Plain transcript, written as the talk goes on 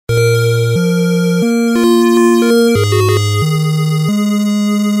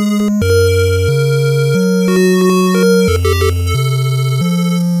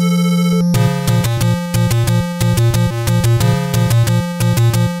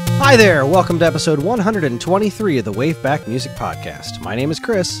Hi there, welcome to episode 123 of the WaveBack Music Podcast. My name is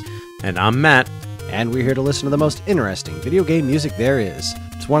Chris. And I'm Matt. And we're here to listen to the most interesting video game music there is.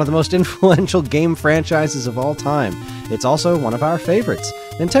 It's one of the most influential game franchises of all time. It's also one of our favorites.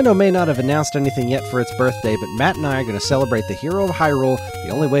 Nintendo may not have announced anything yet for its birthday, but Matt and I are going to celebrate the hero of Hyrule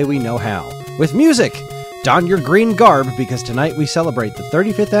the only way we know how. With music! Don your green garb, because tonight we celebrate the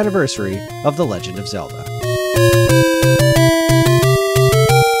 35th anniversary of The Legend of Zelda.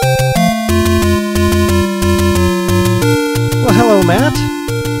 Well, hello, Matt.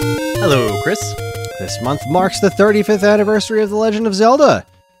 Hello, Chris. This month marks the 35th anniversary of The Legend of Zelda.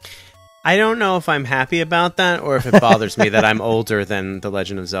 I don't know if I'm happy about that or if it bothers me that I'm older than The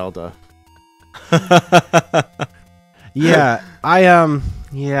Legend of Zelda. Yeah,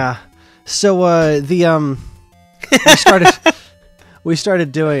 yeah. So, I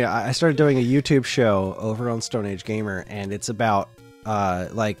started doing a YouTube show over on Stone Age Gamer, and it's about,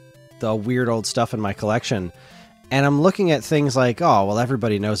 like, the weird old stuff in my collection. And I'm looking at things like, oh, well,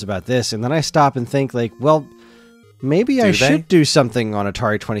 everybody knows about this. And then I stop and think, like, well, maybe I should do something on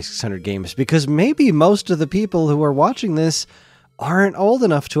Atari 2600 games, because maybe most of the people who are watching this aren't old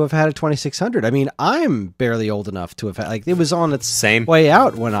enough to have had a 2600. I mean, I'm barely old enough to have had, like, it was on its way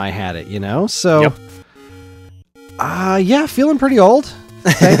out when I had it, you know? So, yeah, feeling pretty old.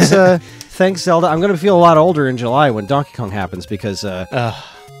 Thanks, thanks, Zelda. I'm going to feel a lot older in July when Donkey Kong happens, because, you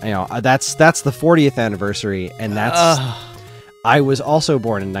know, that's the 40th anniversary, and I was also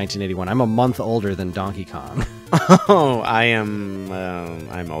born in 1981. I'm a month older than Donkey Kong. Oh, I'm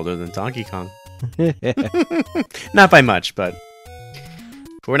older than Donkey Kong. Not by much, but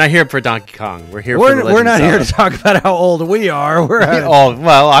we're not here for Donkey Kong. We're here for The Legend of Zelda. We're not here to talk about how old we are.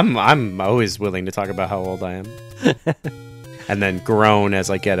 I'm always willing to talk about how old I am. And then groan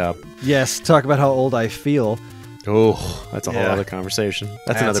as I get up. Yes, talk about how old I feel. Oh, that's a whole other conversation.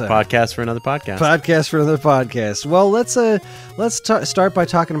 That's another podcast for another podcast. Podcast for another podcast. Well, let's start by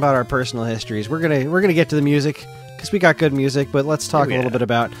talking about our personal histories. We're gonna get to the music because we got good music, but let's talk a little bit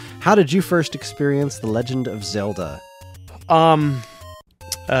about how did you first experience The Legend of Zelda?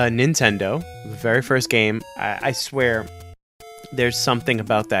 Nintendo, the very first game. I swear, there's something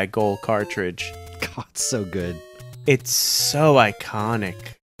about that gold cartridge. God, it's so good. It's so iconic.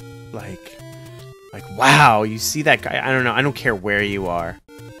 Like, wow, you see that guy, I don't know, I don't care where you are.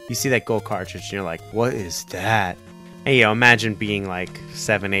 You see that gold cartridge and you're like, what is that? And, you know, imagine being like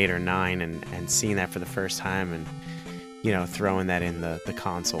 7, 8, or 9 and seeing that for the first time and, you know, throwing that in the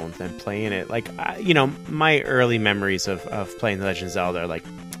console and then playing it. Like, you know, my early memories of playing The Legend of Zelda are like,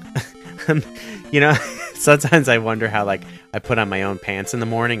 you know, sometimes I wonder how, like, I put on my own pants in the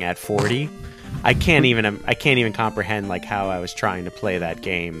morning at 40. I can't even comprehend, like, how I was trying to play that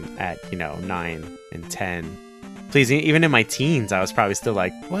game at, you know, 9 and 10. Please, even in my teens, I was probably still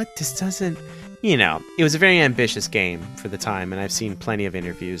like, what? This doesn't... You know, it was a very ambitious game for the time, and I've seen plenty of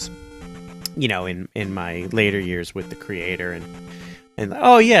interviews, you know, in my later years with the creator, and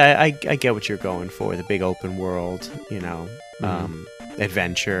oh, yeah, I get what you're going for, the big open world, you know,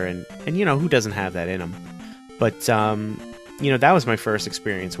 adventure, and, you know, who doesn't have that in them? But, you know, that was my first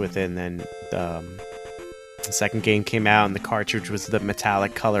experience with it, and then the second game came out, and the cartridge was the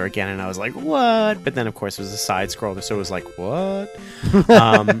metallic color again, and I was like, what? But then, of course, it was a side-scroller, so it was like, what?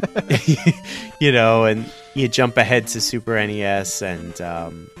 You know, and you jump ahead to Super NES, and,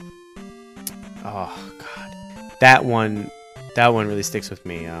 oh, God. That one really sticks with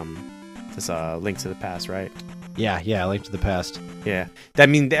me. It's a Link to the Past, right? Yeah, Link to the Past. Yeah, I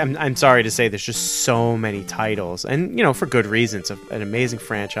mean, I'm sorry to say, there's just so many titles, and you know, for good reason. It's an amazing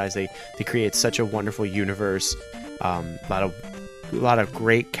franchise. They create such a wonderful universe. A lot of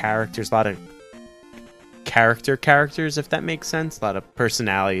great characters, a lot of characters, if that makes sense. A lot of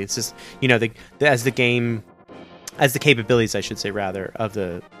personality. It's just, you know, as the capabilities, I should say, rather, of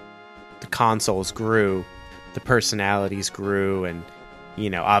the consoles grew, the personalities grew, and, you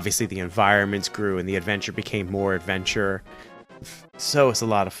know, obviously the environments grew and the adventure became more adventure. So it's a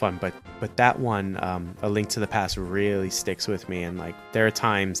lot of fun, but that one, A Link to the Past, really sticks with me. And, like, there are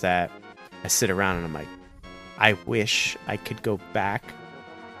times that I sit around and I'm like, I wish I could go back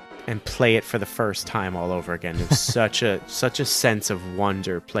and play it for the first time all over again. It was such a sense of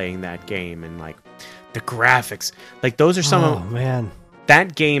wonder playing that game, and, like, the graphics, like, those are some of... man,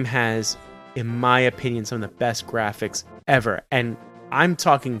 that game has, in my opinion, some of the best graphics ever, and I'm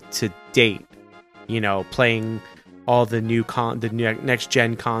talking to date. You know, playing all the next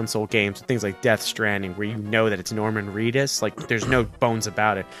gen console games, things like Death Stranding, where you know that it's Norman Reedus, like, there's no bones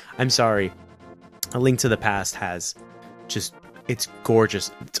about it. I'm sorry, A Link to the Past has just It's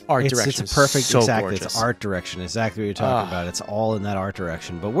gorgeous. Its art direction It's perfect. so exactly. gorgeous. It's art direction. Exactly what you're talking about. It's all in that art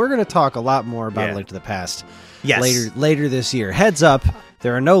direction. But we're going to talk a lot more about A Link to the Past later this year. Heads up,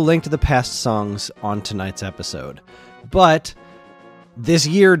 there are no Link to the Past songs on tonight's episode. But this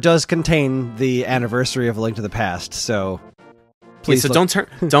year does contain the anniversary of A Link to the Past, so please don't turn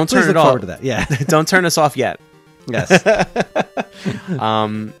it off. Forward to that. Yeah. Don't turn us off yet. Yes.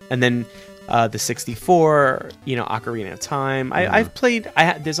 And then the 64, Ocarina of Time. I've played.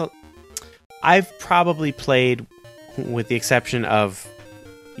 I've probably played, with the exception of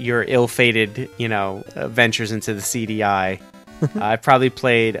your ill-fated, ventures into the CDI. I've probably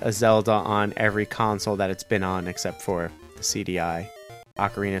played a Zelda on every console that it's been on except for the CDI.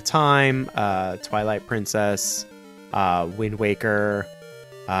 Ocarina of Time, Twilight Princess, Wind Waker,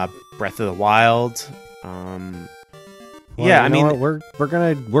 Breath of the Wild. Well, I mean, we're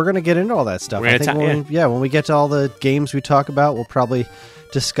gonna get into all that stuff. I think when we get to all the games we talk about, we'll probably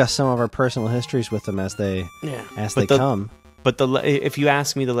discuss some of our personal histories with them as they come. But if you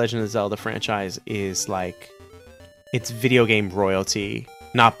ask me, the Legend of Zelda franchise is like, it's video game royalty,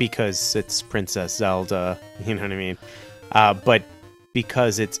 not because it's Princess Zelda, you know what I mean, but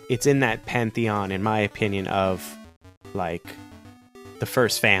because it's in that pantheon, in my opinion, of like the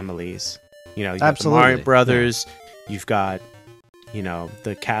first families. You got the Mario Brothers. Yeah. You've got,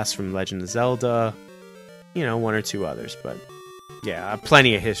 the cast from Legend of Zelda, one or two others, but yeah,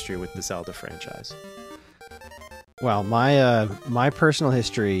 plenty of history with the Zelda franchise. Well, my personal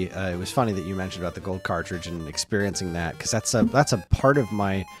history, it was funny that you mentioned about the gold cartridge and experiencing that, because that's a part of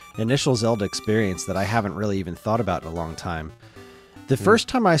my initial Zelda experience that I haven't really even thought about in a long time. The first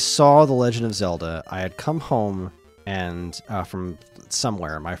time I saw The Legend of Zelda, I had come home and from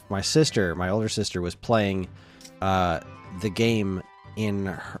somewhere. My older sister, was playing the game in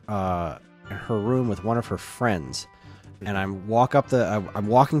her room with one of her friends, and I'm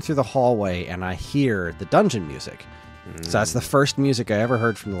walking through the hallway and I hear the dungeon music. So that's the first music I ever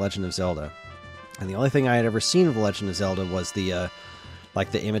heard from The Legend of Zelda, and the only thing I had ever seen of The Legend of Zelda was the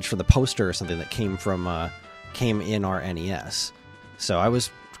the image for the poster or something that came in our NES. So I was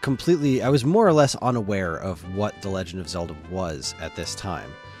more or less unaware of what The Legend of Zelda was at this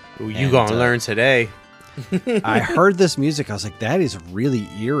time. Ooh, you gonna learn today. I heard this music. I was like, that is really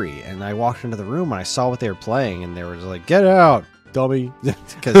eerie. And I walked into the room and I saw what they were playing, and they were just like, "Get out, dummy!"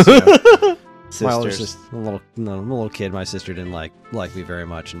 Because my older sister, a little kid, my sister didn't like me very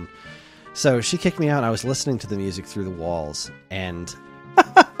much, and so she kicked me out. And I was listening to the music through the walls and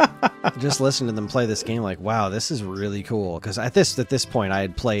just listening to them play this game. Like, wow, this is really cool. Because at this point, I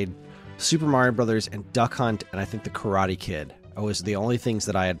had played Super Mario Brothers and Duck Hunt, and I think the Karate Kid. It was the only things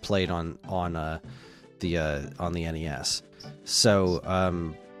that I had played on the NES.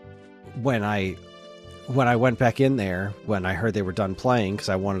 So when I went back in there, when I heard they were done playing, because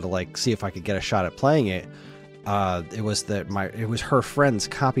I wanted to see if I could get a shot at playing it, it was her friend's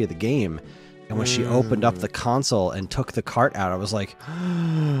copy of the game, and when she opened up the console and took the cart out, I was like,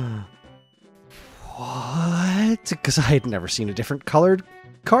 what? Because I had never seen a different colored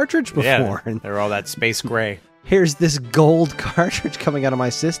cartridge before. Yeah, they're all that space gray. Here's this gold cartridge coming out of my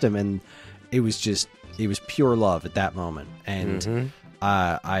system, and it was pure love at that moment. And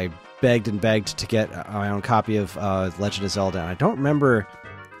I begged and begged to get my own copy of Legend of Zelda. And I don't remember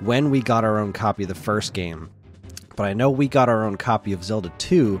when we got our own copy of the first game, but I know we got our own copy of Zelda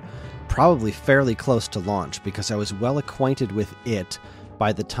 2 probably fairly close to launch, because I was well acquainted with it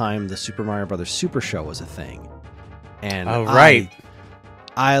by the time the Super Mario Brothers Super Show was a thing. And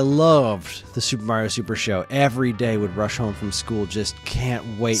I loved the Super Mario Super Show. Every day would rush home from school, just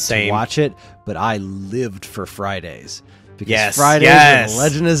can't wait to watch it. But I lived for Fridays. Because Fridays were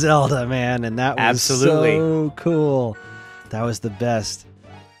Legend of Zelda, man. And that was so cool. That was the best.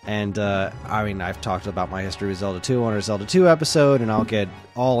 And, I've talked about my history with Zelda 2 on our Zelda 2 episode, and I'll get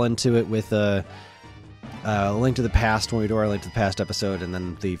all into it with A Link to the Past when we do our Link to the Past episode, and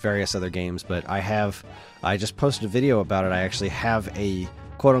then the various other games. But I just posted a video about it. I actually have a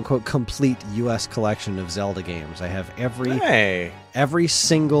quote-unquote complete U.S. collection of Zelda games. I have every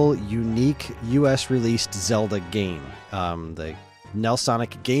single unique U.S. released Zelda game. The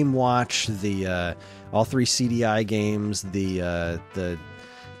Nelsonic Game Watch, the all three CDI games, the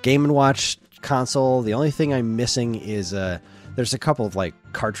Game & Watch console. The only thing I'm missing is there's a couple of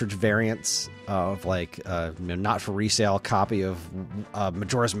cartridge variants of not for resale copy of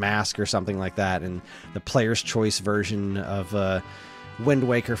Majora's Mask or something like that, and the Player's Choice version of Wind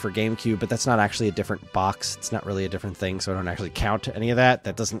Waker for GameCube, but that's not actually a different box. It's not really a different thing, so I don't actually count any of that.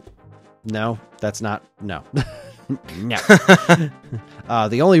 That doesn't... No, that's not... No. No.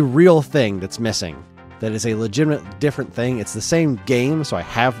 The only real thing that's missing that is a legitimate different thing. It's the same game, so I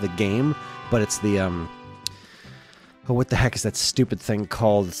have the game, but it's the what the heck is that stupid thing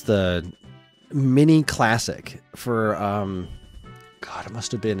called? It's the mini classic for God, it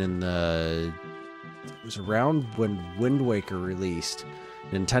must have been in the... It was around when Wind Waker released.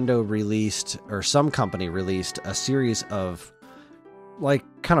 Nintendo released, or some company released, a series of like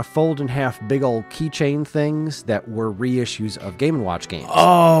kind of fold in half big old keychain things that were reissues of Game & Watch games.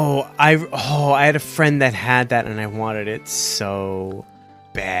 I had a friend that had that and I wanted it so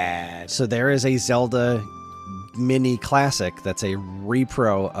bad. So there is a Zelda mini classic that's a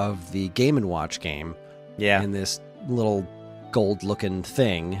repro of the Game & Watch game. Yeah. In this little gold looking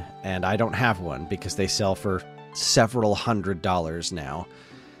thing, and I don't have one because they sell for several $100s now.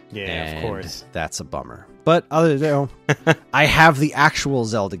 Yeah, and of course. That's a bummer. But other than I have the actual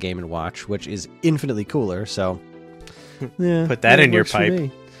Zelda Game & Watch, which is infinitely cooler, so yeah, put that in your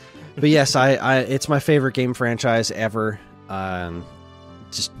pipe. But yes, I it's my favorite game franchise ever.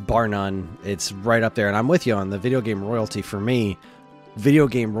 Just bar none. It's right up there, and I'm with you on the video game royalty. For me, video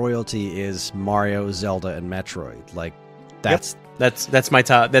game royalty is Mario, Zelda, and Metroid. Like that's my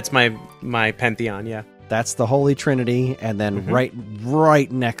top. That's my pantheon. Yeah, that's the holy trinity. And then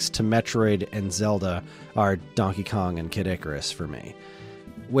right next to Metroid and Zelda are Donkey Kong and Kid Icarus for me,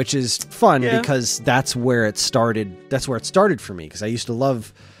 which is fun because that's where it started. That's where it started for me because I used to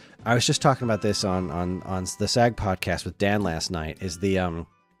love. I was just talking about this on the SAG podcast with Dan last night. Is the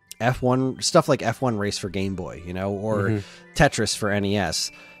F1 stuff like F1 Race for Game Boy, or Tetris for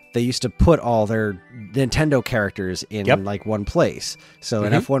NES. They used to put all their Nintendo characters in like one place. So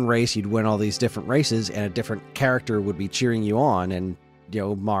in F1 Race, you'd win all these different races, and a different character would be cheering you on. And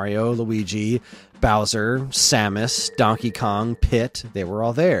Mario, Luigi, Bowser, Samus, Donkey Kong, Pit, they were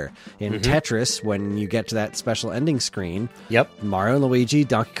all there. In Tetris, when you get to that special ending screen, Mario, Luigi,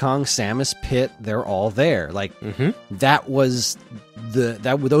 Donkey Kong, Samus, Pit, they're all there. Like that was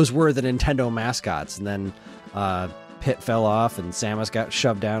those were the Nintendo mascots. And then Pit fell off and Samus got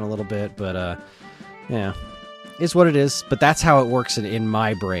shoved down a little bit, but yeah, it's what it is. But that's how it works in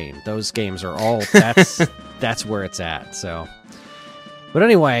my brain. Those games are all that's where it's at. So, but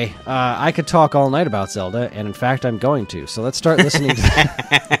anyway, I could talk all night about Zelda, and in fact, I'm going to. So let's start listening.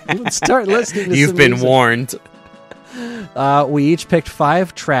 Let's start listening to. You've been warned. We each picked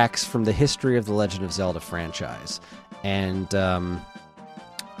 5 tracks from the history of the Legend of Zelda franchise, and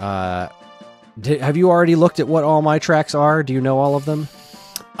have you already looked at what all my tracks are? Do you know all of them?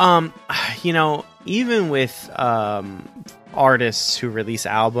 Even with artists who release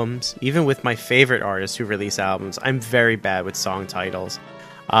albums, even with my favorite artists who release albums, I'm very bad with song titles.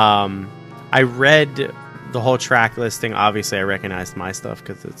 I read the whole track listing. Obviously, I recognized my stuff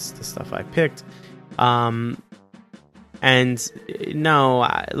because it's the stuff I picked.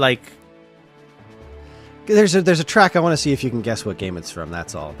 There's a track I want to see if you can guess what game it's from.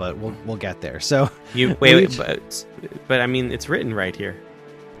 That's all, but we'll get there. So you wait, but I mean, it's written right here.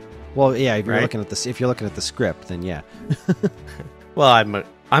 Well, yeah. If you're looking at the script, then yeah. Well,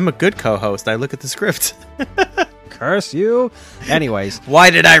 I'm a good co-host. I look at the script. Curse you. Anyways, why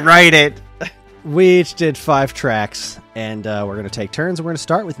did I write it? We each did 5 tracks, and we're going to take turns. And we're going to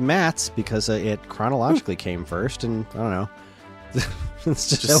start with Matt's because it chronologically came first, and I don't know. It's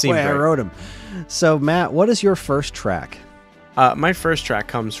just the way I wrote them. So, Matt, what is your first track? My first track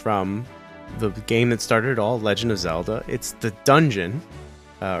comes from the game that started it all, Legend of Zelda. It's the Dungeon,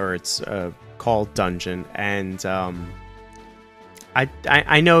 or it's called Dungeon, and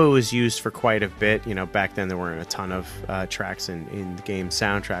I know it was used for quite a bit. Back then there weren't a ton of tracks in the game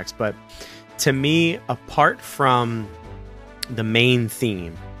soundtracks, but to me, apart from the main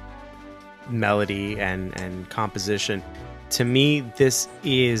theme, melody and composition, to me, this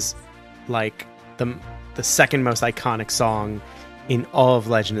is like the second most iconic song in all of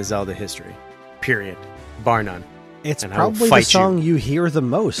Legend of Zelda history. Period. Bar none. It's probably the song you hear the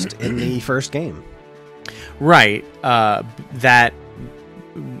most in the first game. Right. That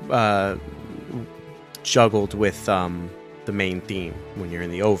juggled with the main theme when you're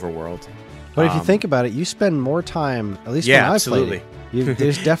in the overworld. But if you think about it, you spend more time, at least when I played it,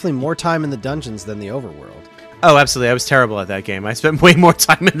 there's definitely more time in the dungeons than the overworld. Oh, absolutely. I was terrible at that game. I spent way more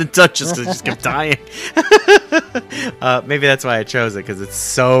time in the dungeons because I just kept dying. Maybe that's why I chose it, because it's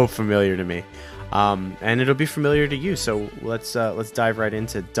so familiar to me. And it'll be familiar to you. So let's dive right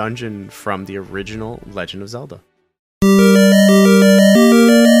into Dungeon from the original Legend of Zelda.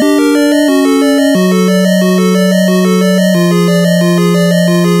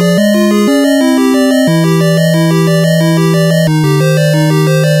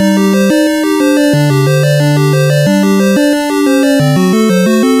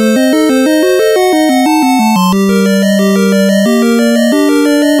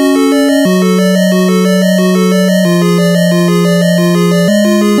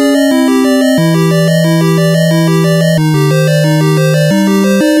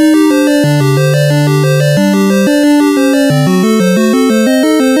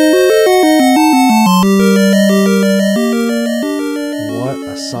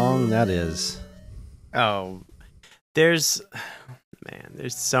 a song that is. Oh, there's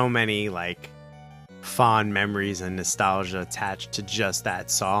so many like fond memories and nostalgia attached to just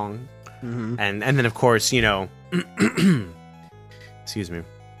that song. Mm-hmm. And then of course, you know, excuse me.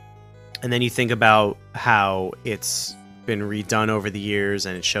 And then you think about how it's been redone over the years,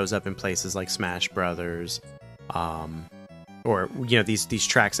 and it shows up in places like Smash Brothers, or you know, these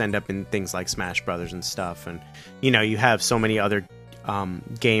tracks end up in things like Smash Brothers and stuff. And you know, you have so many other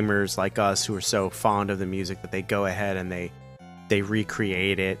gamers like us who are so fond of the music that they go ahead and they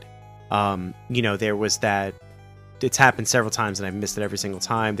recreate it. You know, there was that. It's happened several times, and I've missed it every single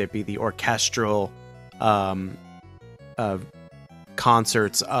time. There'd be the orchestral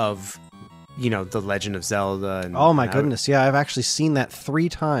concerts of, you know, The Legend of Zelda. And, oh my goodness, yeah, I've actually seen that 3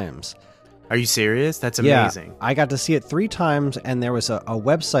 times. Are you serious? That's amazing. Yeah, I got to see it 3 times, and there was a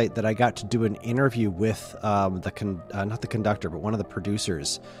website that I got to do an interview with not the conductor, but one of the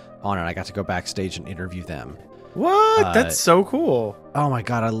producers on it. I got to go backstage and interview them. What? That's so cool. Oh my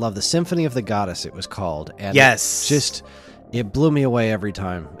god, I love the Symphony of the Goddess, it was called. And yes. It blew me away every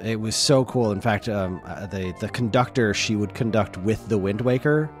time. It was so cool. In fact, the conductor, she would conduct with the Wind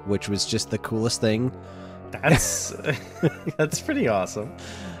Waker, which was just the coolest thing. That's that's pretty awesome.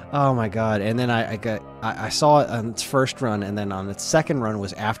 Oh my god! And then I saw it on its first run, and then on its second run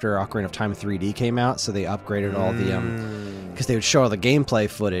was after Ocarina of Time 3D came out, so they upgraded all the because they would show all the gameplay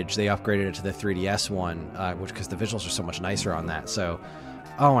footage. They upgraded it to the 3DS one, which because the visuals are so much nicer on that. So,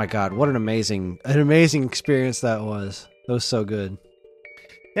 oh my god, what an amazing experience that was. That was so good.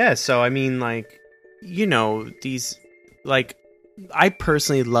 Yeah. So I mean, like, you know, these, like, I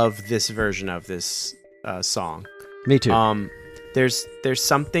personally love this version of this song. Me too. There's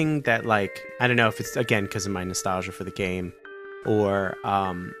something that, like, I don't know if it's, again, because of my nostalgia for the game, or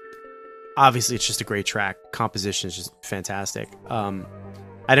obviously it's just a great track. Composition is just fantastic.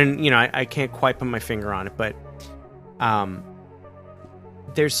 I can't quite put my finger on it, but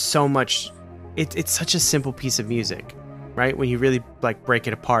there's so much. It's such a simple piece of music, right? When you really like break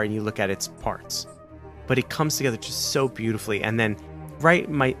it apart and you look at its parts, but it comes together just so beautifully. And then, right,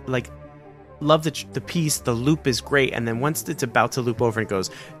 love the piece. The loop is great, and then once it's about to loop over, it goes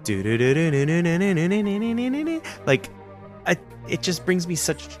like, it just brings me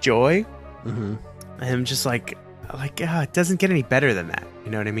such joy. Mm-hmm. And I'm just like, it doesn't get any better than that.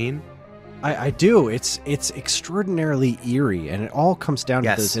 You know what I mean? I do. It's extraordinarily eerie, and it all comes down to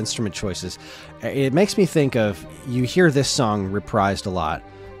those instrument choices. It makes me think of, you hear this song reprised a lot,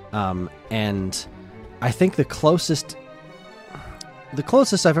 and I think the closest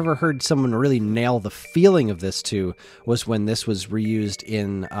I've ever heard someone really nail the feeling of this to was when this was reused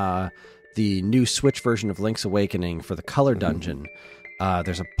in the new Switch version of Link's Awakening for the Color Dungeon.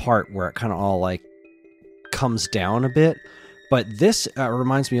 There's a part where it kind of all like comes down a bit, but this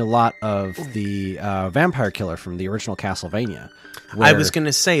reminds me a lot of the Vampire Killer from the original Castlevania. I was going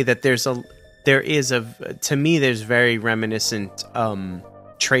to say that to me, there's very reminiscent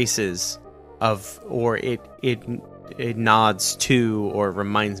traces of, or it nods to or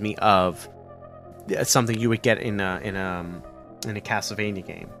reminds me of something you would get in a Castlevania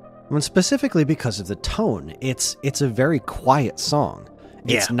game. And specifically because of the tone. It's a very quiet song.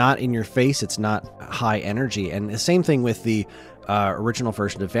 It's not in your face. It's not high energy. And the same thing with the original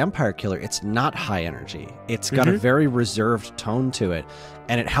version of Vampire Killer. It's not high energy. It's got a very reserved tone to it,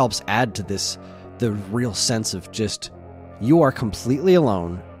 and it helps add to the real sense of just, you are completely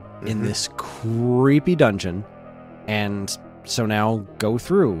alone in this creepy dungeon. And so now go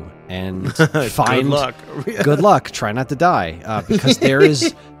through and find good luck. Try not to die, because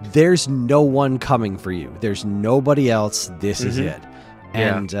there's no one coming for you. There's nobody else. This is it.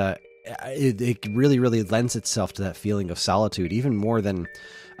 And it really, really lends itself to that feeling of solitude, even more than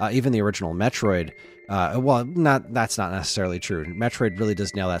even the original Metroid. That's not necessarily true. Metroid really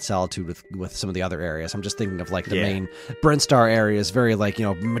does nail that solitude with some of the other areas. I'm just thinking of like the main Brinstar area is very, like, you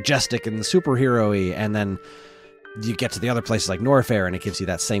know, majestic and superhero-y, and then you get to the other places like Norfair, and it gives you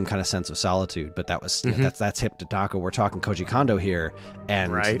that same kind of sense of solitude. But that was that's hip to taco. We're talking Koji Kondo here,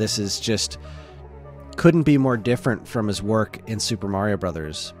 and this is just couldn't be more different from his work in Super Mario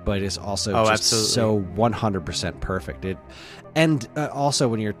Brothers, but it's also so 100% perfect. Also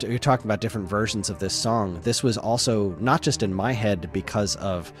when you're talking about different versions of this song, this was also not just in my head because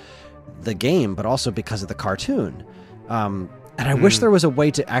of the game, but also because of the cartoon. And I wish there was a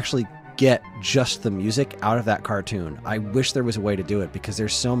way to actually get just the music out of that cartoon. I wish there was a way to do it, because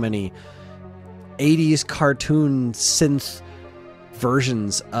there's so many 80s cartoon synth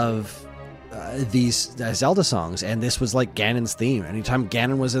versions of these Zelda songs, and this was like Ganon's theme. Anytime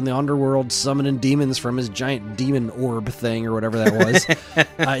Ganon was in the underworld summoning demons from his giant demon orb thing or whatever that was,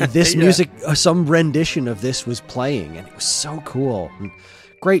 this music, some rendition of this was playing, and it was so cool.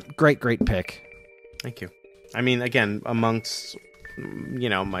 Great pick. Thank you. I mean, again, amongst, you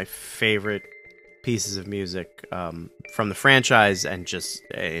know, my favorite pieces of music from the franchise and just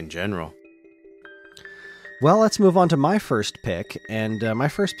in general. Well, let's move on to my first pick, and my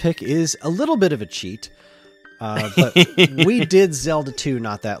first pick is a little bit of a cheat, but we did Zelda 2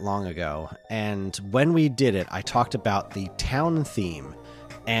 not that long ago, and when we did it, I talked about the town theme,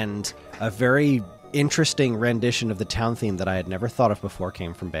 and a very interesting rendition of the town theme that I had never thought of before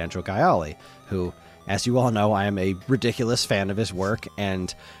came from Banjo-Kaioli, who, as you all know, I am a ridiculous fan of his work,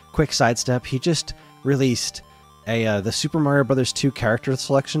 and quick sidestep, he just released the Super Mario Bros. 2 character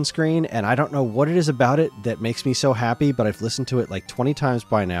selection screen, and I don't know what it is about it that makes me so happy, but I've listened to it like 20 times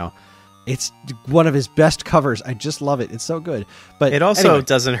by now. It's one of his best covers. I just love it. It's so good. But it also anyway,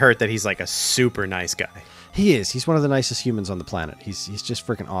 doesn't hurt that he's like a super nice guy. He is. He's one of the nicest humans on the planet. He's just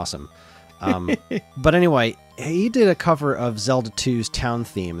freaking awesome. But anyway, he did a cover of Zelda 2's town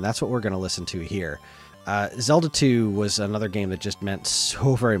theme, and that's what we're going to listen to here. Zelda 2 was another game that just meant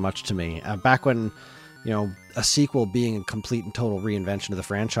so very much to me. Back when, you know, a sequel being a complete and total reinvention of the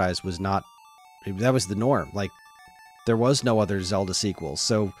franchise was not, that was the norm. Like, there was no other Zelda sequels.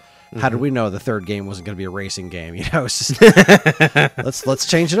 So how did we know the third game wasn't going to be a racing game? You know, it's just, let's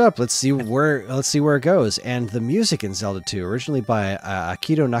change it up. Let's see where it goes. And the music in Zelda 2, originally by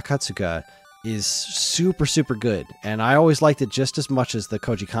Akito Nakatsuka, is super, super good. And I always liked it just as much as the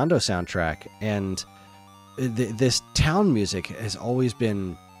Koji Kondo soundtrack. And this town music has always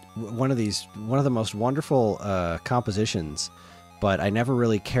been one of the most wonderful compositions, but I never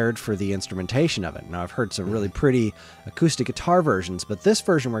really cared for the instrumentation of it. Now, I've heard some really pretty acoustic guitar versions, but this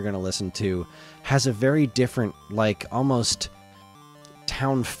version we're going to listen to has a very different, like, almost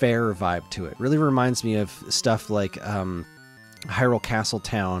town fair vibe to it. Really reminds me of stuff like Hyrule Castle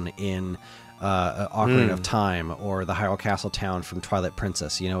Town in Ocarina of Time, or the Hyrule Castle Town from Twilight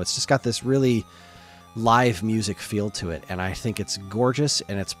Princess. You know, it's just got this really live music feel to it, and I think it's gorgeous,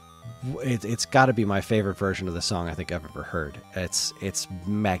 and it's got to be my favorite version of the song I think I've ever heard. It's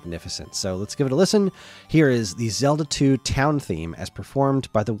magnificent. So let's give it a listen. Here is the Zelda 2 town theme as performed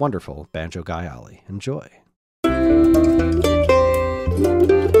by the wonderful Banjo-Kaioli. Enjoy.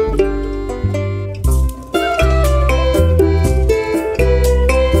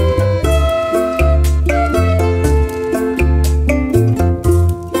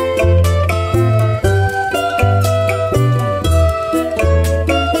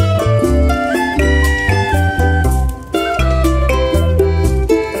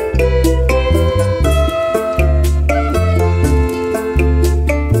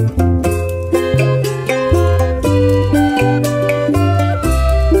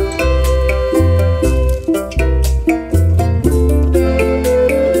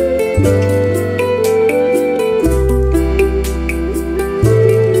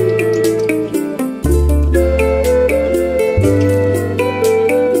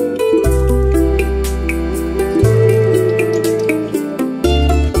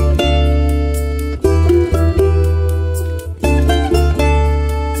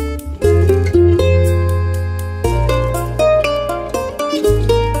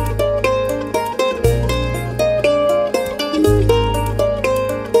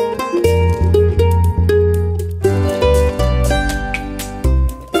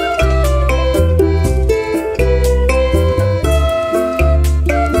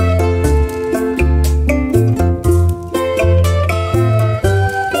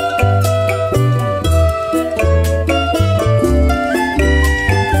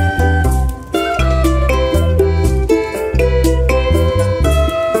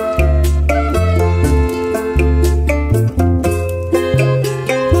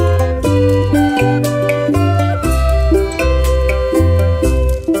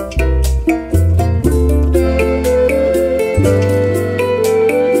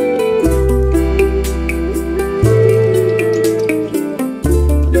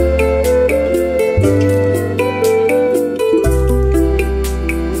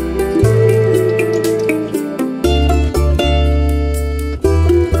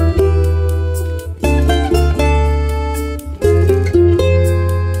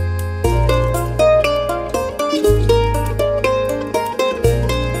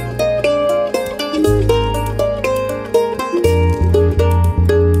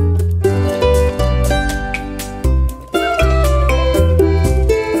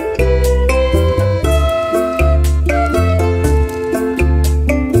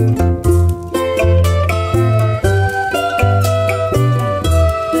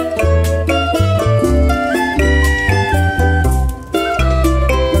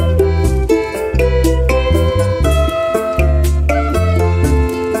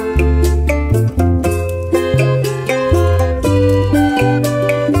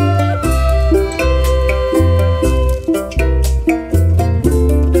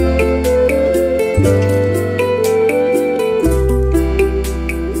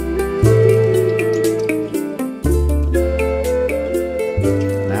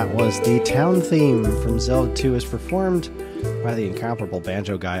 theme from Zelda 2 is performed by the incomparable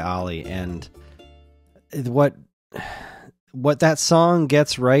banjo guy Ollie, and what that song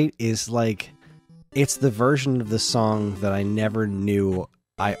gets right is like it's the version of the song that I never knew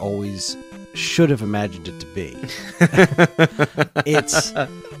I always should have imagined it to be.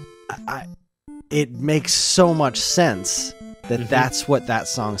 It makes so much sense that that's what that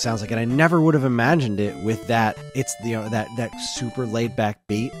song sounds like, and I never would have imagined it with that. It's that super laid back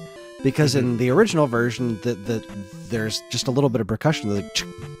beat, because in the original version, there's just a little bit of percussion, like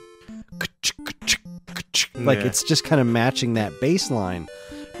it's just kind of matching that bass line,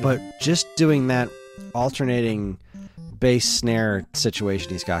 but just doing that alternating bass snare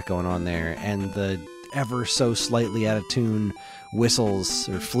situation he's got going on there, and the ever so slightly out of tune whistles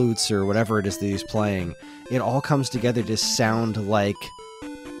or flutes or whatever it is that he's playing, it all comes together to sound like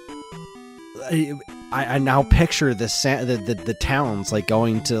I now picture the towns, like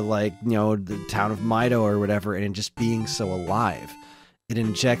going to, like, you know, the town of Mido or whatever, and just being so alive. It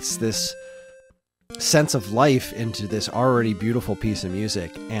injects this sense of life into this already beautiful piece of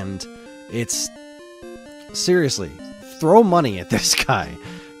music, and it's seriously, throw money at this guy.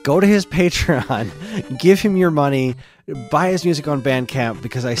 Go to his Patreon, give him your money, buy his music on Bandcamp,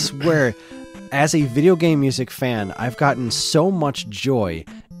 because I swear, as a video game music fan, I've gotten so much joy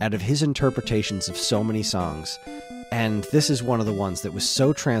out of his interpretations of so many songs, and this is one of the ones that was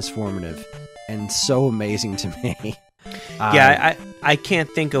so transformative and so amazing to me. Yeah, I can't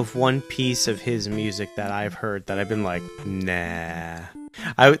think of one piece of his music that I've heard that I've been like, nah.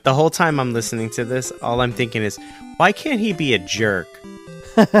 The whole time I'm listening to this, all I'm thinking is, why can't he be a jerk?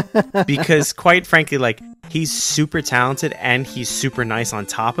 Because quite frankly, like, he's super talented and he's super nice on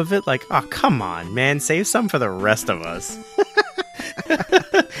top of it. Like, oh, come on, man, save some for the rest of us.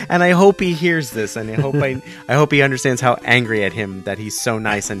 And I hope he hears this, and I hope he understands how angry at him that he's so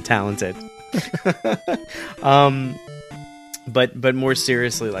nice and talented. But more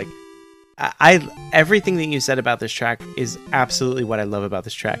seriously, like, everything that you said about this track is absolutely what I love about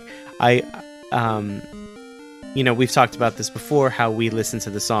this track. You know, we've talked about this before, how we listen to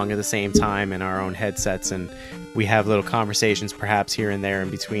the song at the same time in our own headsets, and we have little conversations perhaps here and there in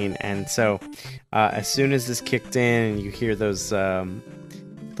between. And so as soon as this kicked in and you hear those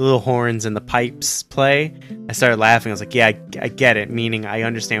the little horns and the pipes play, I started laughing. I was like, yeah, I get it, meaning I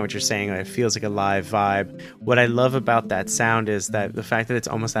understand what you're saying. It feels like a live vibe. What I love about that sound is that the fact that it's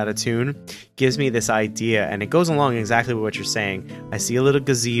almost out of tune gives me this idea, and it goes along exactly with what you're saying. I see a little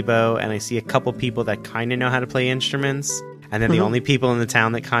gazebo, and I see a couple people that kind of know how to play instruments, and then the only people in the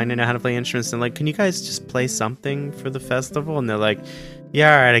town that kind of know how to play instruments, and like, can you guys just play something for the festival? And they're like,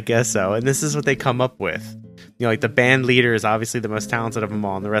 yeah, all right, I guess so. And this is what they come up with. You know, like, the band leader is obviously the most talented of them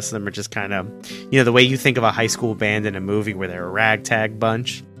all, and the rest of them are just kind of, you know, the way you think of a high school band in a movie where they're a ragtag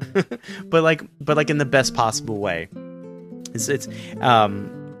bunch, but like in the best possible way.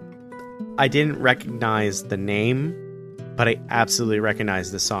 I didn't recognize the name, but I absolutely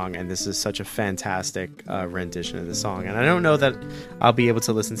recognize the song, and this is such a fantastic rendition of the song. And I don't know that I'll be able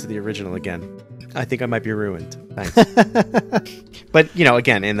to listen to the original again. I think I might be ruined. Thanks. But, you know,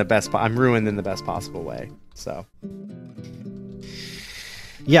 again, I'm ruined in the best possible way. So,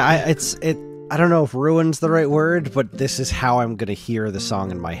 yeah, I don't know if ruin's the right word, but this is how I'm gonna hear the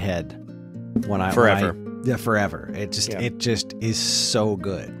song in my head forever. It just is so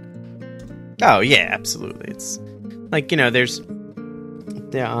good. Oh yeah, absolutely. It's like, you know, there's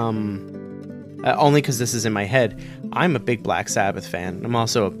only because this is in my head, I'm a big Black Sabbath fan. I'm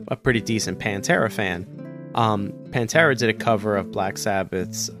also a pretty decent Pantera fan. Pantera did a cover of Black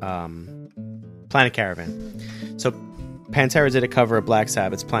Sabbath's Planet Caravan. So Pantera did a cover of Black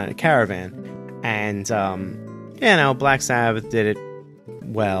Sabbath's Planet Caravan, and you know, Black Sabbath did it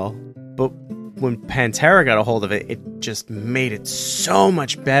well, but when Pantera got a hold of it, it just made it so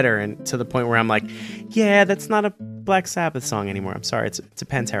much better, and to the point where I'm like, yeah, that's not a Black Sabbath song anymore. I'm sorry, it's a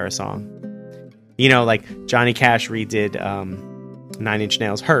Pantera song. You know, like Johnny Cash redid 9 Inch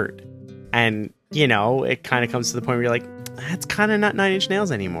Nails' Hurt, and, you know, it kind of comes to the point where you're like, that's kind of not 9 Inch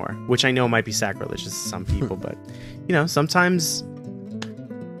Nails anymore, which I know might be sacrilegious to some people, but, you know, sometimes,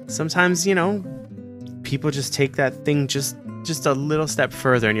 you know, people just take that thing just a little step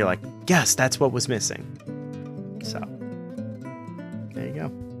further, and you're like, yes, that's what was missing. So, there you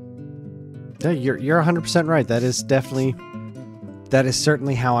go. Yeah, you're 100% right. That is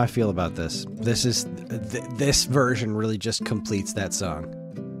certainly how I feel about this. This version really just completes that song.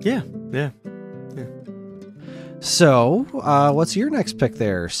 Yeah. So, what's your next pick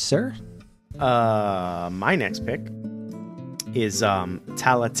there, sir? My next pick is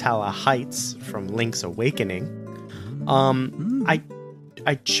Tala Tala Heights from Link's Awakening.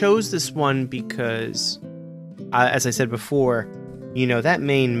 I chose this one because, as I said before, you know, that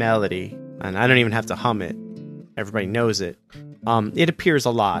main melody, and I don't even have to hum it. Everybody knows it. It appears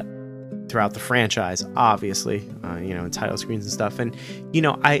a lot throughout the franchise, obviously, you know, in title screens and stuff. And, you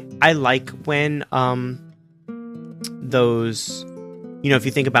know, I like when those, you know, if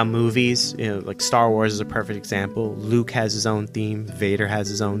you think about movies, you know, like Star Wars is a perfect example. Luke has his own theme. Vader has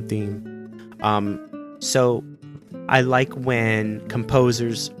his own theme. So I like when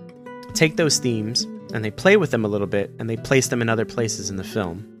composers take those themes and they play with them a little bit and they place them in other places in the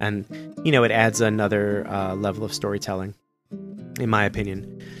film. And, you know, it adds another level of storytelling, in my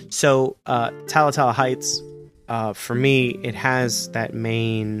opinion. So Tala Tala Heights, for me, it has that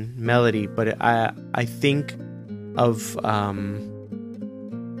main melody, but I think of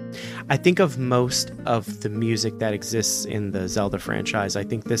most of the music that exists in the Zelda franchise. I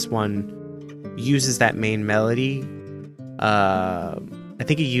think this one uses that main melody. I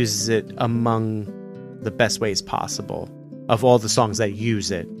think it uses it among the best ways possible of all the songs that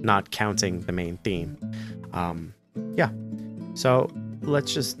use it, not counting the main theme. Yeah. So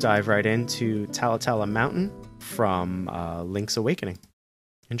let's just dive right into Tala Tala Mountain from Link's Awakening.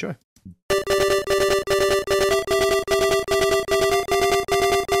 Enjoy.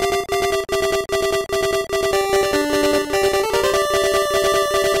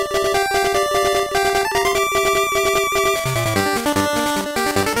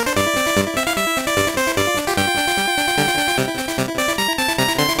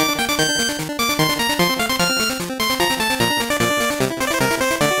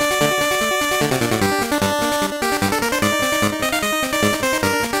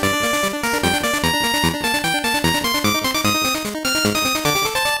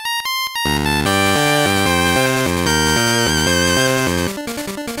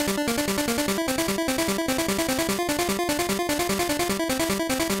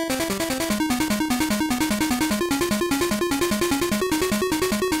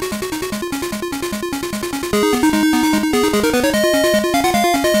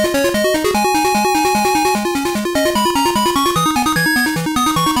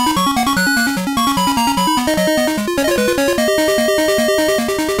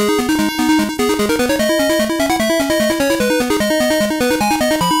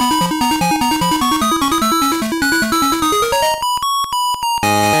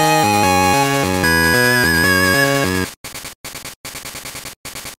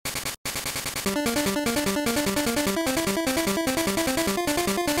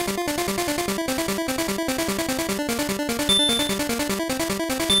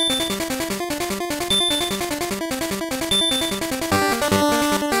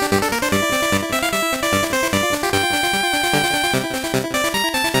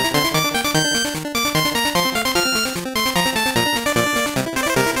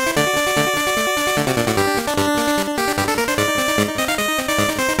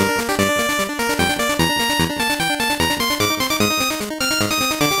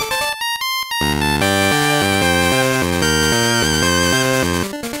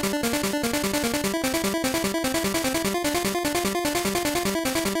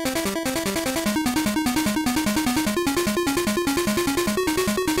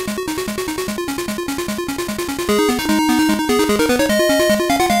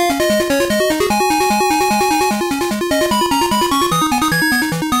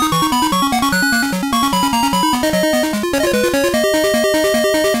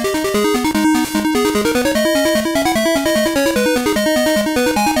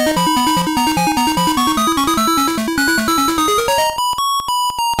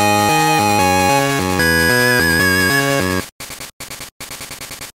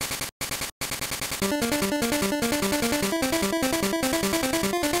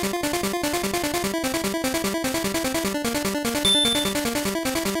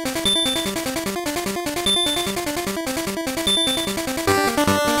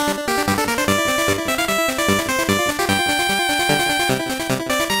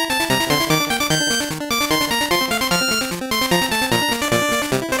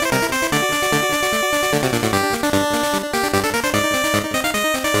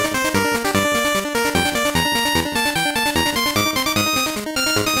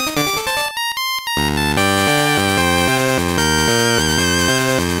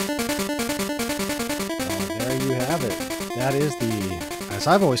 As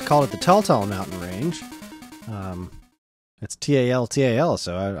I've always called it, the Telltale Mountain Range. It's Tal,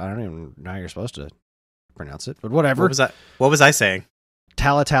 so I don't even know how you're supposed to pronounce it, but whatever. What was I saying?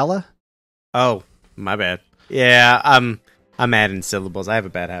 Tala? Oh, my bad. Yeah, I'm adding syllables. I have a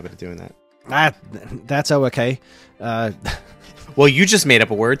bad habit of doing that. That's okay. Well, you just made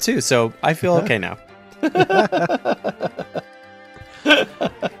up a word too, so I feel okay now.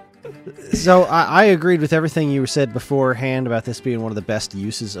 So I agreed with everything you said beforehand about this being one of the best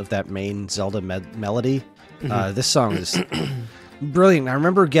uses of that main Zelda melody. This song is brilliant. I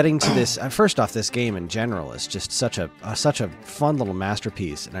remember getting to this. First off, this game in general is just such a fun little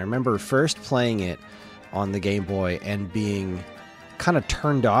masterpiece. And I remember first playing it on the Game Boy and being kind of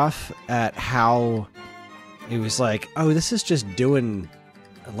turned off at how it was like, oh, this is just doing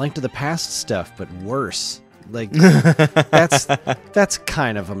a Link to the Past stuff, but worse. Like, that's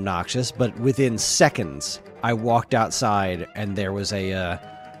kind of obnoxious, but within seconds, I walked outside and there was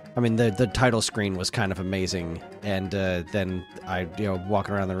the title screen was kind of amazing. And then I,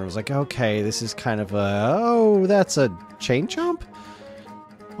 walking around the room was like, okay, this is kind of that's a chain chomp?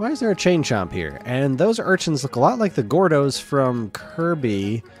 Why is there a chain chomp here? And those urchins look a lot like the Gordos from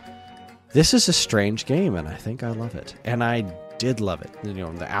Kirby. This is a strange game, and I think I love it. And I did love it.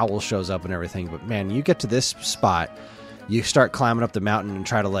 The owl shows up and everything, but man, you get to this spot, you start climbing up the mountain and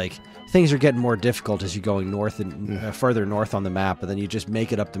try to things are getting more difficult as you're going north and further north on the map, and then you just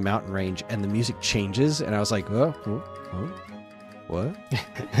make it up the mountain range and the music changes, and I was like, what?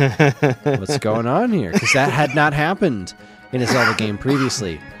 What's going on here? Because that had not happened in a Zelda game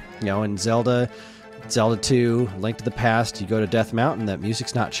previously. In Zelda 2, Link to the Past, you go to Death Mountain, that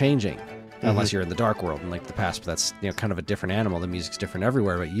music's not changing. Unless you're in the Dark World and Link to the Past, but that's kind of a different animal. The music's different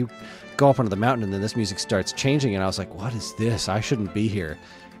everywhere, but you go up onto the mountain and then this music starts changing, and I was like, what is this? I shouldn't be here.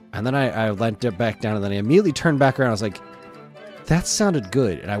 And then I went back down, and then I immediately turned back around. I was like, that sounded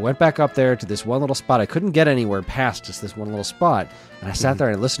good. And I went back up there to this one little spot. I couldn't get anywhere past just this one little spot, and I sat there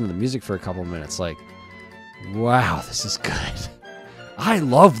and listened to the music for a couple of minutes like, wow, this is good. I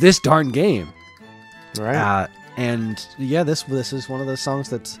love this darn game. Right. And yeah, this is one of those songs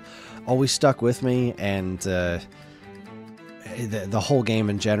that's always stuck with me, and the whole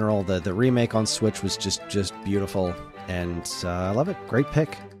game in general. The remake on Switch was just beautiful, and I love it. Great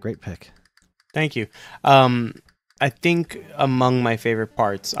pick. Thank you. I think among my favorite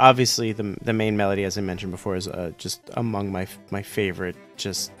parts, obviously the main melody, as I mentioned before, is just among my favorite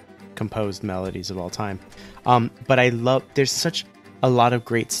just composed melodies of all time. But I love, there's such a lot of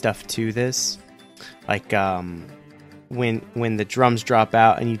great stuff to this, like when the drums drop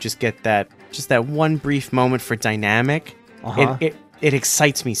out and you just get that one brief moment for dynamic. It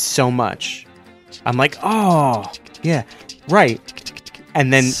excites me so much. I'm like, oh yeah, right.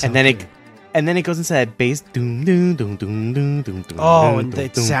 And then it goes into that bass. Doom, doom, doom, doom, doom, doom, doom, oh, and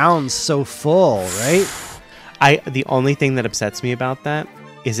it sounds so full, right? The only thing that upsets me about that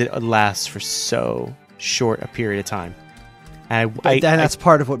is it lasts for so short a period of time. And that's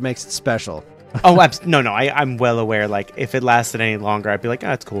part of what makes it special. I'm well aware. Like, if it lasted any longer, I'd be like,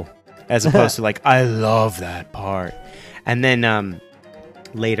 it's cool. As opposed to like, I love that part. And then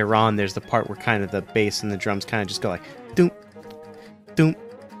later on, there's the part where kind of the bass and the drums kind of just go like, doom, doom,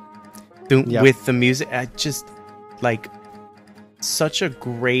 doom, yep, with the music. I just like such a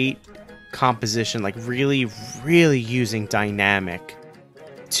great composition. Like really, really using dynamic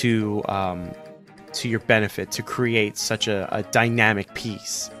to your benefit to create such a dynamic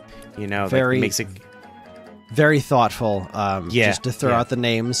piece. That makes it very thoughtful. Just to throw out the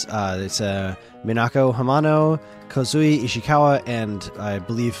names, it's Minako Hamano, Kozui Ishikawa, and I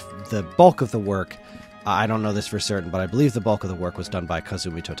believe the bulk of the work, I don't know this for certain, but I believe the bulk of the work was done by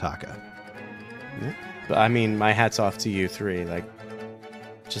Kazumi Totaka. Yeah. But I mean, my hat's off to you three. Like,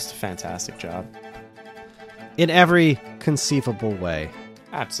 just a fantastic job. In every conceivable way.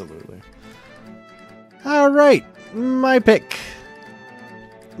 Absolutely. All right, my pick.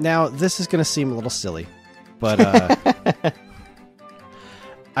 Now, this is going to seem a little silly, but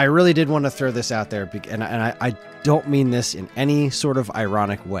I really did want to throw this out there, and I don't mean this in any sort of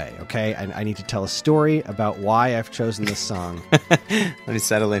ironic way, okay? I need to tell a story about why I've chosen this song. Let me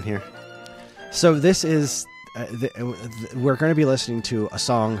settle in here. So this is... we're going to be listening to a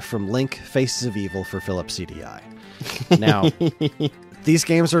song from Link Faces of Evil for Philips CDI. Now, these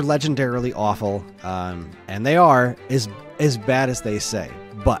games are legendarily awful, and they are as bad as they say.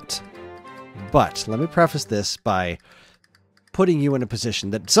 But let me preface this by putting you in a position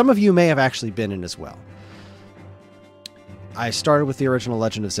that some of you may have actually been in as well. I started with the original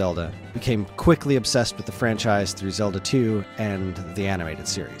Legend of Zelda, became quickly obsessed with the franchise through Zelda 2 and the animated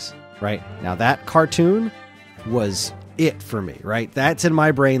series, right? Now that cartoon was it for me, right? That's in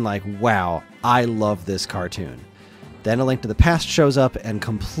my brain like, wow, I love this cartoon. Then A Link to the Past shows up and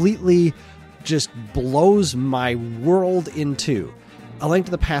completely just blows my world in two. A Link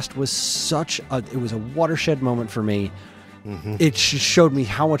to the Past was it was a watershed moment for me. Mm-hmm. It showed me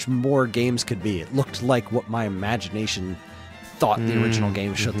how much more games could be. It looked like what my imagination thought the original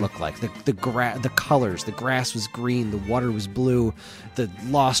game should look like. The colors, the grass was green, the water was blue, the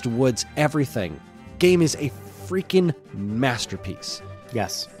lost woods, everything. Game is a freaking masterpiece.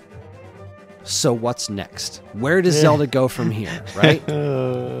 Yes. So what's next? Where does Zelda go from here, right?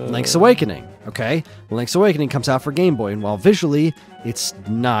 Link's Awakening, okay? Link's Awakening comes out for Game Boy, and while visually it's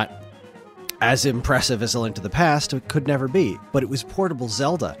not as impressive as A Link to the Past, it could never be, but it was portable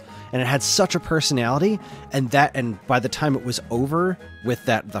Zelda, and it had such a personality, and by the time it was over with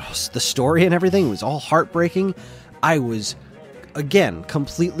the story and everything, it was all heartbreaking. I was, again,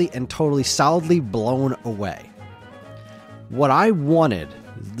 completely and totally solidly blown away. What I wanted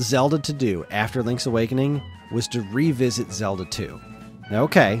Zelda to do after Link's Awakening was to revisit Zelda 2.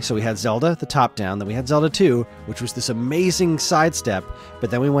 Okay, so we had Zelda, the top-down, then we had Zelda 2, which was this amazing sidestep,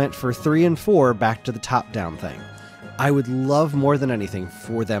 but then we went for 3 and 4 back to the top-down thing. I would love more than anything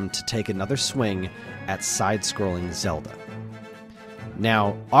for them to take another swing at side-scrolling Zelda.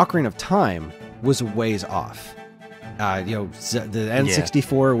 Now, Ocarina of Time was a ways off. The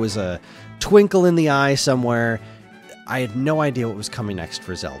N64 was a twinkle in the eye somewhere. I had no idea what was coming next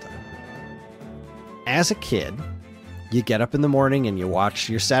for Zelda. As a kid, you get up in the morning and you watch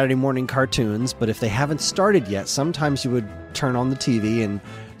your Saturday morning cartoons, but if they haven't started yet, sometimes you would turn on the TV and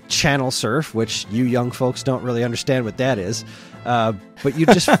channel surf, which you young folks don't really understand what that is. But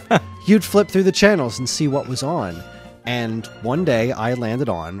you'd flip through the channels and see what was on. And one day I landed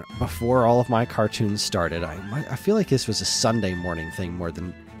on, before all of my cartoons started, I feel like this was a Sunday morning thing more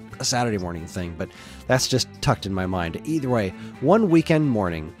than a Saturday morning thing, but that's just tucked in my mind. Either way, one weekend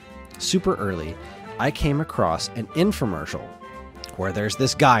morning, super early, I came across an infomercial where there's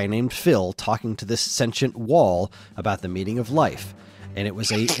this guy named Phil talking to this sentient wall about the meaning of life. And it was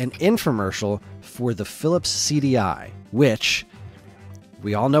an infomercial for the Philips CDI, which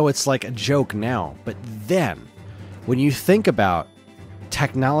we all know it's like a joke now. But then, when you think about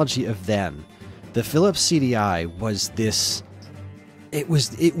technology of then, the Philips CDI was this... It was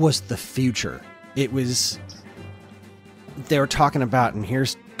the future. They were talking about, and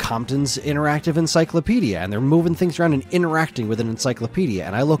here's Compton's interactive encyclopedia, and they're moving things around and interacting with an encyclopedia.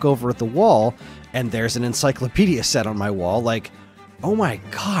 And I look over at the wall, and there's an encyclopedia set on my wall, like, oh my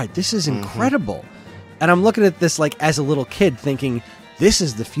god, this is incredible. And I'm looking at this like as a little kid thinking, this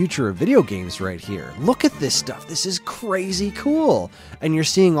is the future of video games right here. Look at this stuff. This is crazy cool. And you're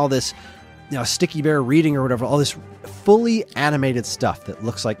seeing all this, Sticky Bear reading or whatever, all this fully animated stuff that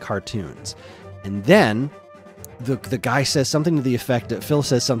looks like cartoons. And then the guy says something to the effect that Phil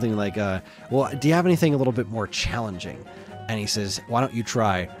says something like, well, do you have anything a little bit more challenging? And he says, why don't you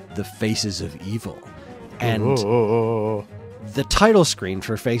try the Faces of Evil? And the title screen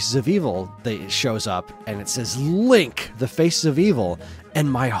for Faces of Evil shows up, and it says, Link, the Faces of Evil. And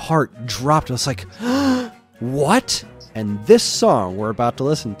my heart dropped. I was like, what? And this song we're about to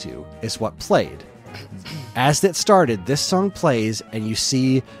listen to is what played. As it started, this song plays, and you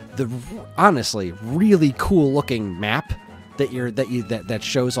see the honestly really cool looking map that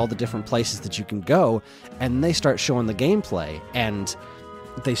shows all the different places that you can go, and they start showing the gameplay, and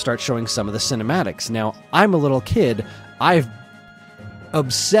they start showing some of the cinematics. Now, I'm a little kid. I've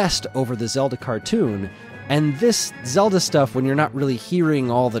obsessed over the Zelda cartoon, and this Zelda stuff, when you're not really hearing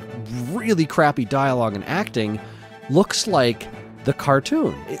all the really crappy dialogue and acting, looks like the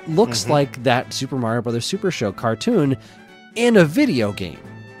cartoon. It looks like that Super Mario Bros. Super Show cartoon in a video game.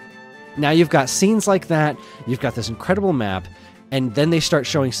 Now you've got scenes like that, you've got this incredible map, and then they start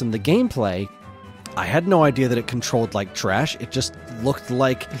showing some of the gameplay. I had no idea that it controlled like trash. It just looked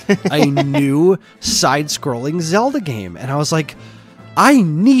like a new side-scrolling Zelda game. And I was like, I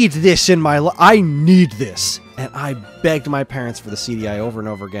need this in my life. I need this. And I begged my parents for the CDI over and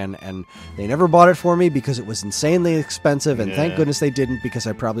over again, and they never bought it for me because it was insanely expensive, and thank goodness they didn't, because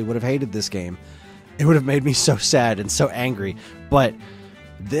I probably would have hated this game. It would have made me so sad and so angry. But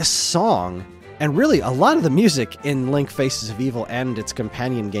this song, and really a lot of the music in Link Faces of Evil and its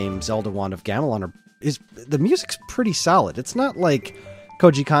companion game Zelda Wand of Gamelon the music's pretty solid. It's not like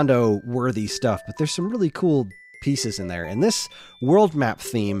Koji Kondo worthy stuff, but there's some really cool pieces in there, and this world map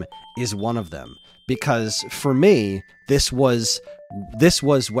theme is one of them, because for me this was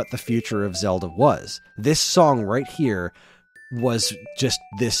what the future of Zelda was. This song right here was just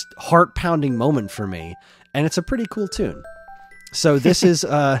this heart-pounding moment for me, and it's a pretty cool tune. So this is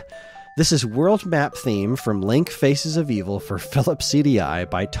World Map Theme from Link Faces of Evil for Philips CDI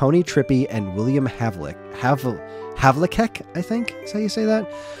by Tony Trippi and William Havlicek, I think is how you say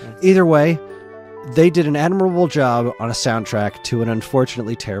that. Either way, they did an admirable job on a soundtrack to an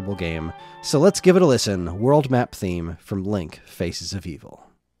unfortunately terrible game. So let's give it a listen. World Map Theme from Link Faces of Evil.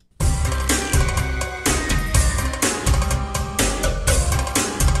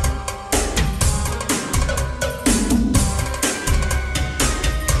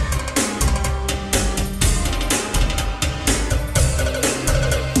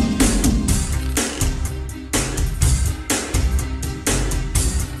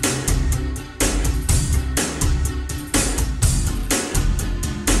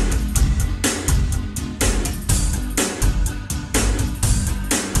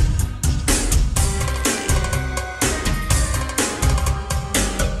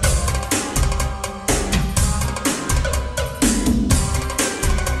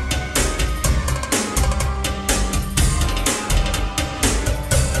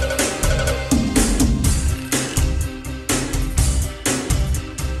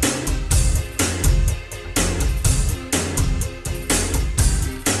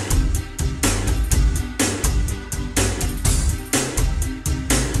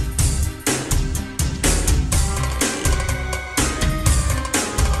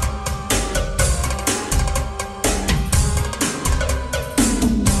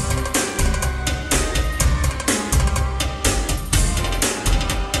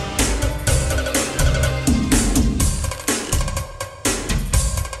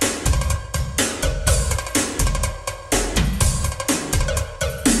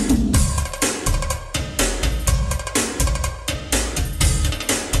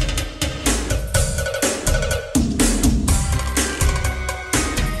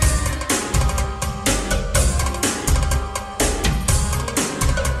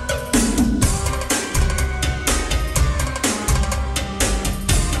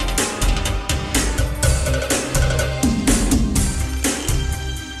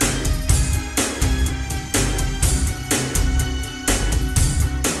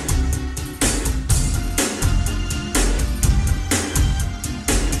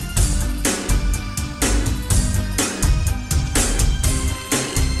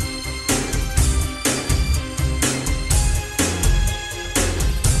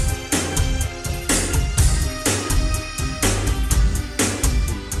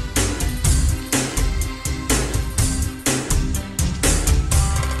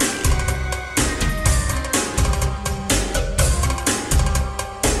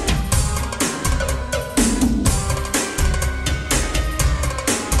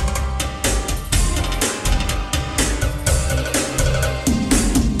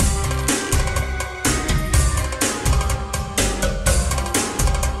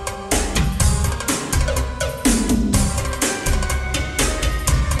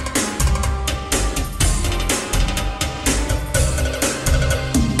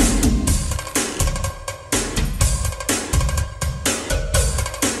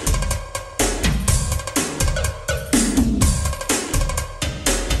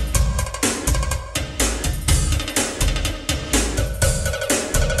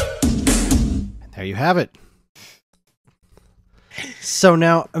 you have it. So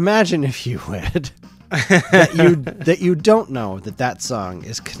now imagine, if you would, that you don't know that song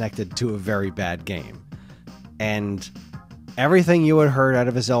is connected to a very bad game. And everything you had heard out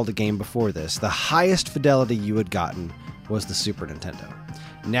of a Zelda game before this, the highest fidelity you had gotten was the Super Nintendo.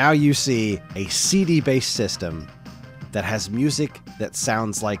 Now you see a CD-based system that has music that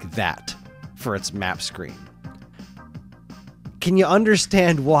sounds like that for its map screen. Can you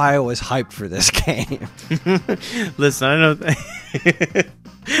understand why I was hyped for this game? Listen, I don't.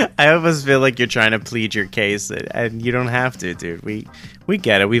 I almost feel like you're trying to plead your case, and you don't have to, dude. We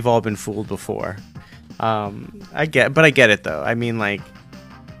get it. We've all been fooled before. I get it though. I mean, like,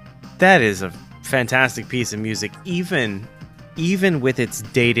 that is a fantastic piece of music, even with its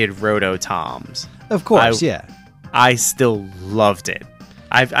dated roto toms. Of course, yeah. I still loved it.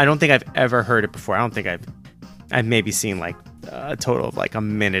 I don't think I've ever heard it before. I don't think I've maybe seen like a total of like a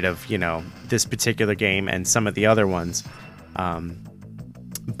minute of, you know, this particular game and some of the other ones.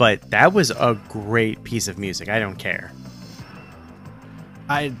 But that was a great piece of music. I don't care.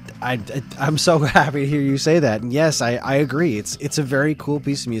 I'm so happy to hear you say that. And yes, I agree. It's a very cool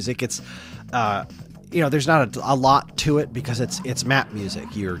piece of music. It's you know, there's not a lot to it because it's map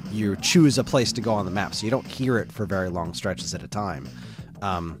music. You choose a place to go on the map, so you don't hear it for very long stretches at a time.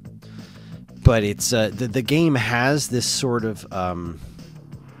 But it's the game has this sort of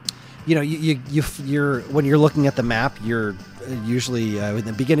you know, you're when you're looking at the map, you're usually in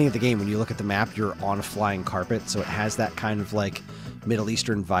the beginning of the game when you look at the map, you're on a flying carpet, so it has that kind of like Middle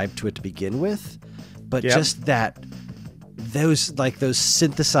Eastern vibe to it to begin with. But just that those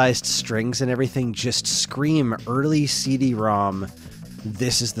synthesized strings and everything just scream early CD-ROM.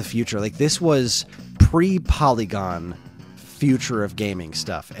 This is the future. Like, this was pre-Polygon future of gaming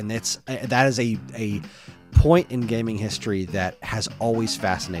stuff, and that is a point in gaming history that has always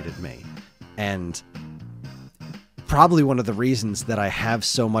fascinated me, and probably one of the reasons that I have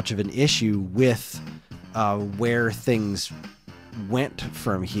so much of an issue with where things went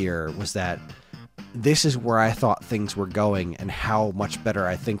from here was that this is where I thought things were going, and how much better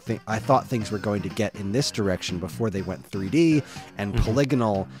I thought things were going to get in this direction before they went 3D and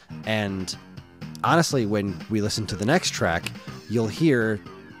polygonal. And honestly, when we listen to the next track, you'll hear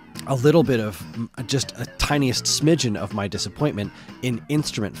a little bit of just a tiniest smidgen of my disappointment in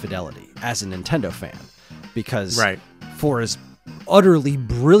instrument fidelity as a Nintendo fan, because for as utterly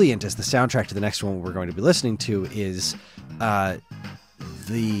brilliant as the soundtrack to the next one we're going to be listening to is,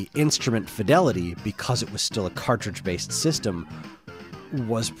 the instrument fidelity, because it was still a cartridge-based system,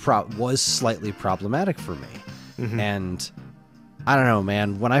 was slightly problematic for me. And I don't know,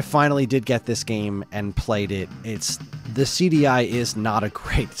 man. When I finally did get this game and played it, the CDI is not a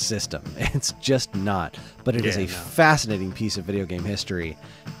great system. It's just not. But it is a fascinating piece of video game history,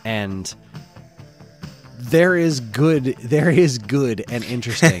 and there is good and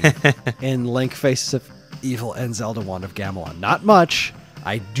interesting in Link Faces of Evil and Zelda Wand of Gamelon. Not much.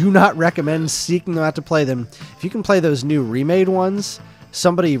 I do not recommend seeking out to play them. If you can play those new remade ones,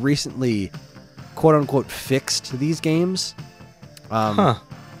 somebody recently, quote-unquote, fixed these games.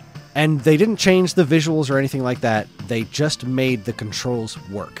 And they didn't change the visuals or anything like that. They just made the controls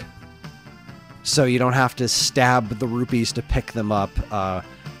work. So you don't have to stab the rupees to pick them up.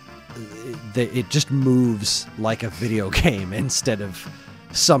 It just moves like a video game instead of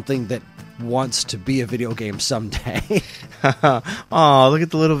something that wants to be a video game someday. Oh, look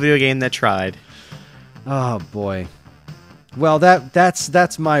at the little video game that tried. Oh boy. Well,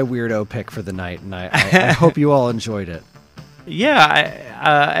 that's my weirdo pick for the night, and I hope you all enjoyed it.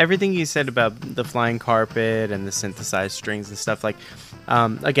 Yeah, everything you said about the flying carpet and the synthesized strings and stuff, like,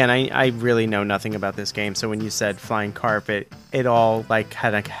 again, I really know nothing about this game, so when you said flying carpet, it all like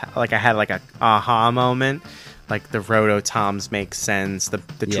had a aha moment. Like, the rototoms make sense, the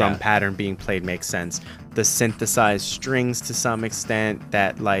drum pattern being played makes sense, the synthesized strings to some extent,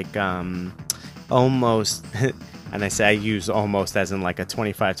 that like almost and I use almost as in like a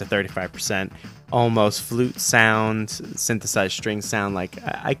 25 to 35% almost flute sound, synthesized string sound. Like,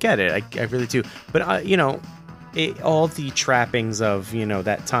 I get it, I really do. But you know, all the trappings of, you know,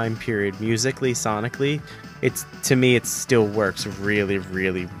 that time period musically, sonically, to me it still works really,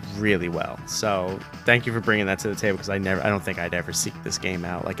 really, really well. So thank you for bringing that to the table, because I don't think I'd ever seek this game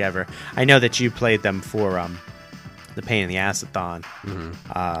out, like, ever. I know that you played them for the Pain in the Ass-a-thon,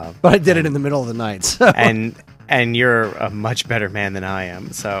 but I did it in the middle of the night, so. and you're a much better man than I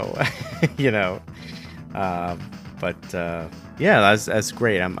am, so you know. Yeah, that's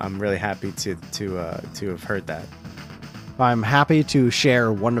great. I'm really happy to have heard that. I'm happy to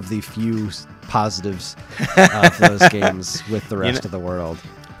share one of the few positives of those games with the rest of the world.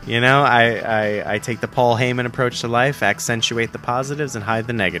 You know, I take the Paul Heyman approach to life, accentuate the positives and hide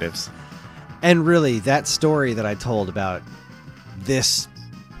the negatives. And really, that story that I told about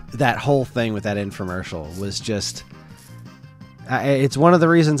that whole thing with that infomercial was just... it's one of the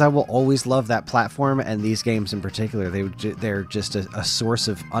reasons I will always love that platform, and these games in particular. They're just a source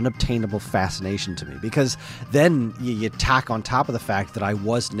of unobtainable fascination to me, because then you tack on top of the fact that I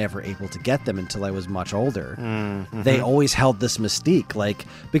was never able to get them until I was much older. Mm-hmm. They always held this mystique, like,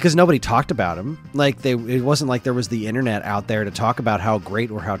 because nobody talked about them. Like, it wasn't like there was the internet out there to talk about how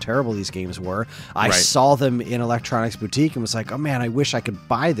great or how terrible these games were. I saw them in Electronics Boutique and was like, oh man, I wish I could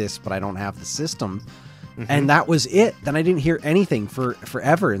buy this, but I don't have the system. Mm-hmm. And that was it. Then I didn't hear anything for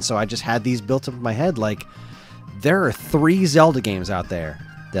forever. And so I just had these built up in my head. Like, there are 3 Zelda games out there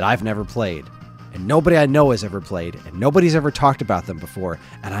that I've never played. And nobody I know has ever played. And nobody's ever talked about them before.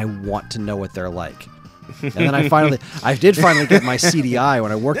 And I want to know what they're like. And then I did finally get my CDI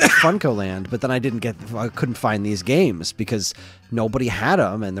when I worked at FuncoLand, but then I couldn't find these games because nobody had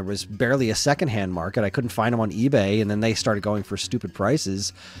them, and there was barely a secondhand market. I couldn't find them on eBay, and then they started going for stupid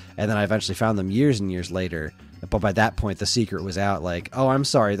prices, and then I eventually found them years and years later. But by that point, the secret was out. Like, oh, I'm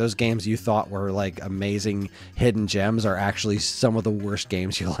sorry, those games you thought were like amazing hidden gems are actually some of the worst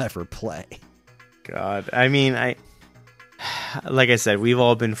games you'll ever play. God, I mean, like I said, we've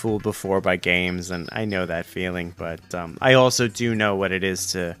all been fooled before by games, and I know that feeling, but I also do know what it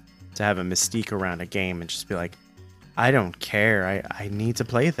is to have a mystique around a game and just be like, I don't care. I need to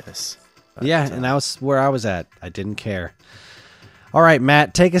play this. But, yeah, and that was where I was at. I didn't care. All right,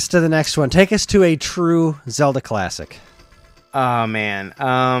 Matt, take us to the next one. Take us to a true Zelda classic. Oh, man.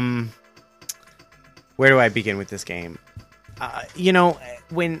 Where do I begin with this game? You know,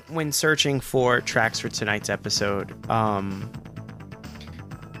 when searching for tracks for tonight's episode,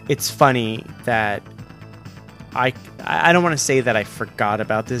 it's funny that I don't want to say that I forgot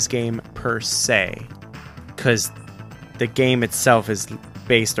about this game per se, because the game itself is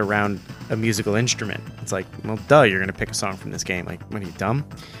based around a musical instrument. It's like, well, duh, you're gonna pick a song from this game. Like, what are you, dumb?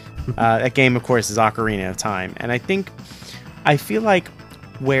 That game, of course, is Ocarina of Time, and I feel like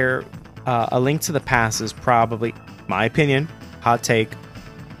where A Link to the Past is probably, my opinion, hot take,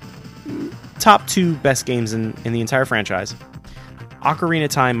 top 2 best games in the entire franchise. Ocarina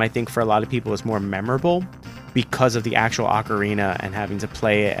of Time, I think, for a lot of people is more memorable because of the actual ocarina and having to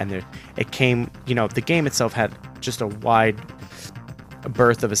play it. And it came, you know, the game itself had just a wide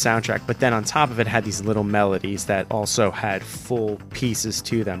berth of a soundtrack, but then on top of it had these little melodies that also had full pieces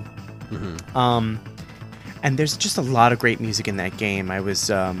to them. Mm-hmm. And there's just a lot of great music in that game. I was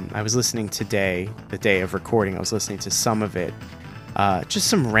listening today, the day of recording, I was listening to some of it. Just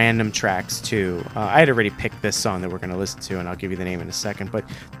some random tracks, too. I had already picked this song that we're going to listen to, and I'll give you the name in a second. But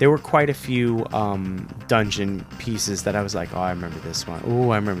there were quite a few dungeon pieces that I was like, oh, I remember this one.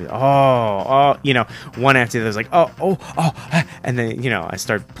 Oh, I remember that. Oh, you know, one after the other, I was like, oh. And then, you know, I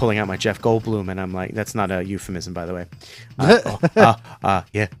started pulling out my Jeff Goldblum, and I'm like, that's not a euphemism, by the way.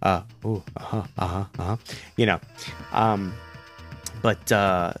 You know.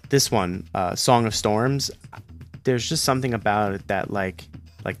 But this one, Song of Storms, there's just something about it that, like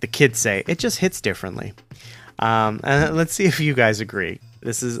the kids say, it just hits differently. And let's see if you guys agree.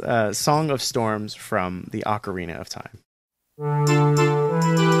 This is Song of Storms from the Ocarina of Time.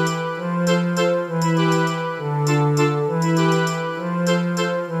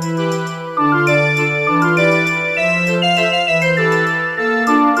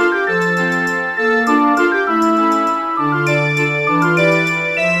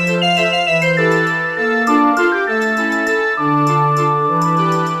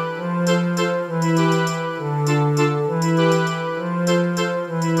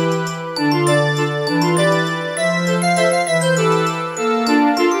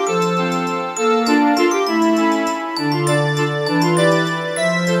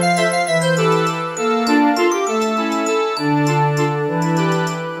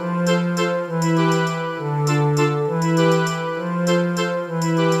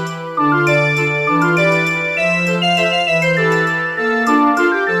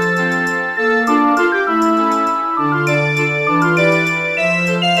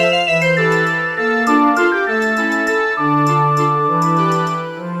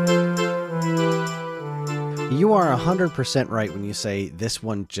 You are 100% right when you say this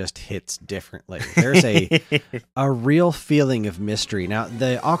one just hits differently. There's a real feeling of mystery. Now,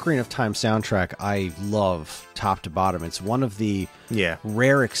 the Ocarina of Time soundtrack I love top to bottom. It's one of the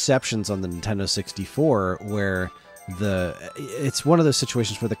rare exceptions on the Nintendo 64 where it's one of those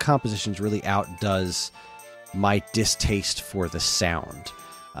situations where the compositions really outdoes my distaste for the sound.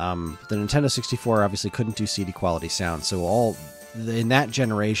 The Nintendo 64 obviously couldn't do CD quality sound, so all in that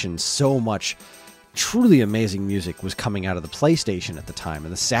generation, so much truly amazing music was coming out of the PlayStation at the time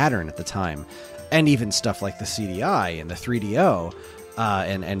and the Saturn at the time, and even stuff like the CDI and the 3DO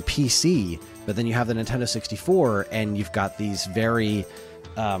and PC. But then you have the Nintendo 64, and you've got these very,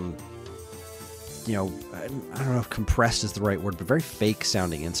 I don't know if compressed is the right word, but very fake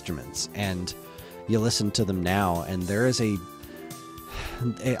sounding instruments. And you listen to them now, and there is a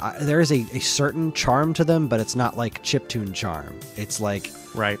certain charm to them, but it's not like chiptune charm. It's like,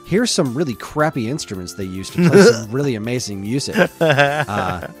 right, here's some really crappy instruments they used to play some really amazing music.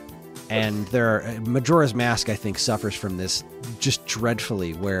 And Majora's Mask, I think, suffers from this just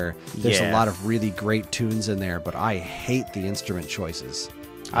dreadfully, where there's a lot of really great tunes in there, but I hate the instrument choices.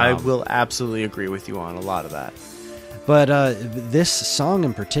 I will absolutely agree with you on a lot of that. But this song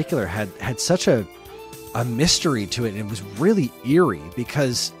in particular had such a mystery to it, and it was really eerie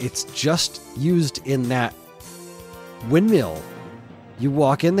because it's just used in that windmill. You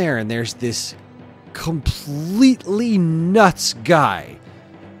walk in there, and there's this completely nuts guy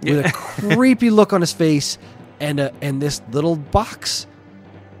with a creepy look on his face and this little box,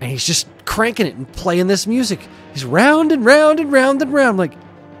 and he's just cranking it and playing this music. He's round and round and round and round. I'm like,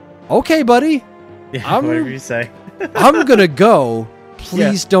 okay, buddy, whatever you say. I'm gonna go.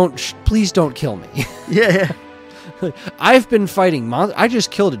 Please don't kill me. Yeah. I've been fighting monsters. I just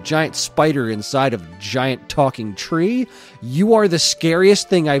killed a giant spider inside of a giant talking tree. You are the scariest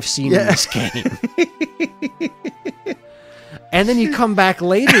thing I've seen in this game. And then you come back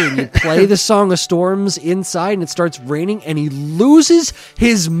later and you play the Song of Storms inside, and it starts raining, and he loses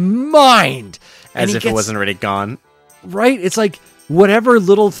his mind. As if it wasn't already gone. Right? It's like whatever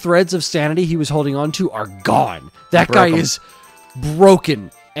little threads of sanity he was holding on to are gone. That guy is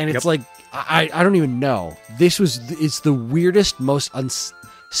broken. And it's like, I don't even know. It's the weirdest,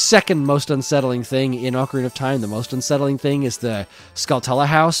 second most unsettling thing in Ocarina of Time. The most unsettling thing is the Skulltula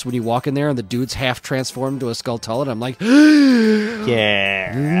house when you walk in there and the dude's half transformed to a Skulltula, and I'm like,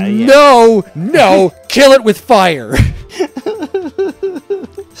 no, kill it with fire.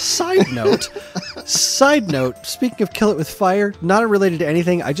 Side note, speaking of kill it with fire, not related to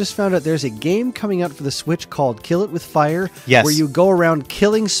anything, I just found out there's a game coming out for the Switch called Kill It With Fire, where you go around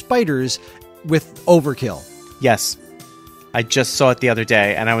killing spiders with overkill. Yes. I just saw it the other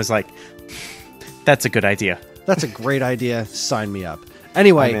day, and I was like, that's a good idea. That's a great idea. Sign me up.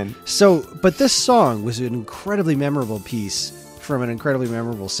 Anyway, but this song was an incredibly memorable piece from an incredibly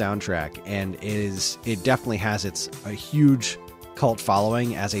memorable soundtrack, and it definitely has a huge cult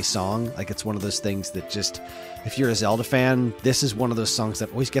following as a song. Like, it's one of those things that just, if you're a Zelda fan, this is one of those songs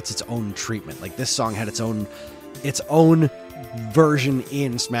that always gets its own treatment. Like, this song had its own version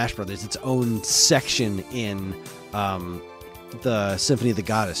in Smash Brothers, its own section in the Symphony of the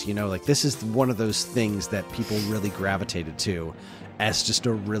Goddess. Like, this is one of those things that people really gravitated to as just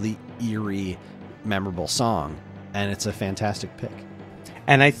a really eerie, memorable song, and it's a fantastic pick.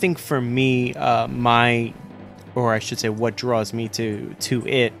 And I think for me, or I should say, what draws me to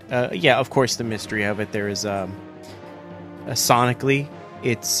it, of course, the mystery of it. There is sonically,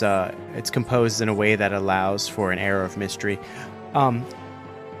 it's composed in a way that allows for an air of mystery. Oh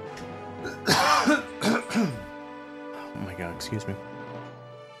my god, excuse me.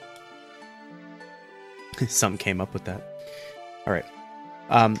 Something came up with that. All right.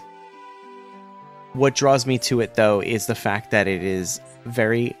 What draws me to it, though, is the fact that it is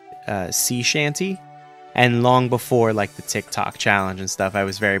very sea shanty. And long before, like, the TikTok challenge and stuff, I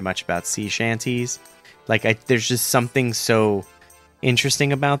was very much about sea shanties. Like, there's just something so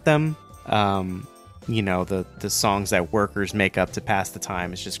interesting about them. The songs that workers make up to pass the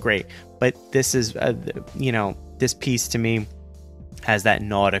time is just great. But this is, this piece to me has that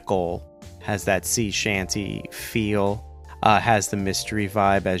nautical, has that sea shanty feel, has the mystery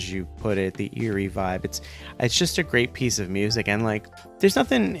vibe, as you put it, the eerie vibe. It's just a great piece of music, and like, there's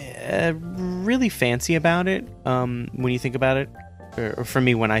nothing really fancy about it when you think about it. Or for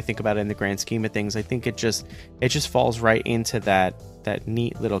me, when I think about it in the grand scheme of things, I think it just falls right into that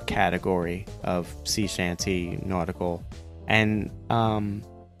neat little category of sea shanty, nautical, and in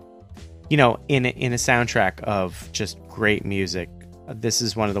a soundtrack of just great music. This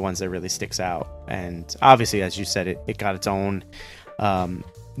is one of the ones that really sticks out. And obviously, as you said, it got its own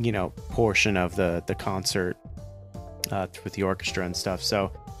portion of the concert with the orchestra and stuff.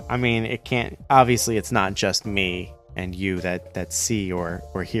 So I mean, obviously it's not just me and you that see or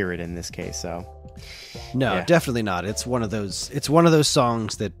hear it in this case. So no, yeah. Definitely not. It's one of those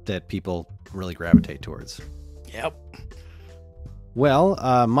songs that people really gravitate towards. Yep.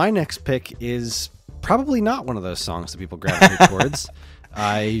 Well, my next pick is probably not one of those songs that people gravitate towards.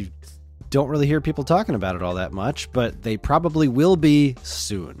 I don't really hear people talking about it all that much, but they probably will be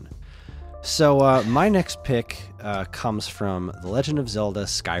soon. So my next pick comes from The Legend of Zelda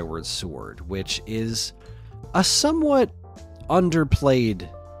Skyward Sword, which is a somewhat underplayed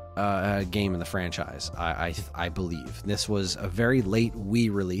game in the franchise, I believe. This was a very late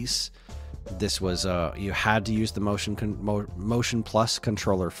Wii release. This was you had to use the Motion Plus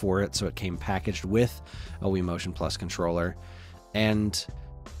controller for it, so it came packaged with a Wii Motion Plus controller. And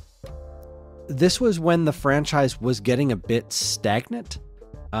this was when the franchise was getting a bit stagnant.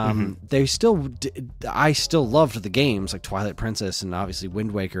 I still loved the games like Twilight Princess and obviously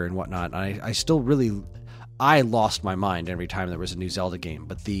Wind Waker and whatnot. I lost my mind every time there was a new Zelda game,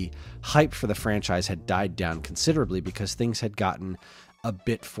 but the hype for the franchise had died down considerably because things had gotten a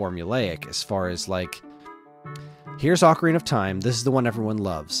bit formulaic as far as like, here's Ocarina of Time. This is the one everyone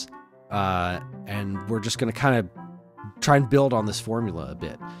loves. And we're just going to kind of try and build on this formula a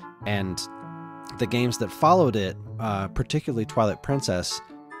bit. And the games that followed it, particularly Twilight Princess,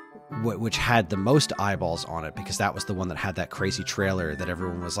 which had the most eyeballs on it because that was the one that had that crazy trailer that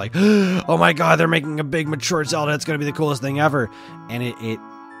everyone was like, oh my god, they're making a big mature Zelda, it's going to be the coolest thing ever. And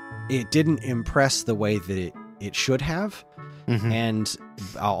it didn't impress the way that it should have. And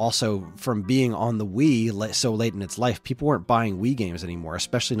also from being on the Wii so late in its life, people weren't buying Wii games anymore,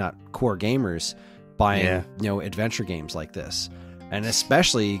 especially not core gamers buying adventure games like this. And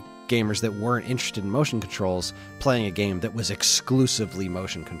especially gamers that weren't interested in motion controls playing a game that was exclusively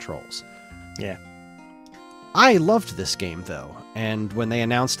motion controls. Yeah. I loved this game, though, and when they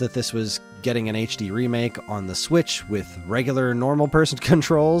announced that this was getting an HD remake on the Switch with regular normal person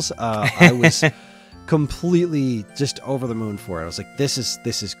controls, I was completely just over the moon for it. I was like, this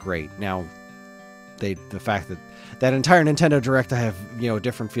is great. Now, the fact that entire Nintendo Direct I have,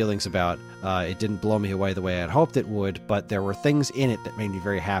 different feelings about. It didn't blow me away the way I'd hoped it would, but there were things in it that made me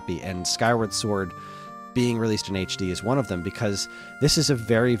very happy, and Skyward Sword being released in HD is one of them, because this is a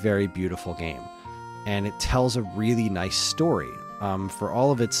very, very beautiful game, and it tells a really nice story. For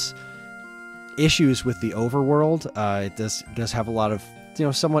all of its issues with the overworld, it does have a lot of,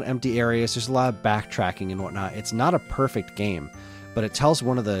 somewhat empty areas. There's a lot of backtracking and whatnot. It's not a perfect game, but it tells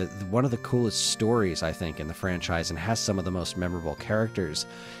one of the coolest stories, I think, in the franchise, and has some of the most memorable characters,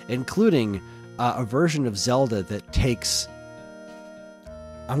 including a version of Zelda that takes...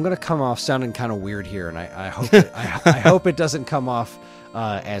 I'm going to come off sounding kind of weird here, and I hope I hope it doesn't come off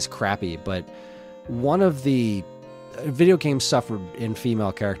as crappy, but one of the video games suffered in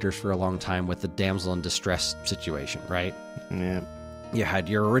female characters for a long time with the damsel in distress situation, right? Yeah. You had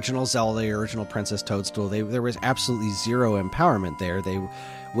your original Zelda, your original Princess Toadstool. There was absolutely zero empowerment there.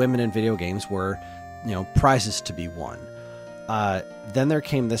 Women in video games were, prizes to be won. Then there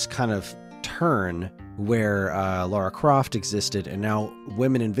came this kind of turn where Lara Croft existed, and now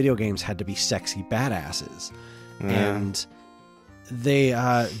women in video games had to be sexy badasses. Yeah. And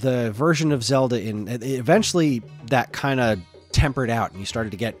the version of Zelda eventually that kind of tempered out, and you started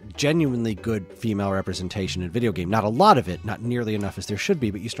to get genuinely good female representation in video game. Not a lot of it, not nearly enough as there should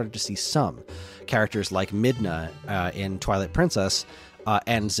be, but you started to see some characters like Midna in Twilight Princess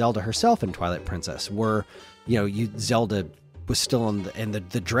and Zelda herself in Twilight Princess were, Zelda was still in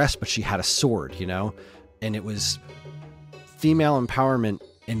the dress, but she had a sword, and it was female empowerment,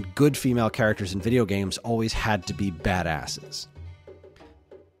 and good female characters in video games always had to be badasses.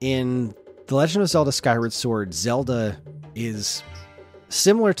 In The Legend of Zelda Skyward Sword, Zelda is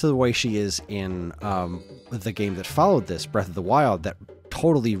similar to the way she is in the game that followed this, Breath of the Wild, that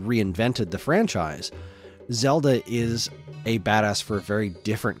totally reinvented the franchise. Zelda is a badass for a very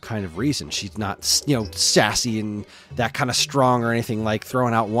different kind of reason. She's not, sassy and that kind of strong or anything like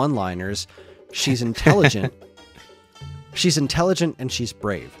throwing out one-liners. She's intelligent. She's intelligent and she's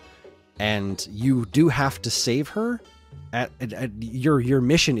brave. And you do have to save her. Your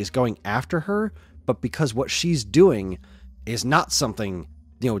mission is going after her, but because what she's doing is not something,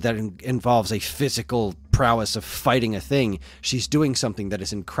 that involves a physical prowess of fighting a thing. She's doing something that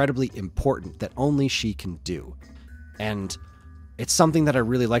is incredibly important that only she can do. And it's something that I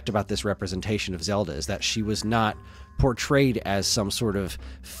really liked about this representation of Zelda, is that she was not portrayed as some sort of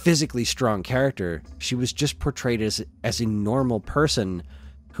physically strong character. She was just portrayed as a normal person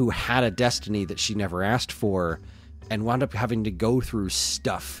who had a destiny that she never asked for and wound up having to go through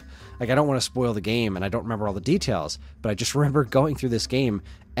stuff. Like, I don't want to spoil the game, and I don't remember all the details, but I just remember going through this game,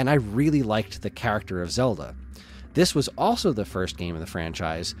 and I really liked the character of Zelda. This was also the first game in the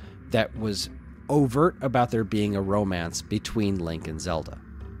franchise that was overt about there being a romance between Link and Zelda.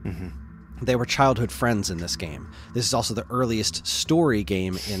 Mm-hmm. They were childhood friends in this game. This is also the earliest story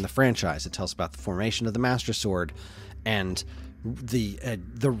game in the franchise. It tells about the formation of the Master Sword, and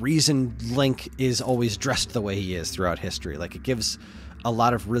the reason Link is always dressed the way he is throughout history. Like, it gives a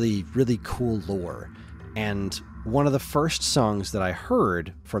lot of really, really cool lore. And one of the first songs that I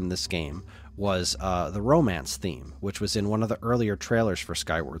heard from this game was the romance theme, which was in one of the earlier trailers for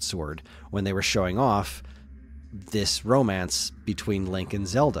Skyward Sword when they were showing off this romance between Link and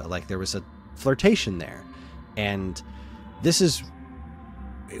Zelda. Like, there was a flirtation there. And this is,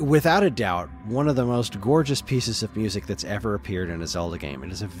 without a doubt, one of the most gorgeous pieces of music that's ever appeared in a Zelda game.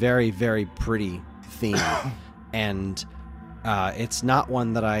 It is a very, very pretty theme. And it's not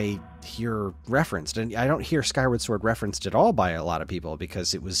one that I hear referenced, and I don't hear Skyward Sword referenced at all by a lot of people,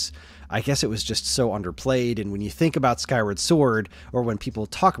 because I guess it was just so underplayed. And when you think about Skyward Sword, or when people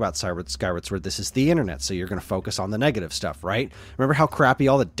talk about Skyward Sword, this is the internet, so you're going to focus on the negative stuff, right? Remember how crappy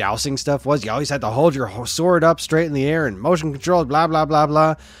all the dousing stuff was? You always had to hold your sword up straight in the air and motion controlled, blah, blah, blah,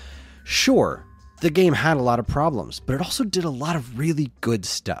 blah. Sure, the game had a lot of problems, but it also did a lot of really good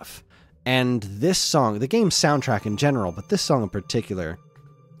stuff. And this song, the game's soundtrack in general, but this song in particular,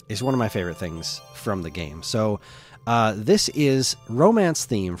 is one of my favorite things from the game. So this is Romance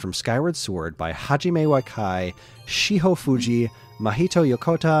Theme from Skyward Sword by Hajime Wakai, Shiho Fuji, Mahito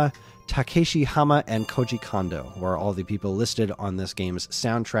Yokota, Takeshi Hama, and Koji Kondo, who are all the people listed on this game's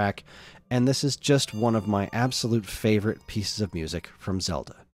soundtrack. And this is just one of my absolute favorite pieces of music from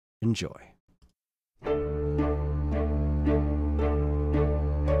Zelda. Enjoy.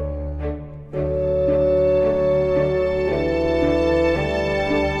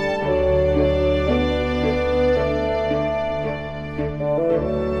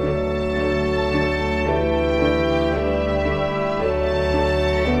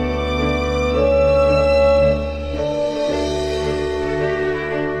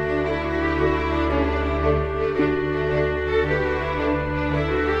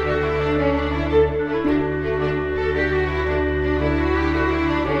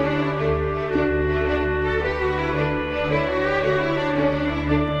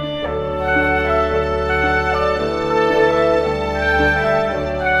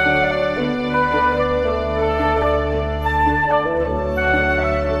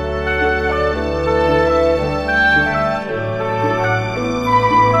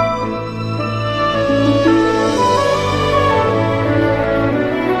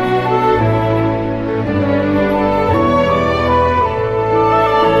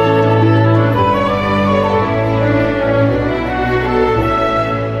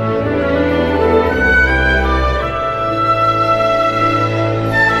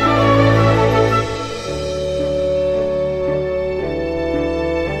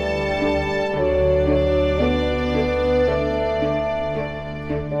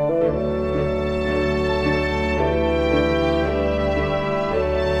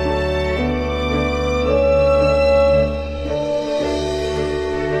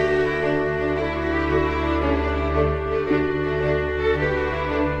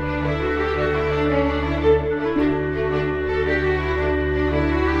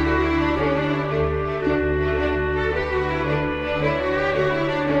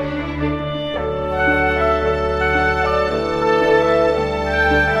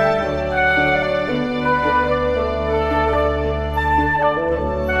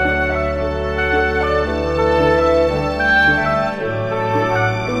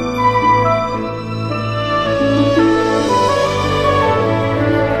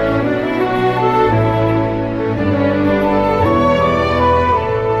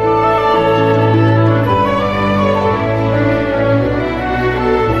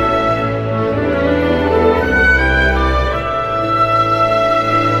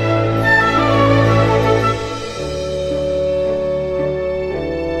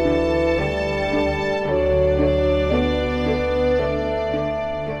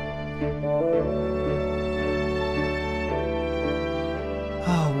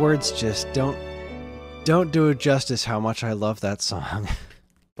 Words just don't do it justice how much I love that song.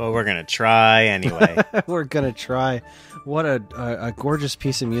 But we're gonna try anyway. We're gonna try. What a gorgeous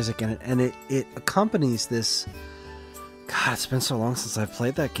piece of music, and it accompanies this. God, it's been so long since I've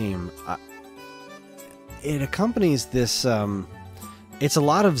played that game. It accompanies this. It's a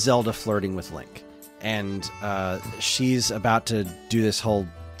lot of Zelda flirting with Link, and she's about to do this whole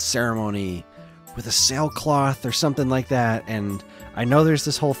ceremony with a sailcloth or something like that. And I know there's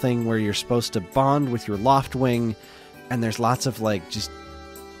this whole thing where you're supposed to bond with your loft wing, and there's lots of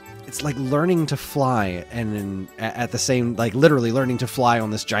it's like learning to fly, and at the same, like literally learning to fly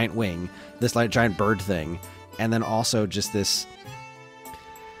on this giant wing, this like giant bird thing. And then also just this,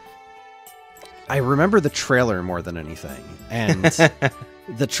 I remember the trailer more than anything. And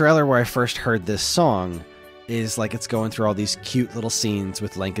the trailer where I first heard this song is like it's going through all these cute little scenes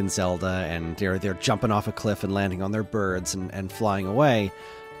with Link and Zelda, and they're jumping off a cliff and landing on their birds and flying away.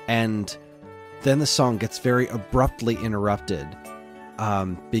 And then the song gets very abruptly interrupted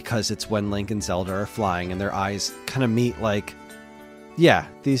because it's when Link and Zelda are flying and their eyes kind of meet like, yeah,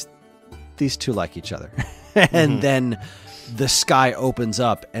 these two like each other. And then the sky opens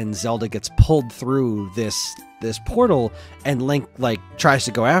up and Zelda gets pulled through this portal, and Link like tries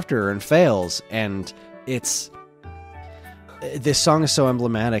to go after her and fails. And this song is so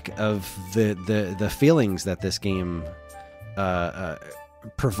emblematic of the feelings that this game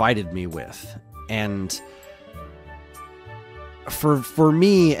provided me with. And for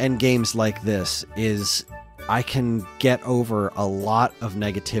me and games like this is I can get over a lot of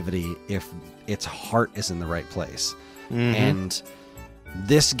negativity if its heart is in the right place. And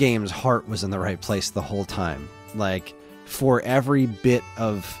this game's heart was in the right place the whole time. Like, for every bit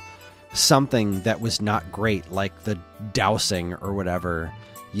of something that was not great, like the dousing or whatever,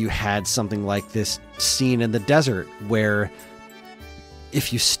 you had something like this scene in the desert where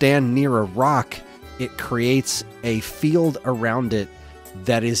if you stand near a rock, it creates a field around it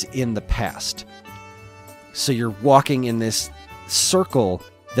that is in the past. So you're walking in this circle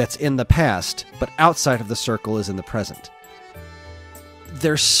that's in the past, but outside of the circle is in the present.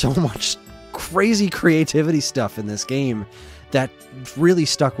 There's so much crazy creativity stuff in this game that really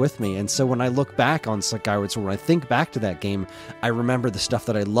stuck with me. And so when I look back on Skyward Sword, when I think back to that game, I remember the stuff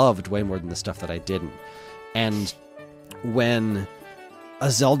that I loved way more than the stuff that I didn't. And when a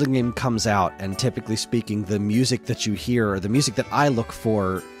Zelda game comes out, and typically speaking, the music that you hear, or the music that I look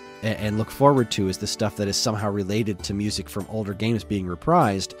for and look forward to, is the stuff that is somehow related to music from older games being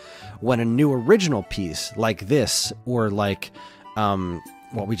reprised. When a new original piece like this, or like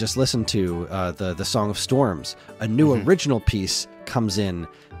what we just listened to, the Song of Storms, a new original piece comes in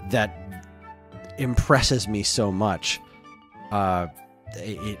that impresses me so much,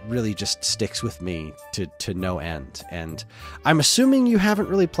 it really just sticks with me to no end. And I'm assuming you haven't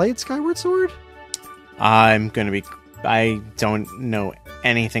really played Skyward Sword? I don't know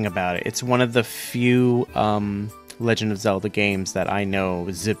anything about it. It's one of the few Legend of Zelda games that I know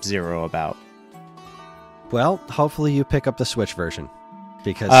zip zero about. Well, hopefully you pick up the Switch version,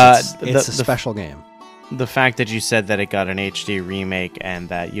 because it's a special game. The fact that you said that it got an HD remake and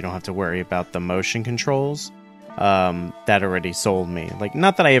that you don't have to worry about the motion controls, that already sold me. Like,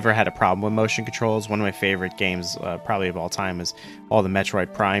 not that I ever had a problem with motion controls. One of my favorite games, probably of all time, is all the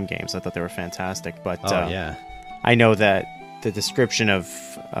Metroid Prime games. I thought they were fantastic. But yeah, I know that the description of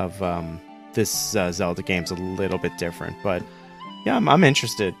this Zelda game is a little bit different. But yeah, I'm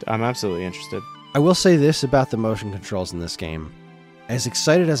interested. I'm absolutely interested. I will say this about the motion controls in this game. As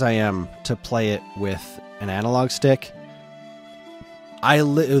excited as I am to play it with an analog stick,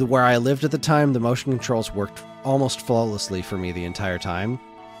 where I lived at the time, the motion controls worked almost flawlessly for me the entire time.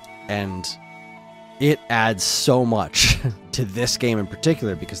 And it adds so much to this game in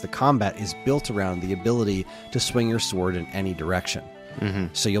particular, because the combat is built around the ability to swing your sword in any direction.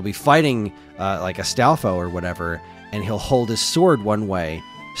 So you'll be fighting like a Stalfo or whatever, and he'll hold his sword one way,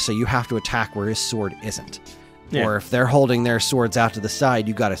 so you have to attack where his sword isn't. Yeah. Or if they're holding their swords out to the side,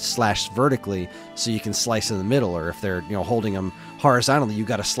 you got to slash vertically so you can slice in the middle. Or if they're holding them horizontally, you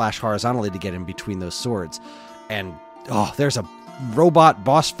got to slash horizontally to get in between those swords. And there's a robot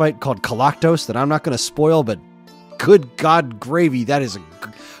boss fight called Galactos that I'm not going to spoil, but good God gravy, that is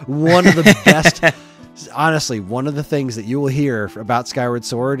one of the best. Honestly, one of the things that you will hear about Skyward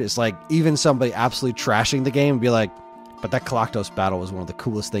Sword is like even somebody absolutely trashing the game be like, but that Galactos battle was one of the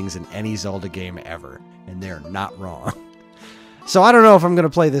coolest things in any Zelda game ever. And they're not wrong. So I don't know if I'm going to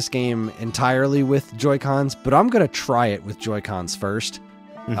play this game entirely with Joy-Cons, but I'm going to try it with Joy-Cons first.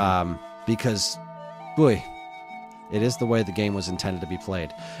 Because, boy, it is the way the game was intended to be played.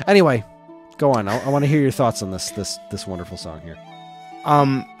 Anyway, go on. I want to hear your thoughts on this wonderful song here.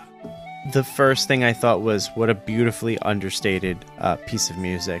 The first thing I thought was, what a beautifully understated piece of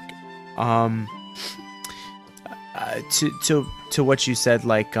music. To what you said,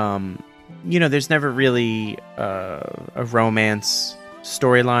 like, there's never really a romance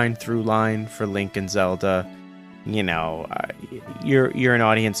storyline, through line for Link and Zelda. You're an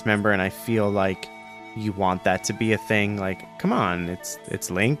audience member, and I feel like you want that to be a thing. Like, come on, it's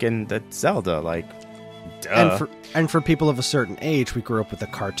Link and that's Zelda. Like, duh. And for people of a certain age, we grew up with a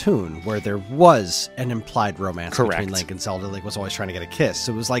cartoon where there was an implied romance between Link and Zelda. Link was always trying to get a kiss.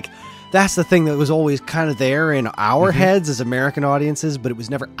 So it was like, that's the thing that was always kind of there in our heads as American audiences, but it was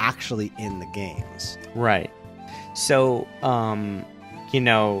never actually in the games. Right. So, I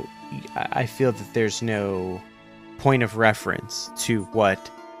feel that there's no point of reference to what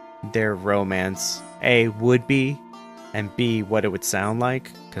their romance, A, would be, and B, what it would sound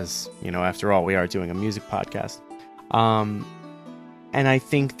like, because, after all, we are doing a music podcast. And I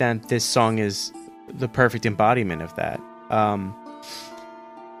think that this song is the perfect embodiment of that.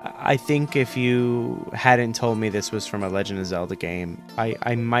 I think if you hadn't told me this was from a Legend of Zelda game,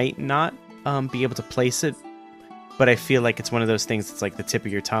 I might not be able to place it, but I feel like it's one of those things that's like the tip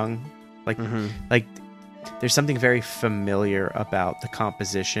of your tongue. Like, like there's something very familiar about the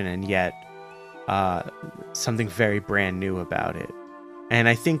composition, and yet something very brand new about it. And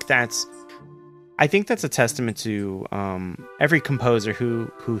I think that's a testament to every composer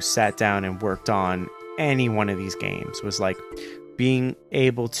who sat down and worked on any one of these games, was like being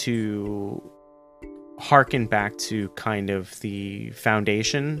able to harken back to kind of the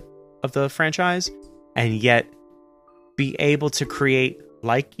foundation of the franchise, and yet be able to create,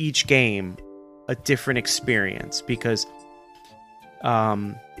 like each game, a different experience. Because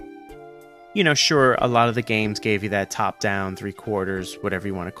sure, a lot of the games gave you that top down, 3/4, whatever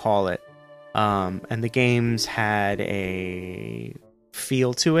you want to call it, and the games had a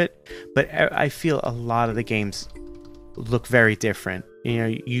feel to it, but I feel a lot of the games look very different.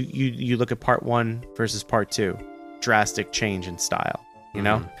 You look at part 1 versus part 2, drastic change in style,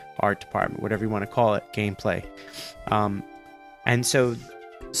 art department, whatever you want to call it, gameplay. And so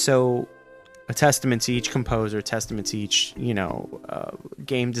a testament to each composer, a testament to each,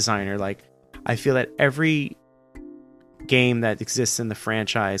 game designer. Like, I feel that every game that exists in the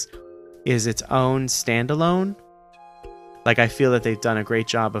franchise is its own standalone. Like, I feel that they've done a great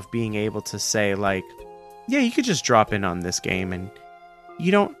job of being able to say, like, yeah, you could just drop in on this game, and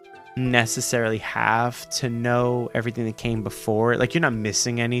you don't necessarily have to know everything that came before it. Like, you're not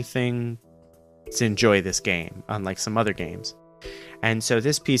missing anything to enjoy this game, unlike some other games. And so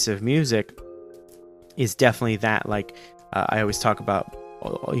this piece of music is definitely that. Like, I always talk about,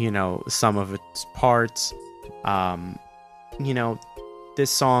 some of its parts. This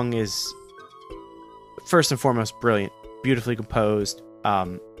song is, first and foremost, brilliant, beautifully composed.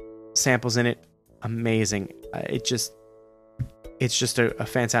 Samples in it, amazing. It's just a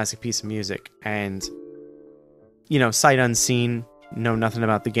fantastic piece of music. And sight unseen, know nothing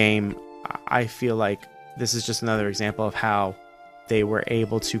about the game, I feel like this is just another example of how they were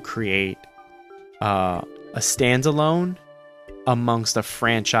able to create a standalone amongst a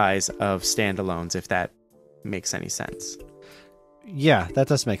franchise of standalones, if that makes any sense. Yeah, that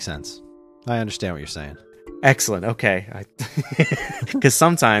does make sense. I understand what you're saying. Excellent. Okay. Because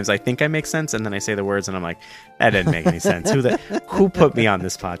sometimes I think I make sense, and then I say the words and I'm like, that didn't make any sense. Who put me on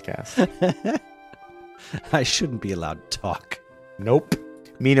this podcast? I shouldn't be allowed to talk. Nope.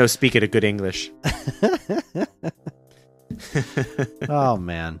 Me no speak it a good English. Oh,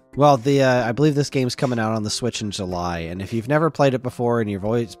 man. Well, I believe this game's coming out on the Switch in July, and if you've never played it before and you've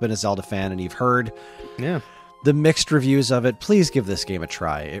always been a Zelda fan and you've heard the mixed reviews of it, please give this game a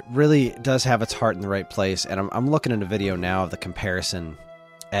try. It really does have its heart in the right place, and I'm looking at a video now of the comparison,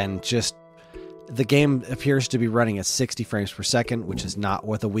 and just the game appears to be running at 60 frames per second, which is not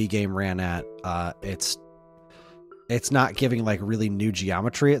what the Wii game ran at. It's not giving like really new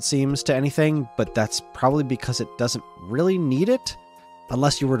geometry, it seems, to anything, but that's probably because it doesn't really need it,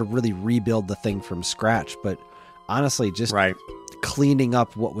 unless you were to really rebuild the thing from scratch. But honestly, just cleaning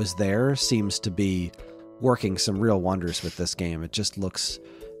up what was there seems to be working some real wonders with this game. It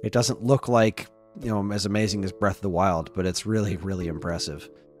doesn't look like, as amazing as Breath of the Wild, but it's really, really impressive.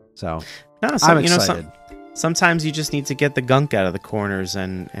 So I'm excited. Sometimes you just need to get the gunk out of the corners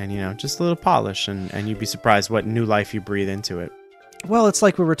and just a little polish, and you'd be surprised what new life you breathe into it. Well, it's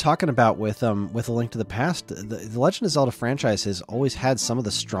like we were talking about with A Link to the Past. The Legend of Zelda franchise has always had some of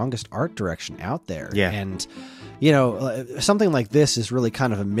the strongest art direction out there. Yeah. And, something like this is really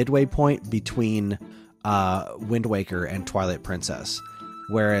kind of a midway point between Wind Waker and Twilight Princess.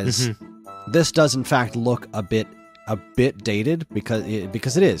 Whereas this does, in fact, look a bit dated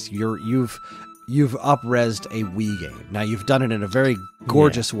because it is. You've up-resed a Wii game. Now, you've done it in a very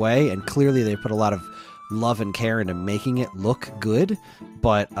gorgeous way, and clearly they put a lot of love and care into making it look good,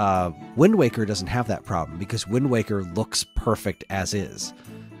 but Wind Waker doesn't have that problem, because Wind Waker looks perfect as is.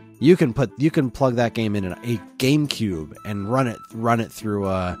 You can plug that game in a GameCube and run it through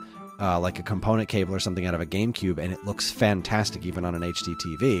like a component cable or something out of a GameCube, and it looks fantastic even on an HD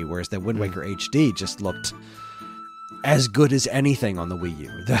TV, whereas the Wind Waker HD just looked as good as anything on the Wii U.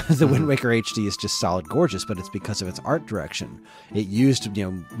 The Wind Waker HD is just solid gorgeous, but it's because of its art direction. It used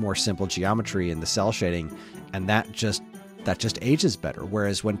more simple geometry in the cell shading, and that just ages better.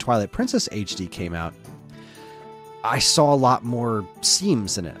 Whereas when Twilight Princess HD came out, I saw a lot more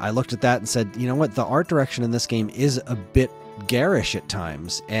seams in it. I looked at that and said, you know what, the art direction in this game is a bit garish at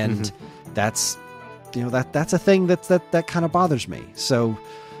times, and that's that's a thing that kind of bothers me. So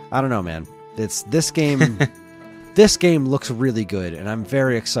I don't know, man. It's this game. This game looks really good, and I'm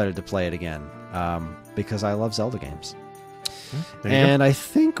very excited to play it again because I love Zelda games. And I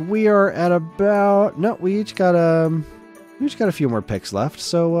think we are at about we each got a few more picks left.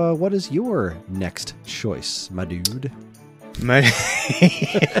 So what is your next choice, my dude?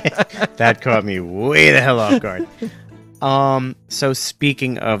 That caught me way the hell off guard. So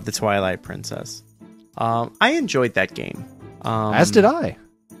speaking of the Twilight Princess, I enjoyed that game. As did I.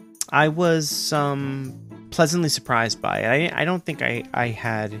 I was pleasantly surprised by it. I don't think I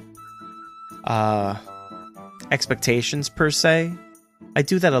had expectations per se. I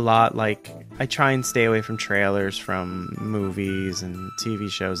do that a lot. Like, I try and stay away from trailers from movies and TV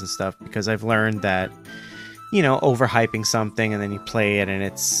shows and stuff, because I've learned that, overhyping something and then you play it and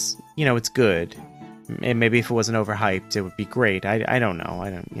it's good. And maybe if it wasn't overhyped, it would be great. I don't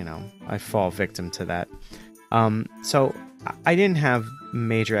know. I fall victim to that. So I didn't have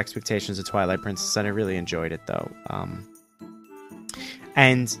major expectations of Twilight Princess, and I really enjoyed it though.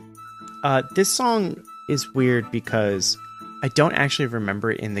 And this song is weird because I don't actually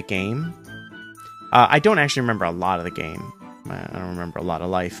remember it in the game. I don't actually remember a lot of the game. I don't remember a lot of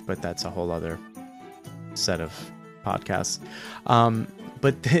life, but that's a whole other set of podcasts.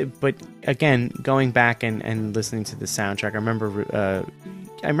 But again, going back and listening to the soundtrack,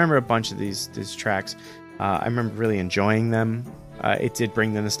 I remember a bunch of these tracks. I remember really enjoying them. It did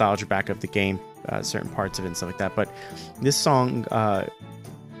bring the nostalgia back of the game, certain parts of it and stuff like that. But this song,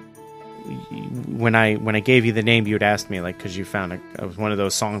 when I gave you the name, you had asked me, like, because you found it was one of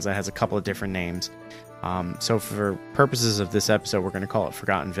those songs that has a couple of different names. So for purposes of this episode, we're going to call it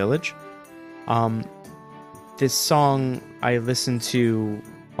Forgotten Village. This song I listened to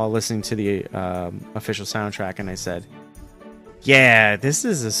while listening to the official soundtrack, and I said, yeah, this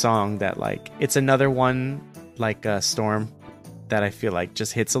is a song that, like, it's another one like Storm that I feel like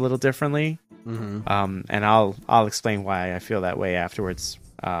just hits a little differently. And I'll explain why I feel that way afterwards.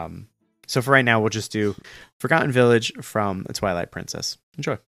 So for right now, we'll just do Forgotten Village from The Twilight Princess.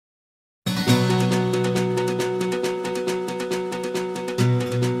 Enjoy.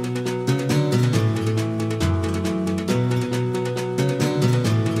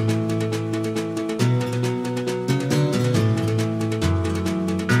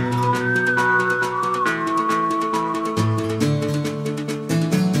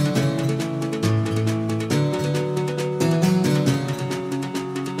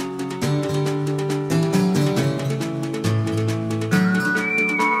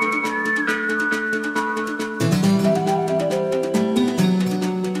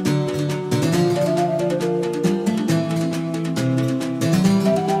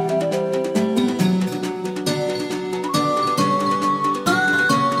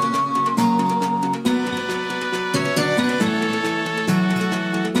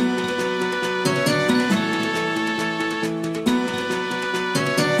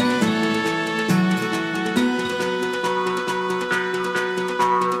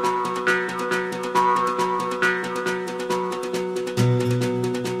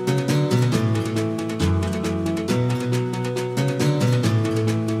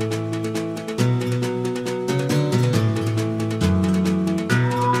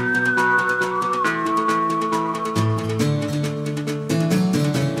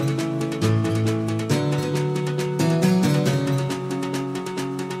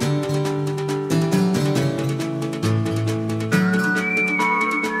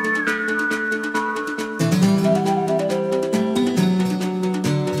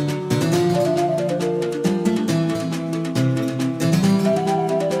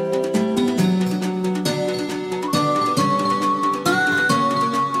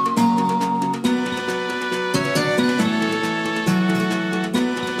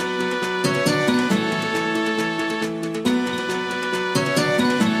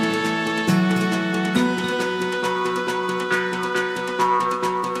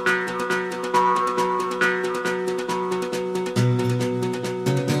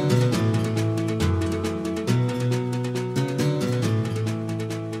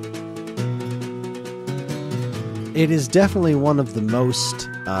 It is definitely one of the most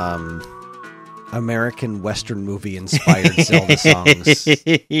American Western movie inspired Zelda songs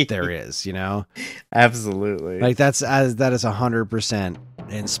there is, Absolutely. Like that is 100%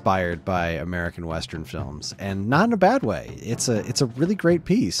 inspired by American Western films, and not in a bad way. It's a really great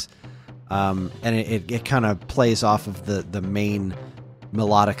piece. And it kind of plays off of the main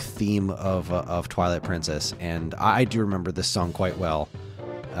melodic theme of Twilight Princess, and I do remember this song quite well.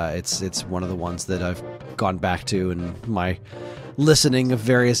 It's one of the ones that I've gone back to in my listening of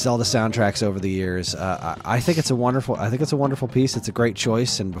various Zelda soundtracks over the years. I think it's a wonderful piece. It's a great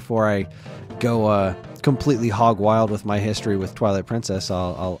choice. And before I go completely hog wild with my history with Twilight Princess,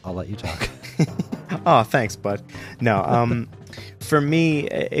 I'll let you talk. Oh, thanks, bud. No, for me,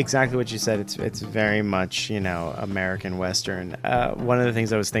 exactly what you said. It's very much, American Western. One of the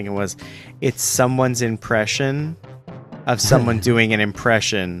things I was thinking was, it's someone's impression of someone doing an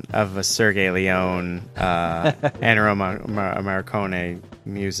impression of a Sergei Leone, Ennio Morricone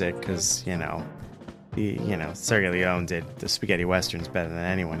music, because Sergei Leone did the spaghetti westerns better than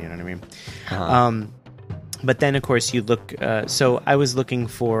anyone. You know what I mean? Uh-huh. But then, of course, you look. So I was looking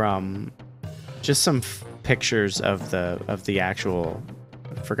for just some pictures of the actual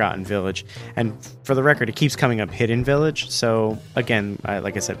Forgotten Village, and for the record, it keeps coming up Hidden Village. So again,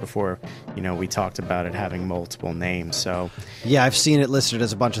 like I said before, we talked about it having multiple names. So yeah, I've seen it listed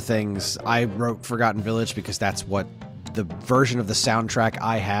as a bunch of things. I wrote Forgotten Village because that's what the version of the soundtrack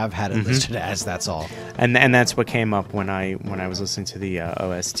I have had it listed as. That's all, and that's what came up when I was listening to the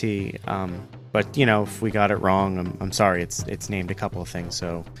OST. But if we got it wrong, I'm sorry. It's named a couple of things.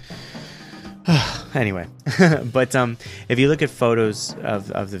 So. Anyway, but if you look at photos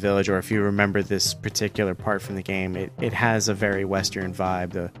of the village, or if you remember this particular part from the game, it has a very Western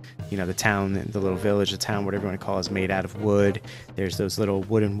vibe. The town, the little village, the town, whatever you want to call it, is made out of wood. There's those little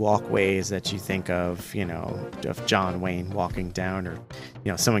wooden walkways that you think of, of John Wayne walking down, or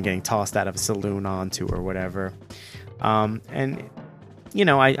someone getting tossed out of a saloon onto, or whatever. And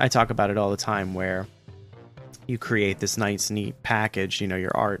I talk about it all the time, where you create this nice, neat package.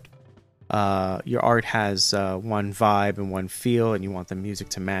 Your art has one vibe and one feel, and you want the music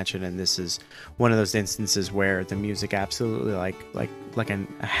to match it. And this is one of those instances where the music absolutely, like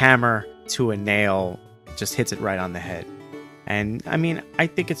a hammer to a nail, just hits it right on the head. And I mean, I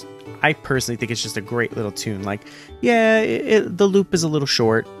personally think it's just a great little tune. Like, yeah, the loop is a little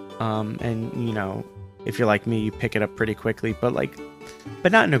short, and if you're like me, you pick it up pretty quickly, but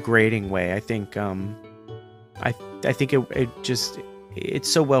not in a grating way. I think it's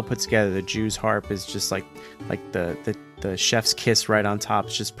so well put together. The Jew's harp is just like the chef's kiss right on top.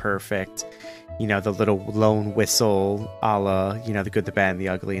 It's just perfect. The little lone whistle, a la the Good, the Bad, and the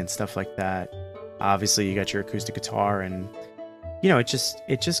Ugly, and stuff like that. Obviously, you got your acoustic guitar, and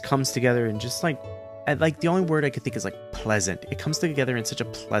it just comes together in just like the only word I could think is pleasant. It comes together in such a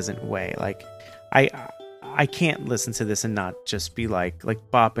pleasant way. Like I can't listen to this and not just be like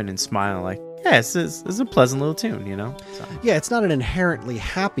bopping and smiling. Yeah, this is a pleasant little tune, So. Yeah, it's not an inherently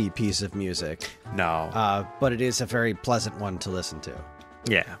happy piece of music. No. But it is a very pleasant one to listen to.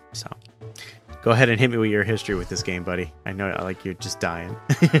 Yeah, so go ahead and hit me with your history with this game, buddy. I know you're just dying.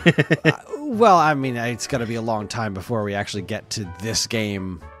 Well, I mean, it's going to be a long time before we actually get to this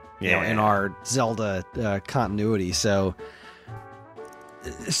game in our Zelda continuity, so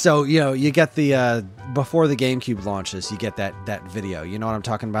you get the before the GameCube launches, you get that video. You know what I'm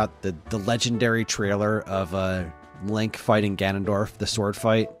talking about? The legendary trailer of Link fighting Ganondorf, the sword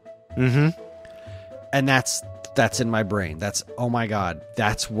fight. Mm-hmm. And that's in my brain. That's, oh my god,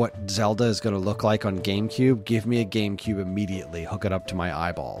 that's what Zelda is going to look like on GameCube. Give me a GameCube immediately. Hook it up to my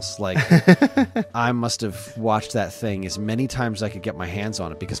eyeballs. I must have watched that thing as many times as I could get my hands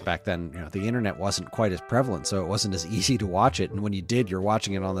on it, because back then, the internet wasn't quite as prevalent, so it wasn't as easy to watch it. And when you did, you're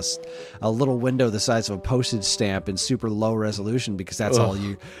watching it on a little window the size of a postage stamp in super low resolution, because that's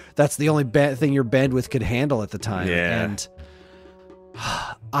that's the only thing your bandwidth could handle at the time. Yeah. And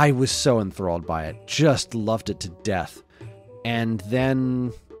I was so enthralled by it. Just loved it to death. And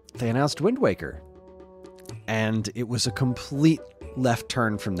then they announced Wind Waker. And it was a complete left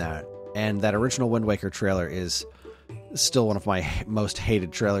turn from that. And that original Wind Waker trailer is still one of my most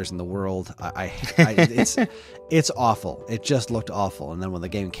hated trailers in the world. It's awful. It just looked awful. And then when the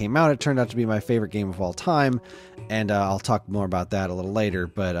game came out, it turned out to be my favorite game of all time. And I'll talk more about that a little later.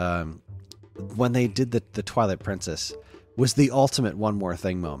 But when they did the Twilight Princess, was the ultimate one more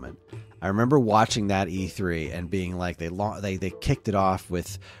thing moment. I remember watching that E3 and being like, they kicked it off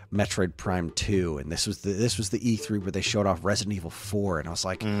with Metroid Prime 2, and this was the E3 where they showed off Resident Evil 4, and I was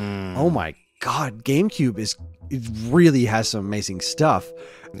like, oh my god, GameCube it really has some amazing stuff.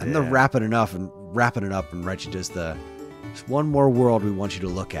 And they're wrapping it up, and Reggie does there's one more world we want you to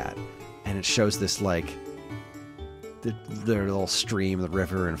look at, and it shows this their little stream, the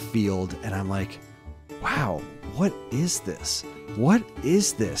river, and field, and I'm like, wow, what is this? What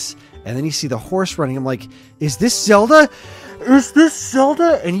is this? And then you see the horse running. I'm like, is this Zelda? Is this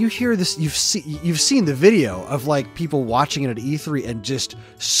Zelda? And you hear this. You've seen the video of people watching it at E3 and just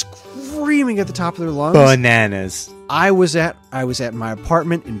screaming at the top of their lungs. Bananas. I was at my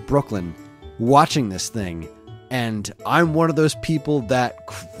apartment in Brooklyn watching this thing, and I'm one of those people that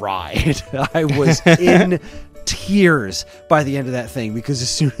cried. I was in tears by the end of that thing, because as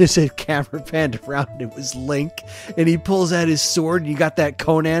soon as it camera panned around, it was Link, and he pulls out his sword, and you got that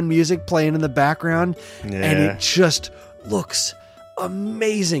Conan music playing in the background, and it just looks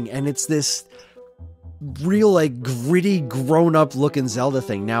amazing. And it's this real, like, gritty, grown-up looking Zelda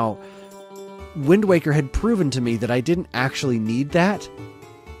thing. Now, Wind Waker had proven to me that I didn't actually need that,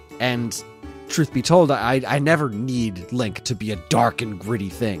 and truth be told, I never need Link to be a dark and gritty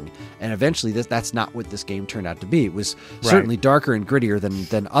thing. And eventually that's not what this game turned out to be. It was certainly darker and grittier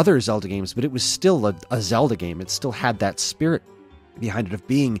than other Zelda games, but it was still a Zelda game. It still had that spirit behind it of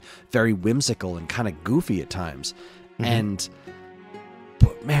being very whimsical and kind of goofy at times. And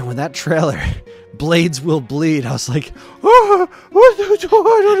but man, when that trailer, Blades Will Bleed, I was like, oh,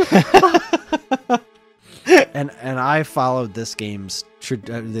 and I followed this game's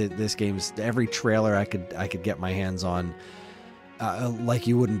every trailer I could get my hands on, like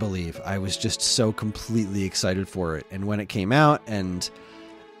you wouldn't believe. I was just so completely excited for it. And when it came out, and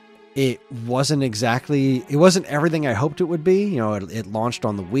it wasn't everything I hoped it would be. You know, it launched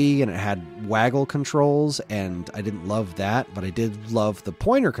on the Wii, and it had waggle controls, and I didn't love that, but I did love the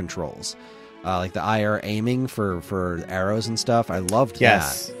pointer controls, like the IR aiming for arrows and stuff. I loved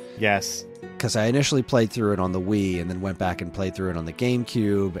that. Yes. Because I initially played through it on the Wii, and then went back and played through it on the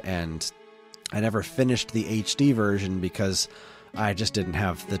GameCube, and I never finished the HD version because I just didn't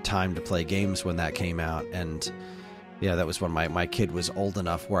have the time to play games when that came out. And yeah, that was when my kid was old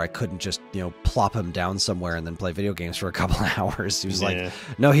enough where I couldn't just, plop him down somewhere and then play video games for a couple of hours. He was like,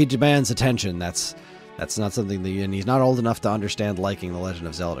 no, he demands attention. That's not something and he's not old enough to understand liking The Legend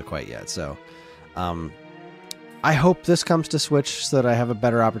of Zelda quite yet. So, I hope this comes to Switch so that I have a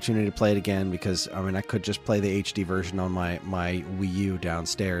better opportunity to play it again, because, I could just play the HD version on my Wii U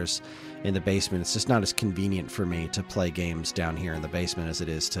downstairs in the basement. It's just not as convenient for me to play games down here in the basement as it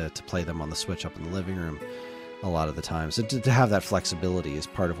is to play them on the Switch up in the living room a lot of the time. So to have that flexibility is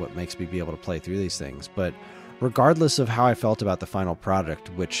part of what makes me be able to play through these things. But regardless of how I felt about the final product,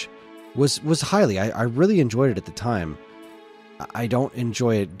 which was highly, I really enjoyed it at the time. I don't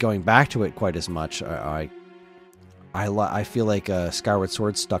enjoy it going back to it quite as much. I feel like Skyward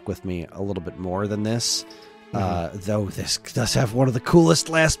Sword stuck with me a little bit more than this, though this does have one of the coolest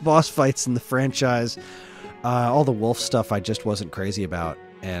last boss fights in the franchise. All the wolf stuff I just wasn't crazy about,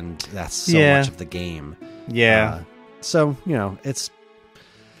 and that's so much of the game. Yeah. So it's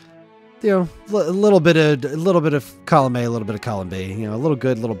a little bit of column A, a little bit of column B. A little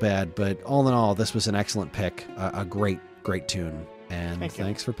good, a little bad, but all in all, this was an excellent pick, a great tune, and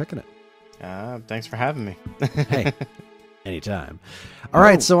thanks for picking it. Thanks for having me. Hey, anytime. All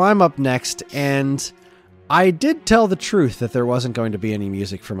right, so I'm up next, and I did tell the truth that there wasn't going to be any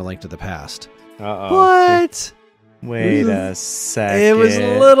music from A Link to the Past. Uh-oh. What? Wait a second. It was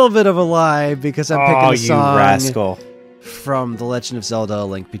a little bit of a lie, because I'm picking a song rascal. from The Legend of Zelda: A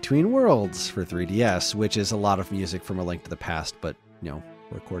Link Between Worlds for 3DS, which is a lot of music from A Link to the Past, but,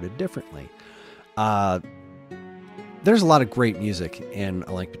 recorded differently. There's a lot of great music in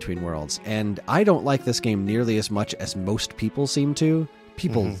A Link Between Worlds, and I don't like this game nearly as much as most people seem to.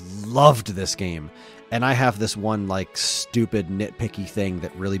 People loved this game, and I have this one, stupid, nitpicky thing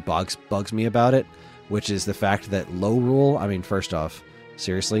that really bugs me about it, which is the fact that low rule, first off,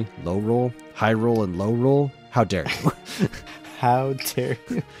 seriously, low rule, high rule, and low rule? How dare you? How dare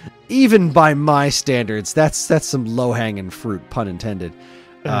you? Even by my standards, that's some low-hanging fruit, pun intended.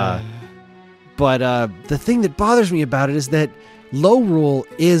 But the thing that bothers me about it is that low rule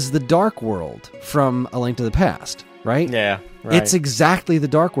is the Dark World from A Link to the Past, right? Yeah, right. It's exactly the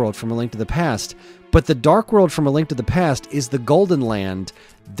Dark World from A Link to the Past, but the Dark World from A Link to the Past is the Golden Land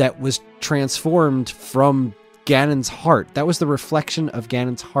that was transformed from Ganon's heart. That was the reflection of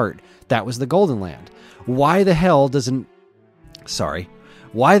Ganon's heart. That was the Golden Land. Why the heck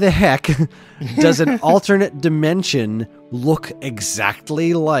does an alternate dimension look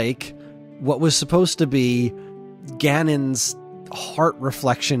exactly like what was supposed to be Ganon's heart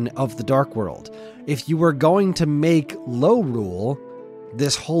reflection of the Dark World? If you were going to make low rule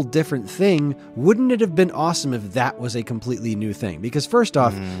this whole different thing, wouldn't it have been awesome if that was a completely new thing? Because first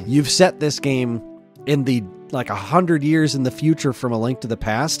off, you've set this game in the 100 years in the future from A Link to the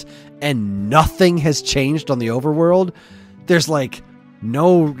Past, and nothing has changed on the overworld. There's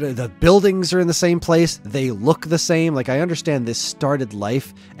the buildings are in the same place. They look the same. I understand this started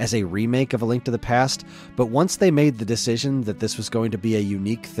life as a remake of A Link to the Past, but once they made the decision that this was going to be a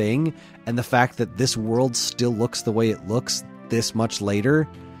unique thing, and the fact that this world still looks the way it looks this much later,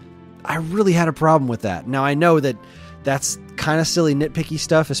 I really had a problem with that. Now, I know that that's kind of silly, nitpicky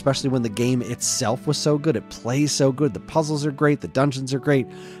stuff, especially when the game itself was so good. It plays so good. The puzzles are great. The dungeons are great.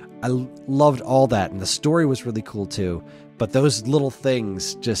 I loved all that. And the story was really cool too. But those little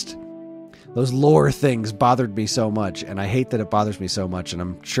things, just those lore things, bothered me so much. And I hate that it bothers me so much. And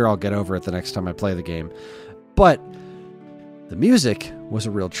I'm sure I'll get over it the next time I play the game. But the music was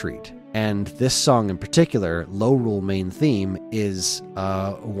a real treat. And this song in particular, Low Rule Main Theme, is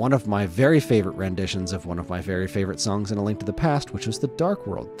one of my very favorite renditions of one of my very favorite songs in A Link to the Past, which was the Dark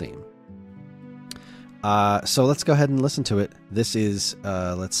World theme. So let's go ahead and listen to it. This is,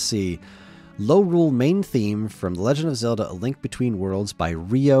 let's see, Low Rule Main Theme from The Legend of Zelda A Link Between Worlds by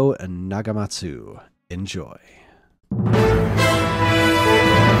Ryo Nagamatsu. Enjoy.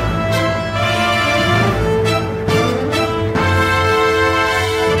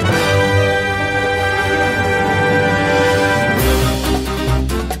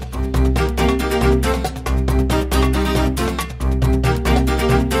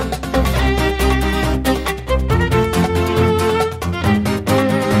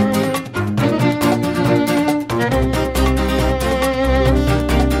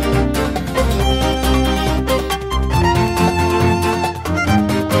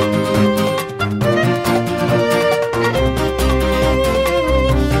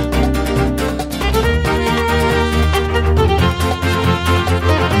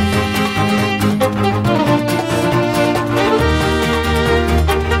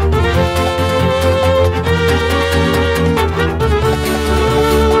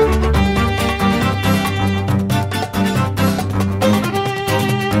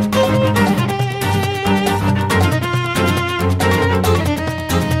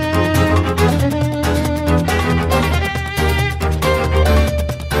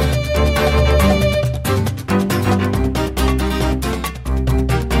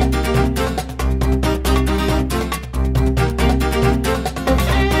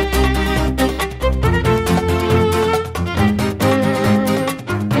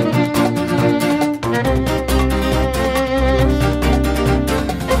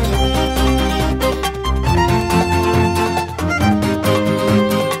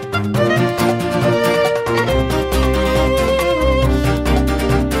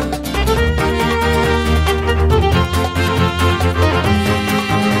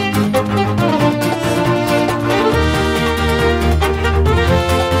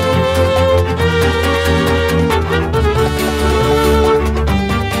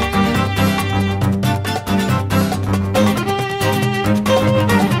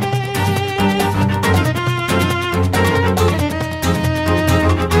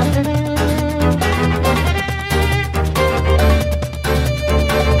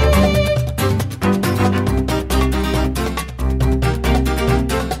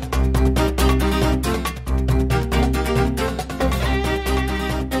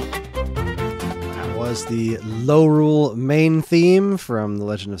 The Low Rule Main Theme from The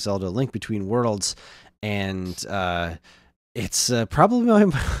Legend of Zelda: A Link Between Worlds, and it's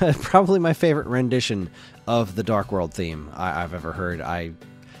probably my favorite rendition of the Dark World theme I've ever heard.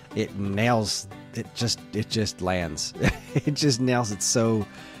 It nails it. Just lands. It just nails it so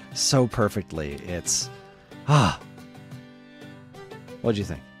perfectly. It's What'd you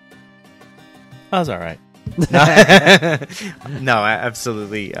think? That was all right. No,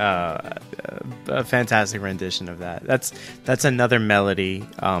 absolutely. A fantastic rendition of that. That's another melody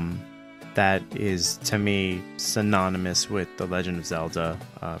that is, to me, synonymous with the Legend of Zelda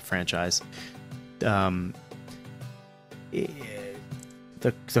franchise. The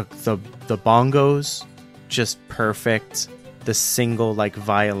bongos, just perfect. The single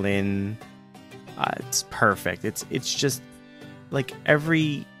violin, it's perfect. It's just like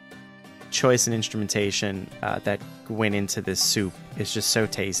every choice in instrumentation that went into this soup is just so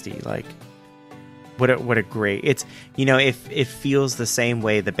tasty. Like what a great, it's, it feels the same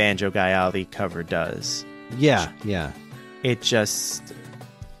way the Banjo-Kazooie cover does. Yeah. It just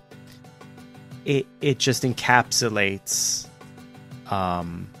encapsulates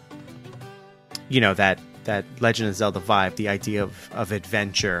that Legend of Zelda vibe, the idea of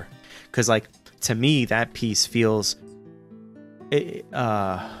adventure, because to me that piece feels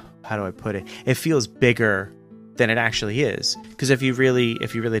how do I put it? It feels bigger than it actually is. Because if you really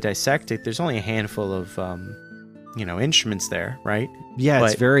dissect it, there's only a handful of instruments there, right? Yeah,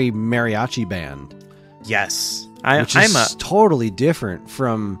 it's very mariachi band. Yes, which is totally different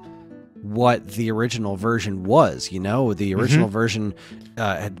from what the original version was. The original version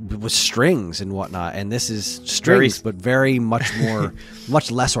was strings and whatnot, and this is strings, but very much more, much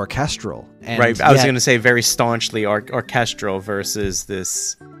less orchestral. And right, I was going to say very staunchly orchestral versus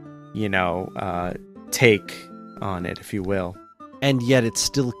this, take on it, if you will. And yet it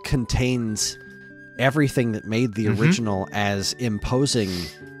still contains everything that made the original as imposing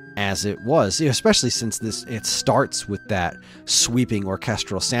as it was, especially since it starts with that sweeping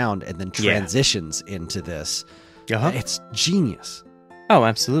orchestral sound and then transitions into this. It's genius. Oh,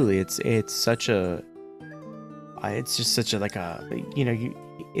 absolutely. It's just such a like a,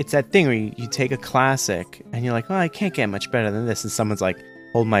 it's that thing where you take a classic and you're like, oh, I can't get much better than this, and someone's like,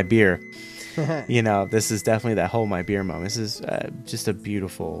 hold my beer. This is definitely that hold my beer moment. This is just a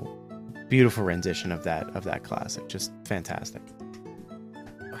beautiful rendition of that classic. Just fantastic.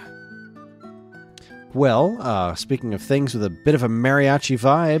 Well, speaking of things with a bit of a mariachi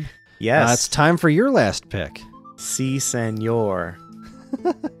vibe, yes, it's time for your last pick. Si, senor.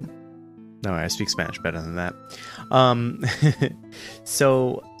 No, I speak Spanish better than that.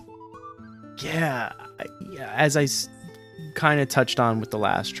 So, yeah, as I kind of touched on with the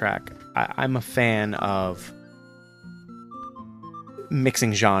last track, I'm a fan of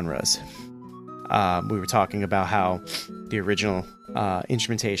mixing genres. We were talking about how the original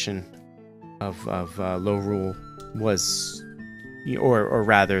instrumentation of Low Rule was, or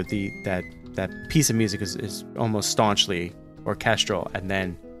rather, that piece of music is almost staunchly orchestral, and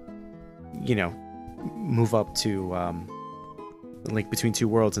then move up to Link Between Two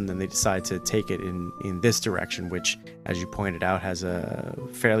Worlds, and then they decide to take it in this direction, which, as you pointed out, has a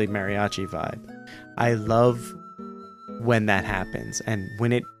fairly mariachi vibe. I love when that happens, and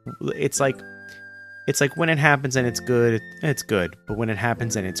when it's like when it happens and it's good, but when it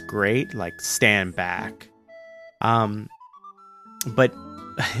happens and it's great, like, stand back. But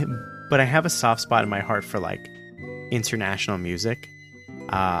I have a soft spot in my heart for, like, international music.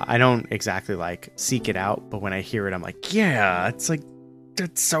 I don't exactly, like, seek it out, but when I hear it, I'm like, yeah, it's like,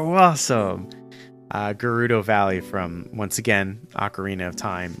 that's so awesome. Gerudo Valley from, once again, Ocarina of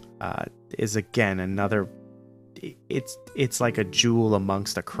Time, is again another, it's like a jewel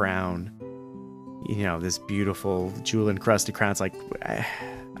amongst a crown. This beautiful jewel encrusted crown. It's like,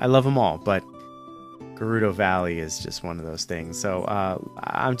 I love them all, but Gerudo Valley is just one of those things. So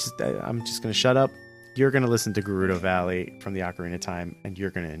I'm just gonna shut up. You're going to listen to Gerudo Valley from the Ocarina of Time, and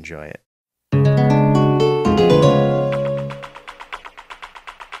you're going to enjoy it.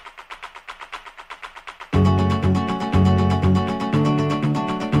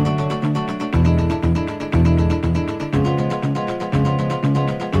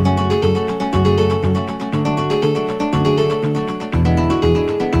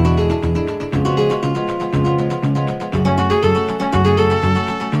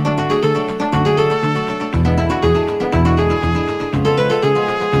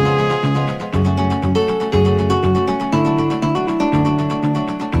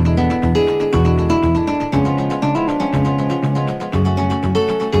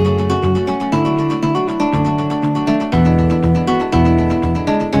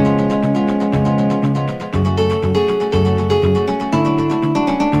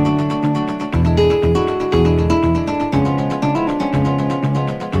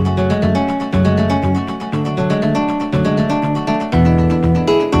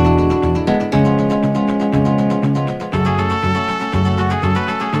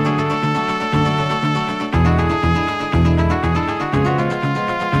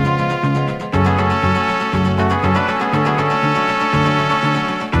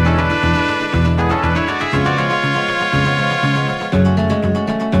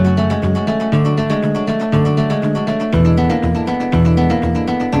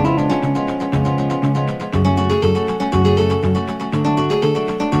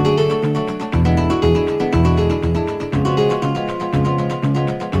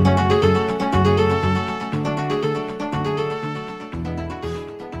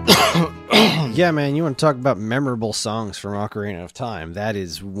 Yeah, man, you want to talk about memorable songs from Ocarina of Time? That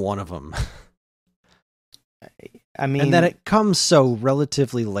is one of them. I mean, and that it comes so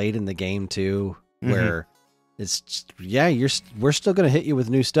relatively late in the game too, where it's just, we're still going to hit you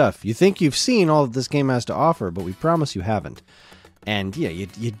with new stuff. You think you've seen all that this game has to offer, but we promise you haven't. And yeah,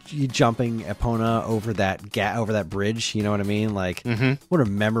 you jumping Epona over that bridge, you know what I mean? Like, what a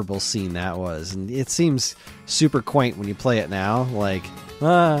memorable scene that was. And it seems super quaint when you play it now. Like,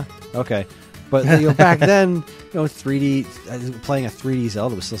 okay. But back then, 3D playing a 3D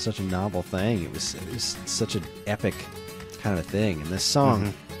Zelda was still such a novel thing. It was such an epic kind of thing. And this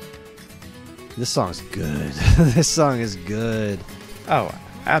song, this song's good. This song is good. Oh,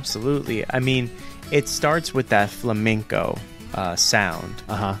 absolutely. I mean, it starts with that flamenco sound.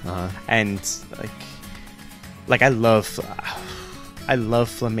 And like I love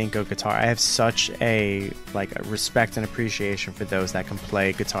flamenco guitar. I have such a respect and appreciation for those that can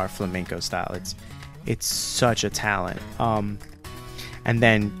play guitar flamenco style. It's such a talent. And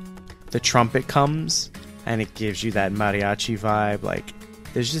then the trumpet comes, and it gives you that mariachi vibe. Like,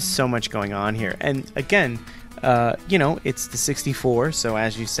 there's just so much going on here. And again, it's the 64, so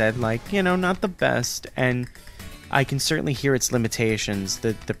as you said, like, not the best. And I can certainly hear its limitations.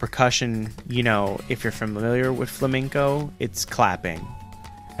 The percussion, if you're familiar with flamenco, it's clapping.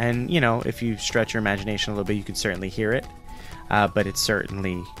 And, if you stretch your imagination a little bit, you can certainly hear it. But it's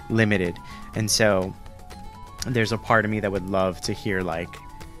certainly limited. And so there's a part of me that would love to hear, like,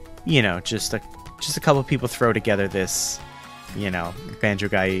 just a couple people throw together this, Banjo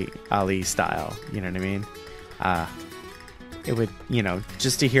Guy Ali style. You know what I mean? It would,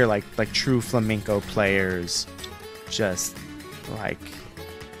 just to hear like true flamenco players just, like,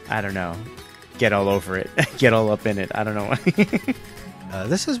 I don't know, get all over it, get all up in it. I don't know.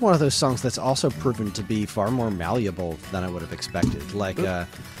 This is one of those songs that's also proven to be far more malleable than I would have expected. Like,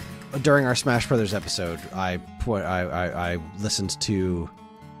 during our Smash Brothers episode, I listened to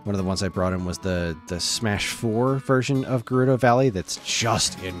one of the ones I brought in was the Smash 4 version of Gerudo Valley. That's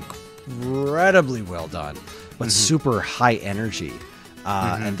just incredibly well done, but super high energy.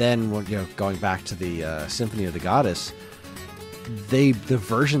 And then, going back to the Symphony of the Goddess, the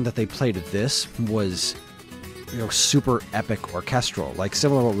version that they played of this was, super epic orchestral, like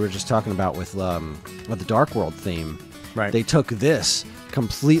similar to what we were just talking about with the Dark World theme. Right. They took this,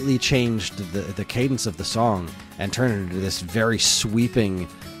 completely changed the cadence of the song, and turned it into this very sweeping,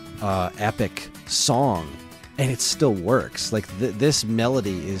 epic song, and it still works. Like, this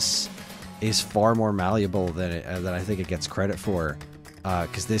melody is far more malleable than I think it gets credit for.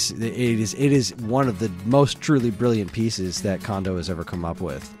 Because it is one of the most truly brilliant pieces that Kondo has ever come up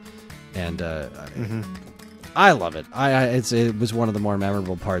with, and I love it. It was one of the more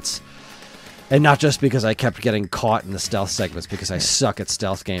memorable parts, and not just because I kept getting caught in the stealth segments, because I suck at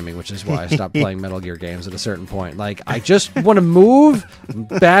stealth gaming, which is why I stopped playing Metal Gear games at a certain point. Like, I just want to move. I'm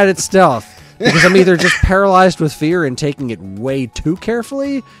bad at stealth because I'm either just paralyzed with fear and taking it way too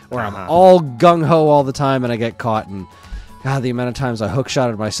carefully, or I'm all gung ho all the time and I get caught. And God, the amount of times I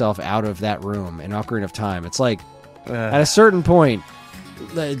hookshotted myself out of that room in Ocarina of Time. It's like, at a certain point,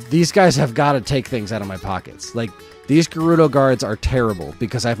 these guys have got to take things out of my pockets. Like, these Gerudo guards are terrible,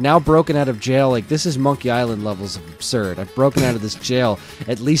 because I've now broken out of jail. Like, this is Monkey Island levels of absurd. I've broken out of this jail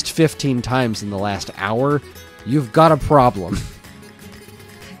at least 15 times in the last hour. You've got a problem.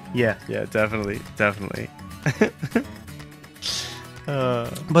 Yeah, definitely.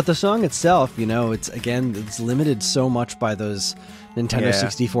 But the song itself, it's limited so much by those Nintendo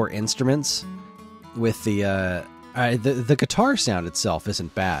 64 instruments. With the guitar sound itself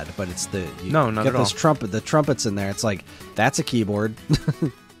isn't bad, but it's not get at those all. The trumpets in there. It's like, that's a keyboard.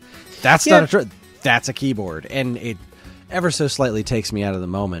 That's not that's a keyboard, and it ever so slightly takes me out of the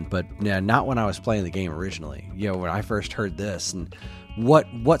moment. But not when I was playing the game originally. When I first heard this, and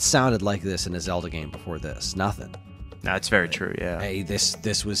what sounded like this in a Zelda game before this? Nothing. That's very true. Yeah. Hey,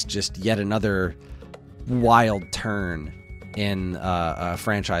 this was just yet another wild turn in a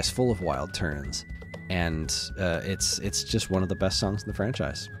franchise full of wild turns, and it's just one of the best songs in the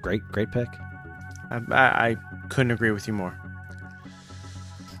franchise. Great pick. I couldn't agree with you more.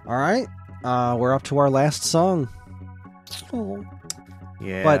 All right, we're up to our last song. Oh.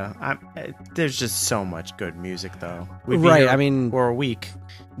 Yeah, but there's just so much good music, though. Right, I mean, for a week.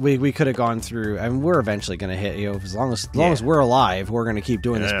 We could have gone through, and we're eventually going to hit, as long as we're alive, we're going to keep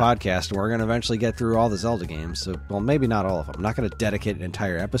doing this podcast, and we're going to eventually get through all the Zelda games. So, well, maybe not all of them. I'm not going to dedicate an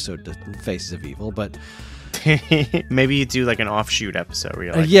entire episode to Faces of Evil, but maybe you do like an offshoot episode where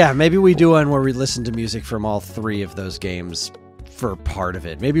you're like, maybe we do one where we listen to music from all three of those games for part of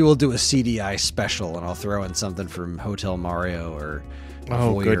it. Maybe we'll do a CDI special, and I'll throw in something from Hotel Mario or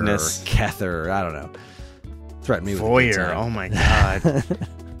Voyeur goodness, or Kether. I don't know. Threaten me with Voyeur. Oh my god.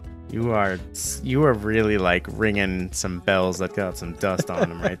 You are really like ringing some bells that got some dust on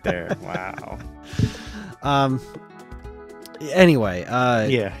them right there. Wow. Anyway,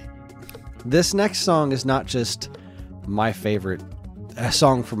 yeah. This next song is not just my favorite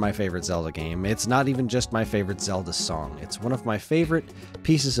song from my favorite Zelda game. It's not even just my favorite Zelda song. It's one of my favorite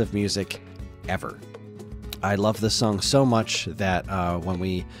pieces of music ever. I love this song so much that when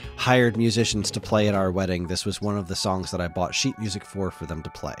we hired musicians to play at our wedding, this was one of the songs that I bought sheet music for them to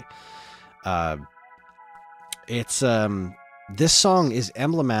play. This song is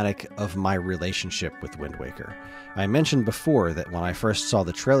emblematic of my relationship with Wind Waker. I mentioned before that when I first saw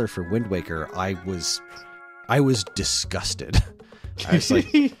the trailer for Wind Waker, I was disgusted. I was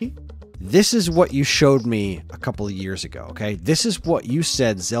like, this is what you showed me a couple of years ago, okay? This is what you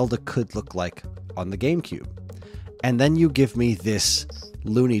said Zelda could look like on the GameCube. And then you give me this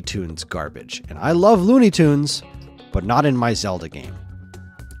Looney Tunes garbage. And I love Looney Tunes, but not in my Zelda game.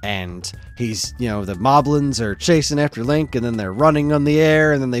 And he's, the moblins are chasing after Link, and then they're running on the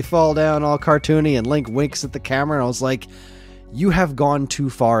air, and then they fall down all cartoony, and Link winks at the camera, and I was like, you have gone too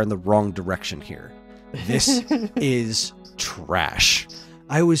far in the wrong direction here. This is trash.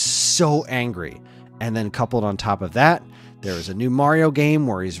 I was so angry. And then coupled on top of that, there was a new Mario game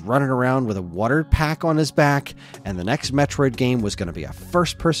where he's running around with a water pack on his back, and the next Metroid game was going to be a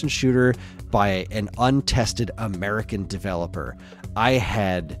first-person shooter by an untested American developer.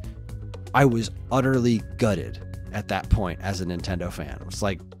 I was utterly gutted at that point as a Nintendo fan. It was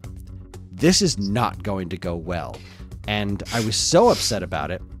like, this is not going to go well. And I was so upset about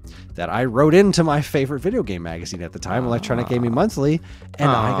it that I wrote into my favorite video game magazine at the time, Electronic Gaming Monthly,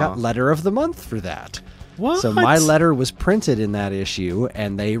 and I got Letter of the Month for that. What? So my letter was printed in that issue,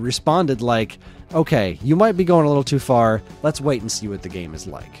 and they responded like, okay, you might be going a little too far. Let's wait and see what the game is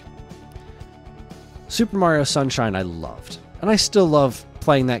like. Super Mario Sunshine I loved, and I still love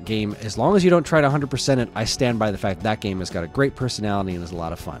playing that game. As long as you don't try to 100% it, I stand by the fact that game has got a great personality and is a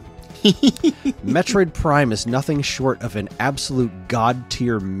lot of fun. Metroid Prime is nothing short of an absolute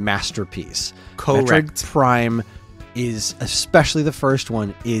god-tier masterpiece. Correct. Metroid Prime is, especially the first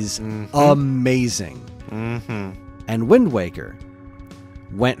one, is amazing. And Wind Waker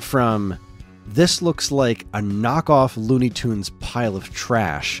went from, this looks like a knockoff Looney Tunes pile of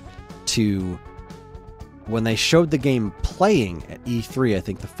trash, to when they showed the game playing at E3, I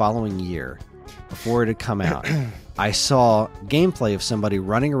think the following year, before it had come out, I saw gameplay of somebody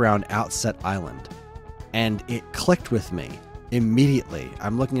running around Outset Island, and it clicked with me immediately.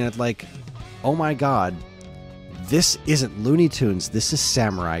 I'm looking at it like, oh my god, this isn't Looney Tunes, this is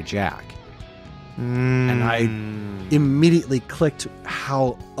Samurai Jack. And I immediately clicked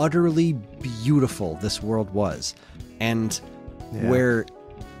how utterly beautiful this world was. And where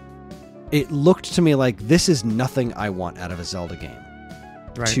it looked to me like, this is nothing I want out of a Zelda game.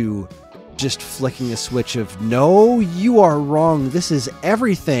 Right. To just flicking a switch of, no, you are wrong. This is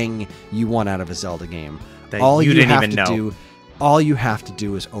everything you want out of a Zelda game. That all you didn't even know. All you have to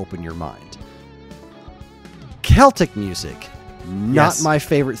do is open your mind. Celtic music, not my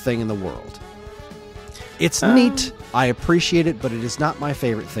favorite thing in the world. It's neat. I appreciate it, but it is not my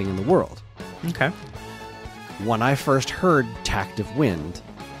favorite thing in the world. Okay. When I first heard Tact of Wind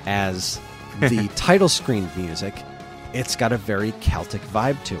as the title screen music, it's got a very Celtic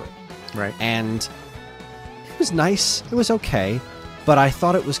vibe to it. Right. And it was nice. It was okay. But I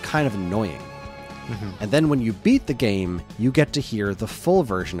thought it was kind of annoying. And then when you beat the game, you get to hear the full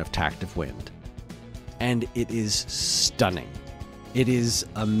version of Tact of Wind. And it is stunning. It is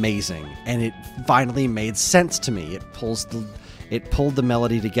amazing. And it finally made sense to me. It pulled the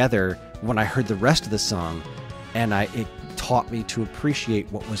melody together when I heard the rest of the song. And it taught me to appreciate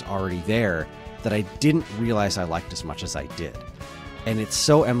what was already there that I didn't realize I liked as much as I did. And it's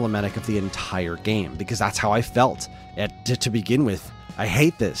so emblematic of the entire game, because that's how I felt to begin with. I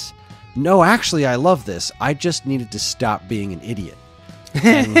hate this. No, actually, I love this. I just needed to stop being an idiot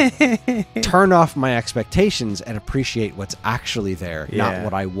and turn off my expectations and appreciate what's actually there, not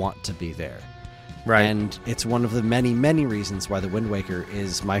what I want to be there. Right. And it's one of the many, many reasons why The Wind Waker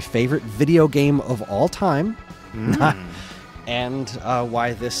is my favorite video game of all time. And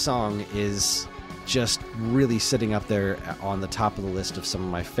why this song is just really sitting up there on the top of the list of some of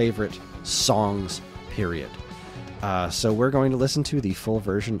my favorite songs, period. So we're going to listen to the full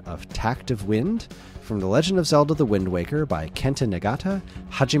version of Tact of Wind from The Legend of Zelda The Wind Waker by Kenta Nagata,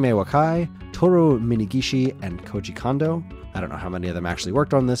 Hajime Wakai, Toru Minigishi, and Koji Kondo. I don't know how many of them actually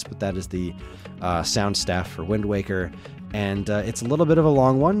worked on this, but that is the sound staff for Wind Waker. And it's a little bit of a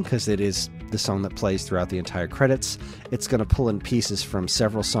long one because it is the song that plays throughout the entire credits. It's going to pull in pieces from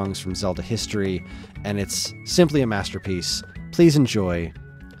several songs from Zelda history, and it's simply a masterpiece. Please enjoy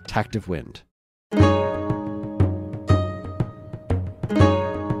Tact of Wind.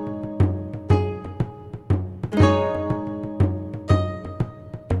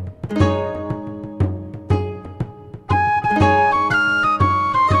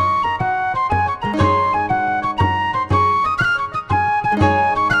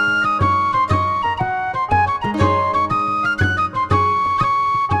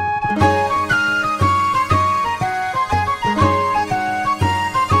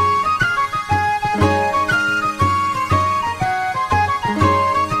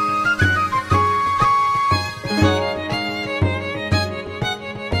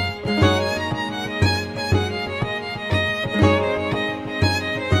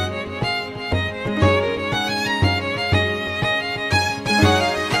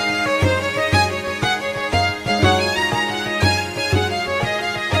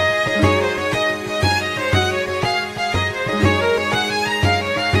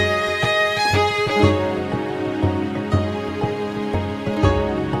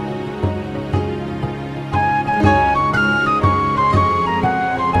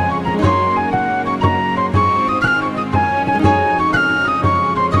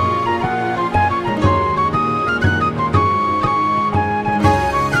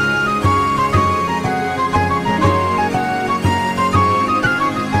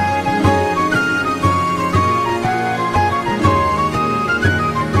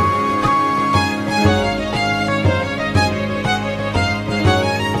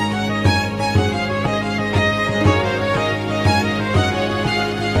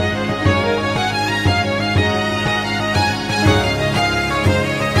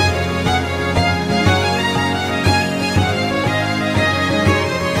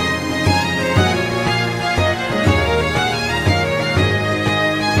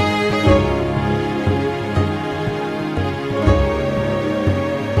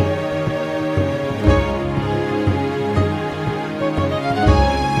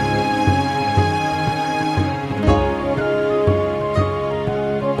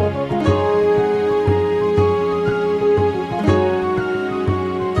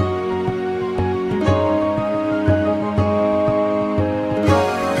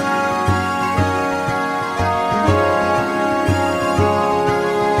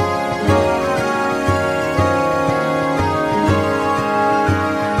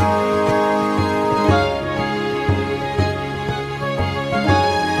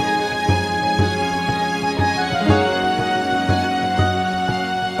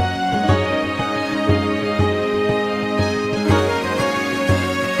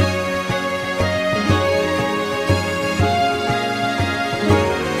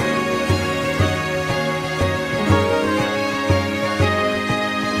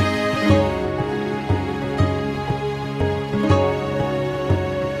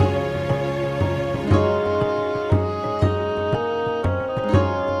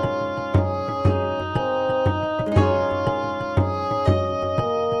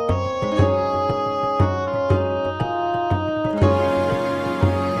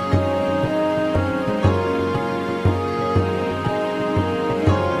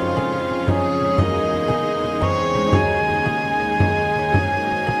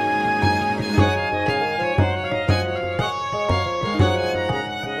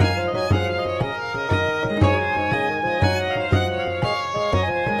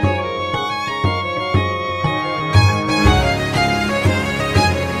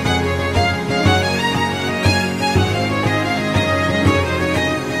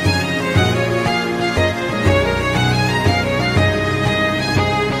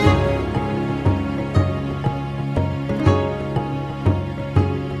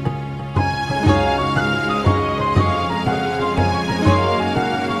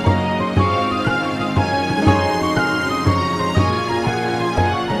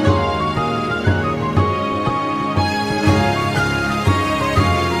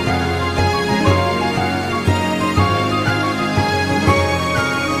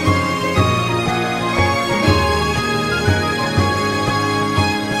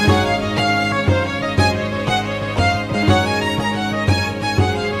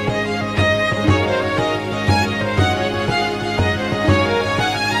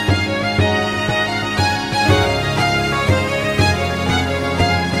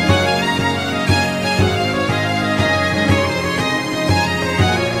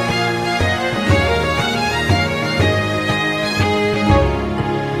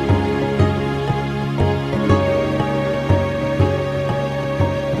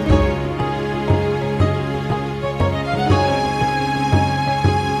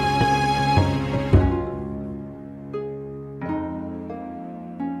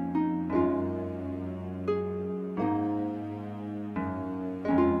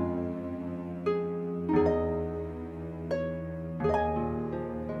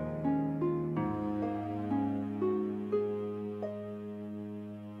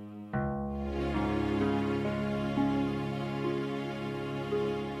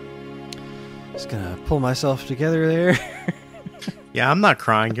 Just gonna pull myself together there. Yeah, I'm not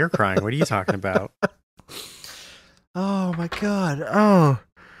crying. You're crying. What are you talking about? Oh my god. Oh.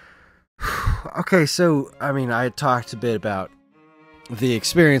 Okay, so I mean, I talked a bit about the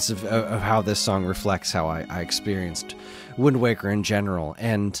experience of how this song reflects how I experienced Wind Waker in general,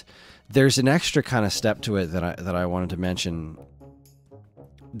 and there's an extra kind of step to it that I wanted to mention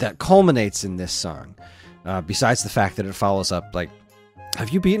that culminates in this song. Besides the fact that it follows up, like, have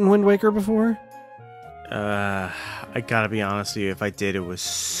you beaten Wind Waker before? I gotta be honest with you. If I did, it was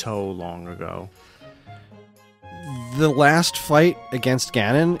so long ago. The last fight against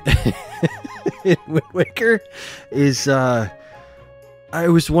Ganon in Wind Waker is it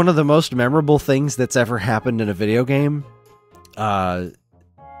was one of the most memorable things that's ever happened in a video game. I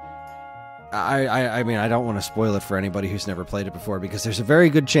mean, I don't want to spoil it for anybody who's never played it before, because there's a very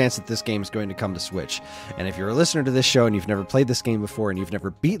good chance that this game is going to come to Switch. And if you're a listener to this show and you've never played this game before and you've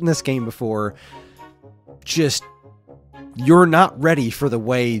never beaten this game before, just, you're not ready for the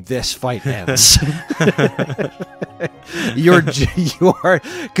way this fight ends. you are,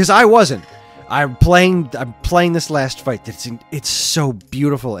 because I wasn't. I'm playing this last fight. It's so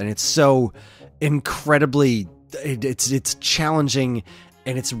beautiful, and it's so incredibly, it's challenging,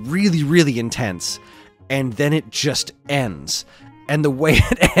 and it's really, really intense. And then it just ends. And the way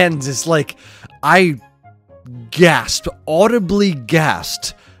it ends is like, I audibly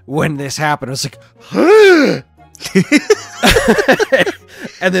gasped when this happened. I was like, huh!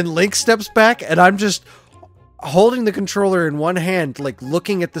 And then Link steps back, and I'm just holding the controller in one hand, like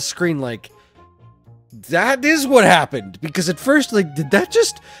looking at the screen like, that is what happened. Because at first, like,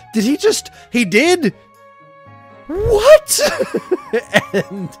 he did? What?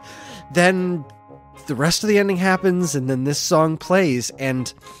 And then the rest of the ending happens, and then this song plays,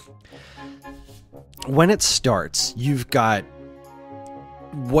 and when it starts, you've got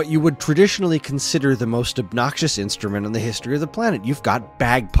what you would traditionally consider the most obnoxious instrument in the history of the planet. You've got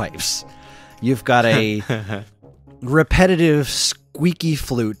bagpipes. You've got a repetitive squeaky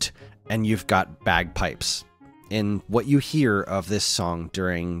flute, and you've got bagpipes in what you hear of this song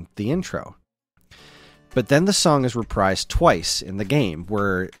during the intro. But then the song is reprised twice in the game,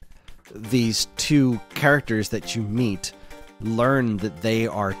 where these two characters that you meet learn that they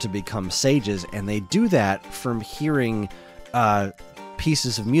are to become sages, and they do that from hearing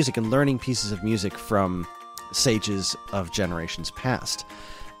pieces of music and learning pieces of music from sages of generations past.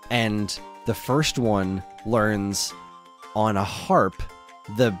 And the first one learns on a harp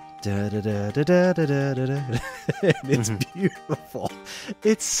the it's beautiful.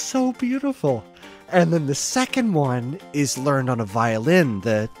 It's so beautiful. And then the second one is learned on a violin,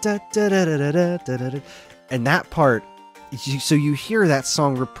 and that part, so you hear that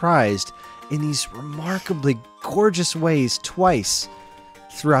song reprised in these remarkably gorgeous ways twice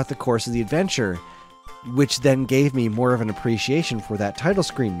throughout the course of the adventure, which then gave me more of an appreciation for that title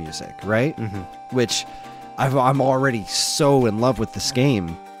screen music, right? Mm-hmm. Which I'm already so in love with this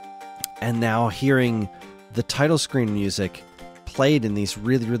game, and now hearing the title screen music played in these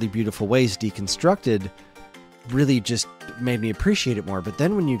really, really beautiful ways, deconstructed, really just made me appreciate it more. But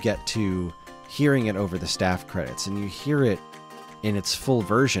then when you get to hearing it over the staff credits, and you hear it in its full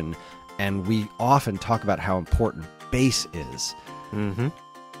version, and we often talk about how important bass is. Mm-hmm.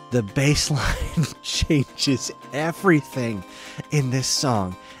 The bass line changes everything in this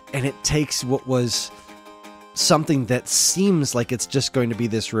song, and it takes what was something that seems like it's just going to be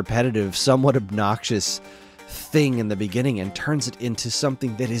this repetitive, somewhat obnoxious thing in the beginning, and turns it into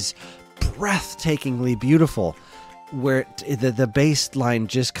something that is breathtakingly beautiful, where the bass line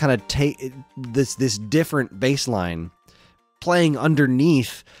just kind of take this different bass line playing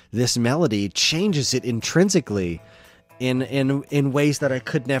underneath this melody changes it intrinsically in ways that I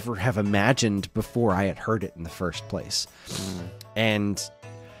could never have imagined before I had heard it in the first place. And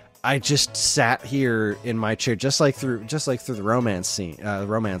I just sat here in my chair, just like through the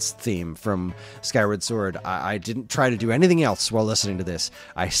romance theme from Skyward Sword. I didn't try to do anything else while listening to this.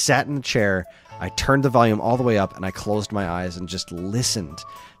 I sat in the chair, I turned the volume all the way up, and I closed my eyes and just listened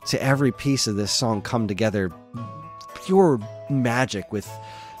to every piece of this song come together. Pure magic, with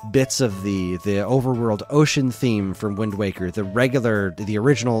bits of the overworld ocean theme from Wind Waker, the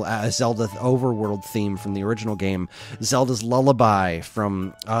original Zelda overworld theme from the original game, Zelda's lullaby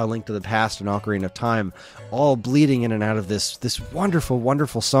from Link to the Past and Ocarina of Time, all bleeding in and out of this wonderful,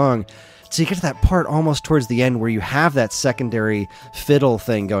 wonderful song. So you get to that part almost towards the end where you have that secondary fiddle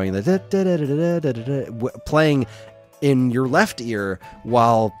thing going, playing in your left ear,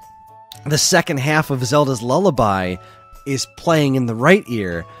 while the second half of Zelda's lullaby is playing in the right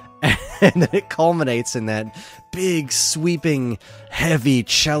ear, And then it culminates in that big, sweeping, heavy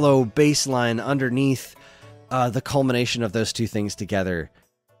cello bass line underneath the culmination of those two things together.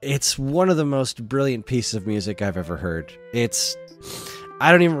 It's one of the most brilliant pieces of music I've ever heard.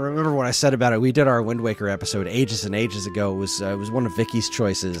 I don't even remember what I said about it. We did our Wind Waker episode ages and ages ago. It was one of Vicky's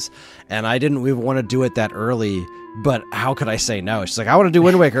choices, and I didn't even want to do it that early, but how could I say no? She's like, I want to do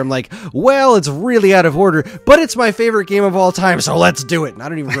Wind Waker. I'm like, well, it's really out of order, but it's my favorite game of all time, so let's do it. And I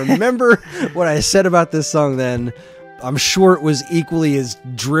don't even remember what I said about this song then. I'm sure it was equally as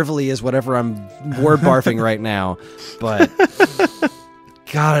drivelly as whatever I'm word barfing right now, but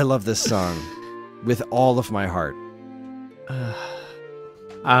God, I love this song with all of my heart.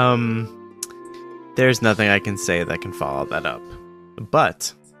 There's nothing I can say that can follow that up,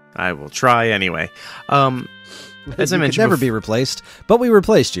 but I will try anyway. As I mentioned, never be replaced, but we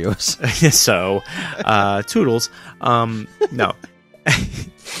replaced you. So, toodles. No,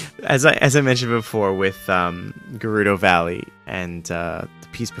 as I mentioned before with Gerudo Valley and the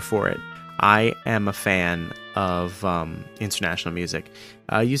piece before it, I am a fan of international music.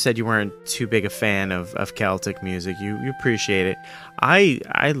 You said you weren't too big a fan of Celtic music. You appreciate it. I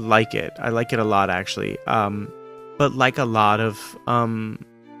like it. I like it a lot, actually. But like a lot of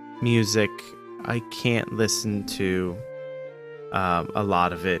music, I can't listen to a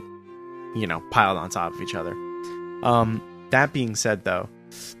lot of it, piled on top of each other. That being said, though,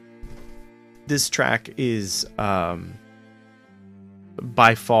 this track is by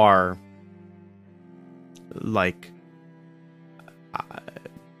far like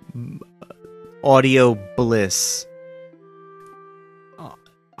audio bliss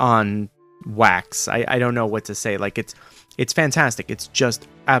on wax. I don't know what to say. Like it's fantastic. It's just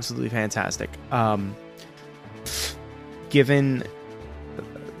absolutely fantastic. Given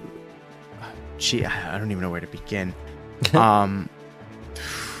I don't even know where to begin.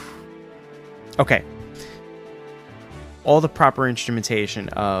 Okay. All the proper instrumentation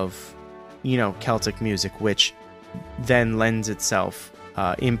of Celtic music, which then lends itself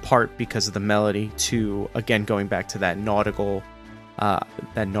in part because of the melody to, again, going back to that nautical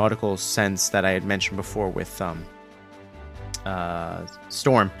sense that I had mentioned before with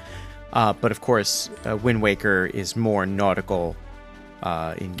Storm. But of course, Wind Waker is more nautical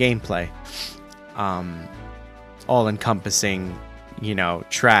in gameplay. All encompassing,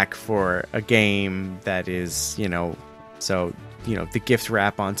 track for a game that is, so the gift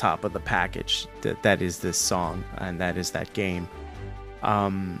wrap on top of the package that is this song, and that is that game.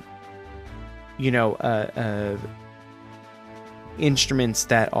 Instruments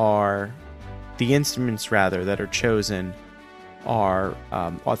that are chosen are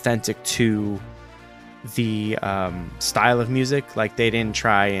authentic to the style of music. Like, they didn't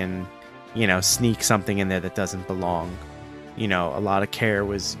try and sneak something in there that doesn't belong. A lot of care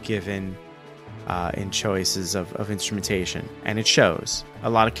was given in choices of instrumentation, and it shows. A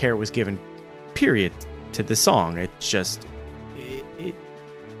lot of care was given, period, to the song. It just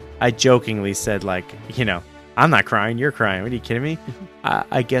I jokingly said, like, I'm not crying, you're crying, what, are you kidding me?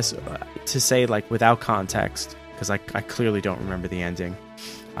 I guess to say, like, without context, because I clearly don't remember the ending,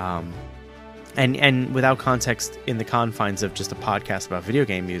 and without context in the confines of just a podcast about video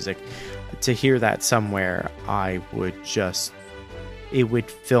game music, to hear that somewhere, it would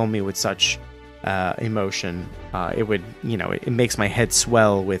fill me with such emotion. It would, it makes my head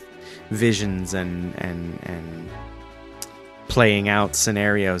swell with visions and playing out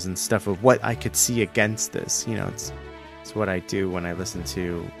scenarios and stuff of what I could see against this. It's what I do when I listen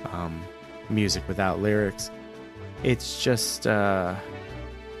to music without lyrics. It's just and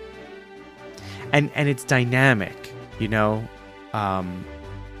it's dynamic. You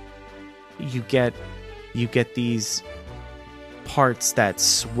get these parts that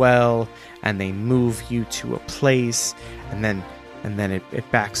swell and they move you to a place, and then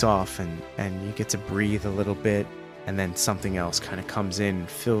it backs off, and you get to breathe a little bit, and then something else kind of comes in,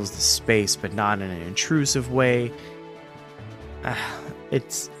 fills the space, but not in an intrusive way.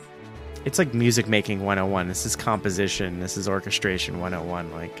 It's like music making 101. This is composition, this is orchestration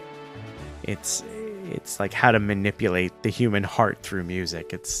 101. Like, it's like how to manipulate the human heart through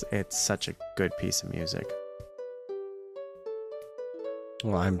music. It's such a good piece of music.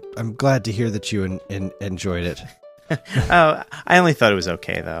 Well, I'm glad to hear that you enjoyed it. Oh, I only thought it was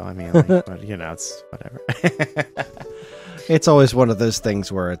okay, though. I mean, like, but, it's whatever. It's always one of those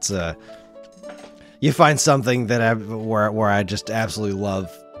things where it's you find something that where I just absolutely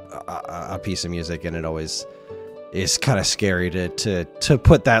love a piece of music, and it always is kind of scary to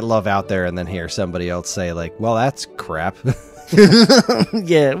put that love out there and then hear somebody else say, like, well, that's crap.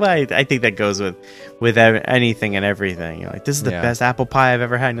 Yeah, well, I think that goes with anything and everything. You're like, this is the best apple pie I've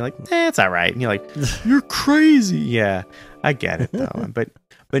ever had. And you're like, it's all right. And you're like, you're crazy. Yeah, I get it though. But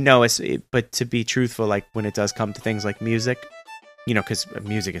no, but to be truthful, like when it does come to things like music, you know, because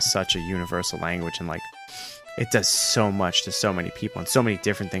music is such a universal language, and like it does so much to so many people and so many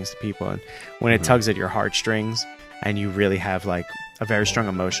different things to people. And when it tugs at your heartstrings and you really have like a very strong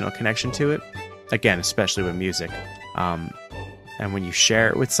emotional connection to it, again, especially with music, and when you share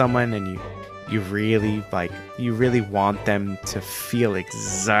it with someone and you really want them to feel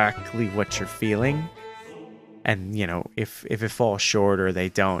exactly what you're feeling, and you know, if it falls short or they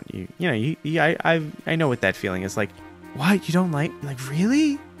don't, I know what that feeling is like. What, you don't like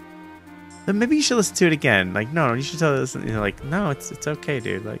really? Then maybe you should listen to it again. Like, no, you should tell this. You know, like, no, it's okay,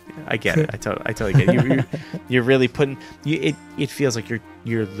 dude. Like, I get it. I totally get it. You're really putting you. It feels like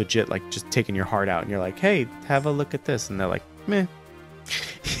you're legit, like just taking your heart out, and you're like, hey, have a look at this, and they're like, meh.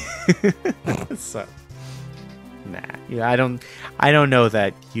 So, nah. Yeah, I don't know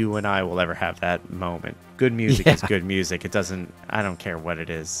that you and I will ever have that moment. Good music is good music. It doesn't. I don't care what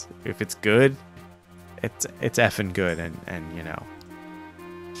it is. If it's good, it's effing good, and you know.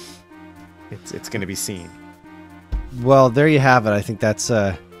 It's going to be seen. Well, there you have it. I think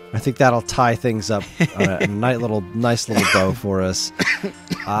that'll tie things up a nice little bow for us.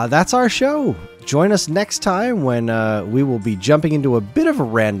 That's our show. Join us next time when we will be jumping into a bit of a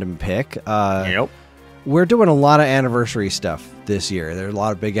random pick. Yep. We're doing a lot of anniversary stuff this year. There are a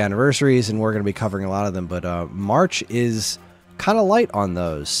lot of big anniversaries, and we're going to be covering a lot of them. But March is kind of light on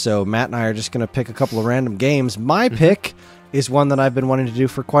those. So Matt and I are just going to pick a couple of random games. My pick is one that I've been wanting to do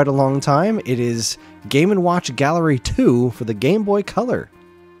for quite a long time. It is Game & Watch Gallery 2 for the Game Boy Color.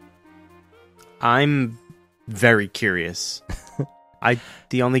 I'm very curious.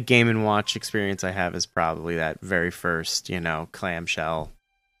 The only Game & Watch experience I have is probably that very first, clamshell.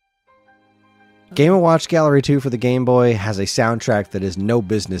 Game & Watch Gallery 2 for the Game Boy has a soundtrack that is no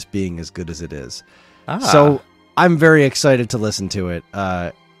business being as good as it is. So I'm very excited to listen to it,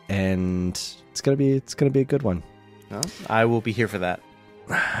 and it's gonna be a good one. Well, I will be here for that.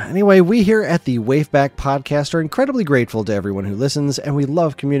 Anyway, we here at the WaveBack podcast are incredibly grateful to everyone who listens, and we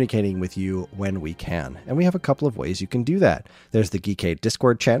love communicating with you when we can. And we have a couple of ways you can do that. There's the Geekade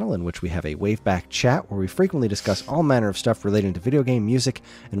Discord channel, in which we have a WaveBack chat where we frequently discuss all manner of stuff relating to video game music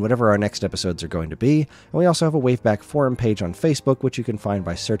and whatever our next episodes are going to be. And we also have a WaveBack forum page on Facebook, which you can find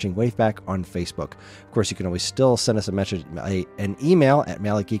by searching WaveBack on Facebook. Of course, you can always still send us an email at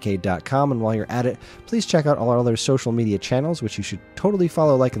mail@geekade.com, and while you're at it, please check out all our other social media channels, which you should totally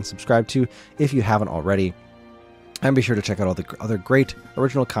follow, like, and subscribe to if you haven't already. And be sure to check out all the other great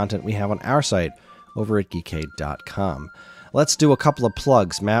original content we have on our site over at geekade.com. Let's do a couple of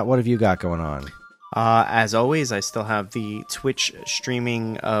plugs. Matt, what have you got going on? As always, I still have the Twitch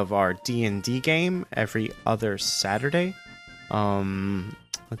streaming of our D&D game every other Saturday.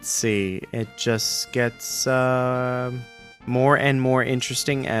 Let's see. It just gets more and more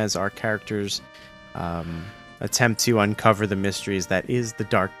interesting as our characters attempt to uncover the mysteries that is the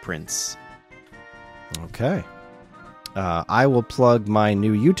Dark Prince. Okay. I will plug my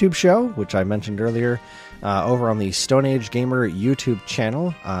new YouTube show, which I mentioned earlier. Over on the Stone Age Gamer YouTube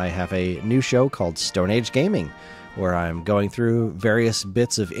channel, I have a new show called Stone Age Gaming, where I'm going through various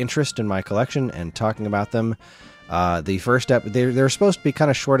bits of interest in my collection and talking about them. The first they're supposed to be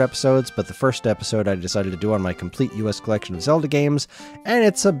kind of short episodes, but the first episode I decided to do on my complete US collection of Zelda games, and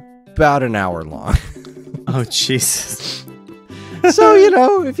it's about an hour long. Oh, Jesus. So,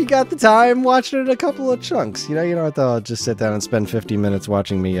 if you got the time, watch it in a couple of chunks. You don't have to just sit down and spend 50 minutes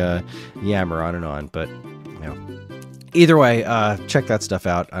watching me yammer on and on. But, either way, check that stuff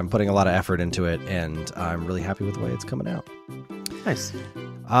out. I'm putting a lot of effort into it, and I'm really happy with the way it's coming out. Nice.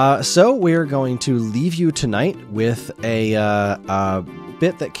 So we're going to leave you tonight with a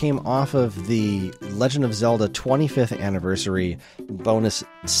bit that came off of the Legend of Zelda 25th anniversary bonus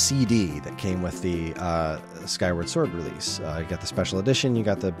CD that came with the Skyward Sword release. You got the special edition, you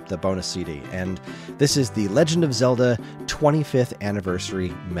got the bonus CD, and this is the Legend of Zelda 25th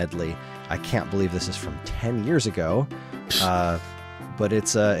anniversary medley. I can't believe this is from 10 years ago. But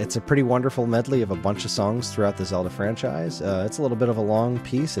it's a pretty wonderful medley of a bunch of songs throughout the Zelda franchise. It's a little bit of a long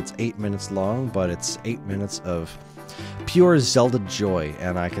piece. It's 8 minutes long, but it's 8 minutes of pure Zelda joy,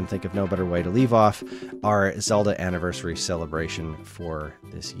 and I can think of no better way to leave off our Zelda anniversary celebration for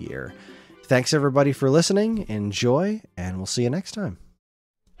this year. Thanks, everybody, for listening. Enjoy, and we'll see you next time.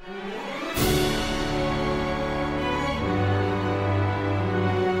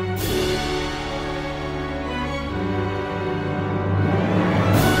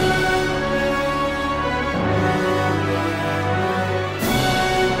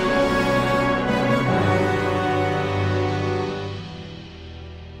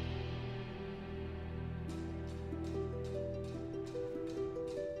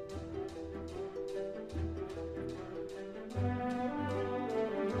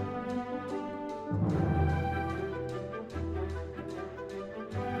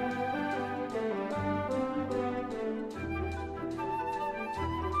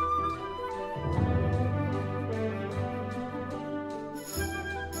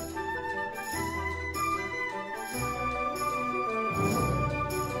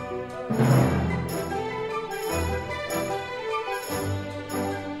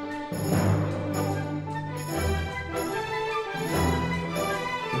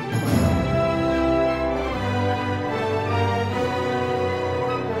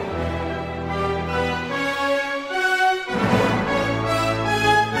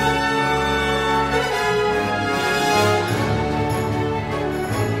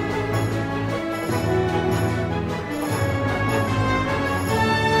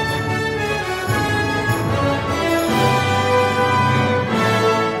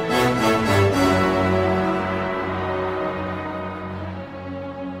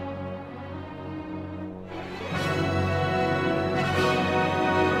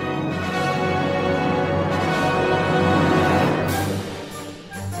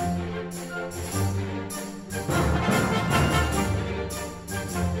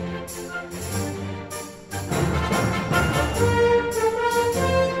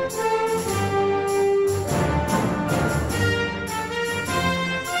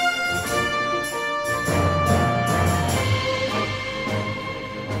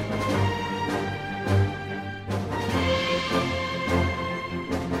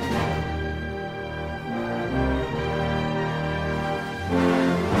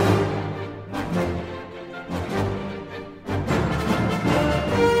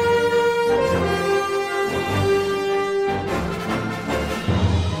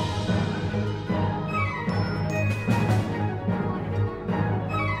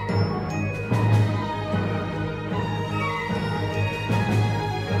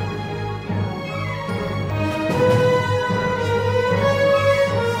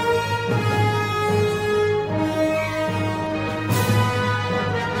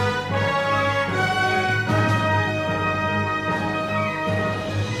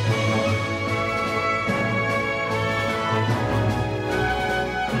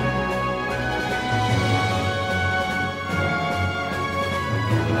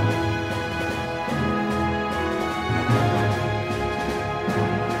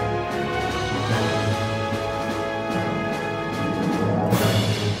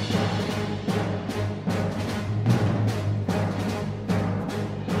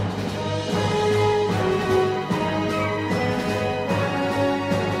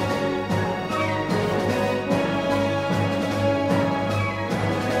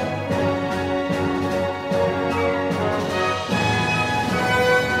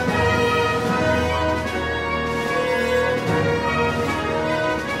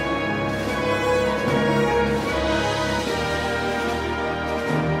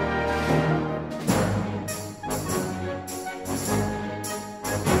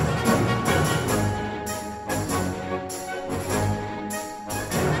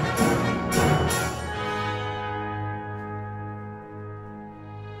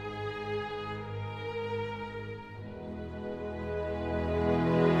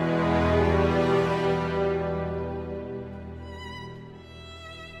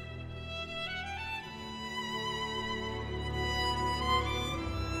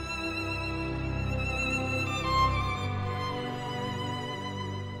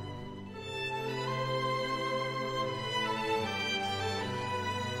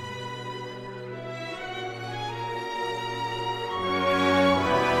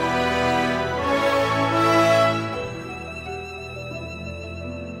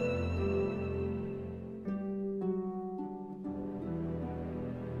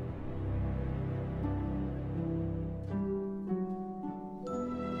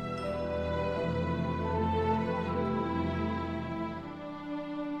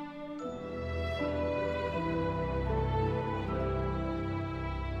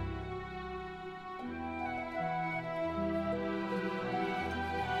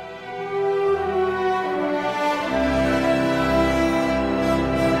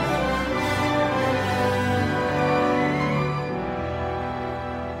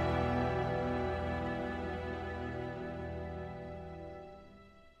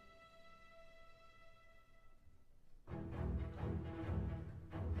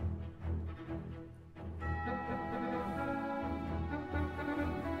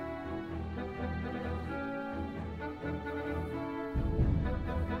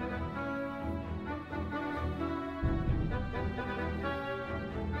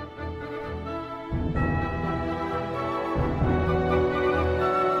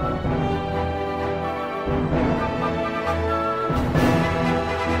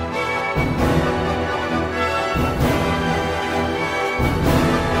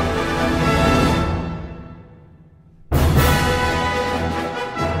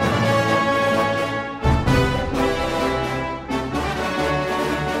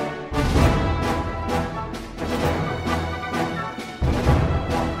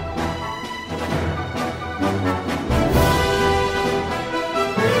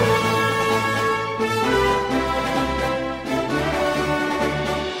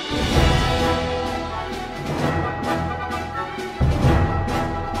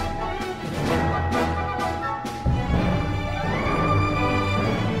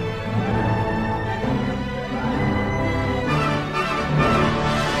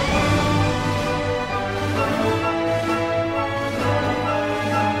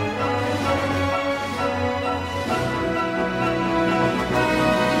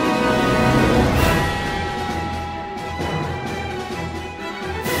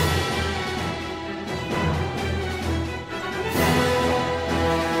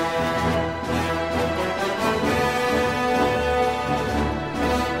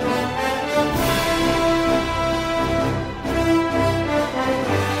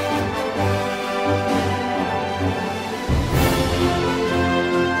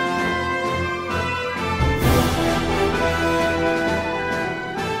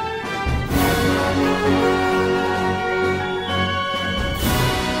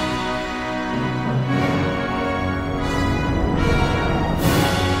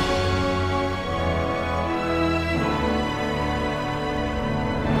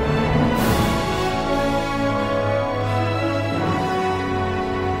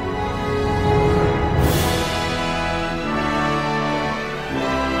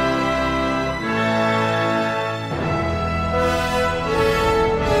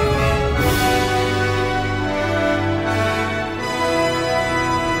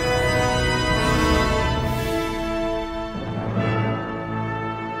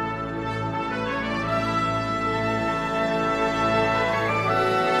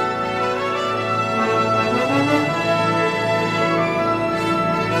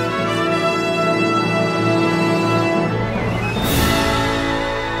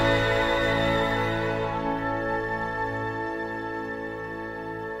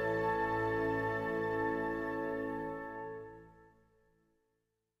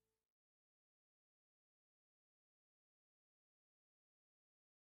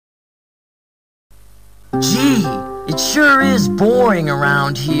 Gee, it sure is boring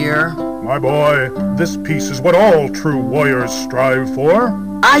around here. My boy, this peace is what all true warriors strive for.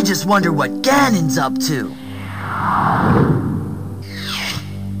 I just wonder what Ganon's up to.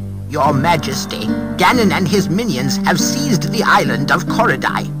 Your Majesty, Ganon and his minions have seized the island of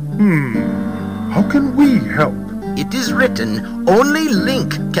Korodai. How can we help? It is written, only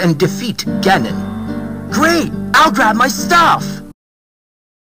Link can defeat Ganon. Great! I'll grab my stuff!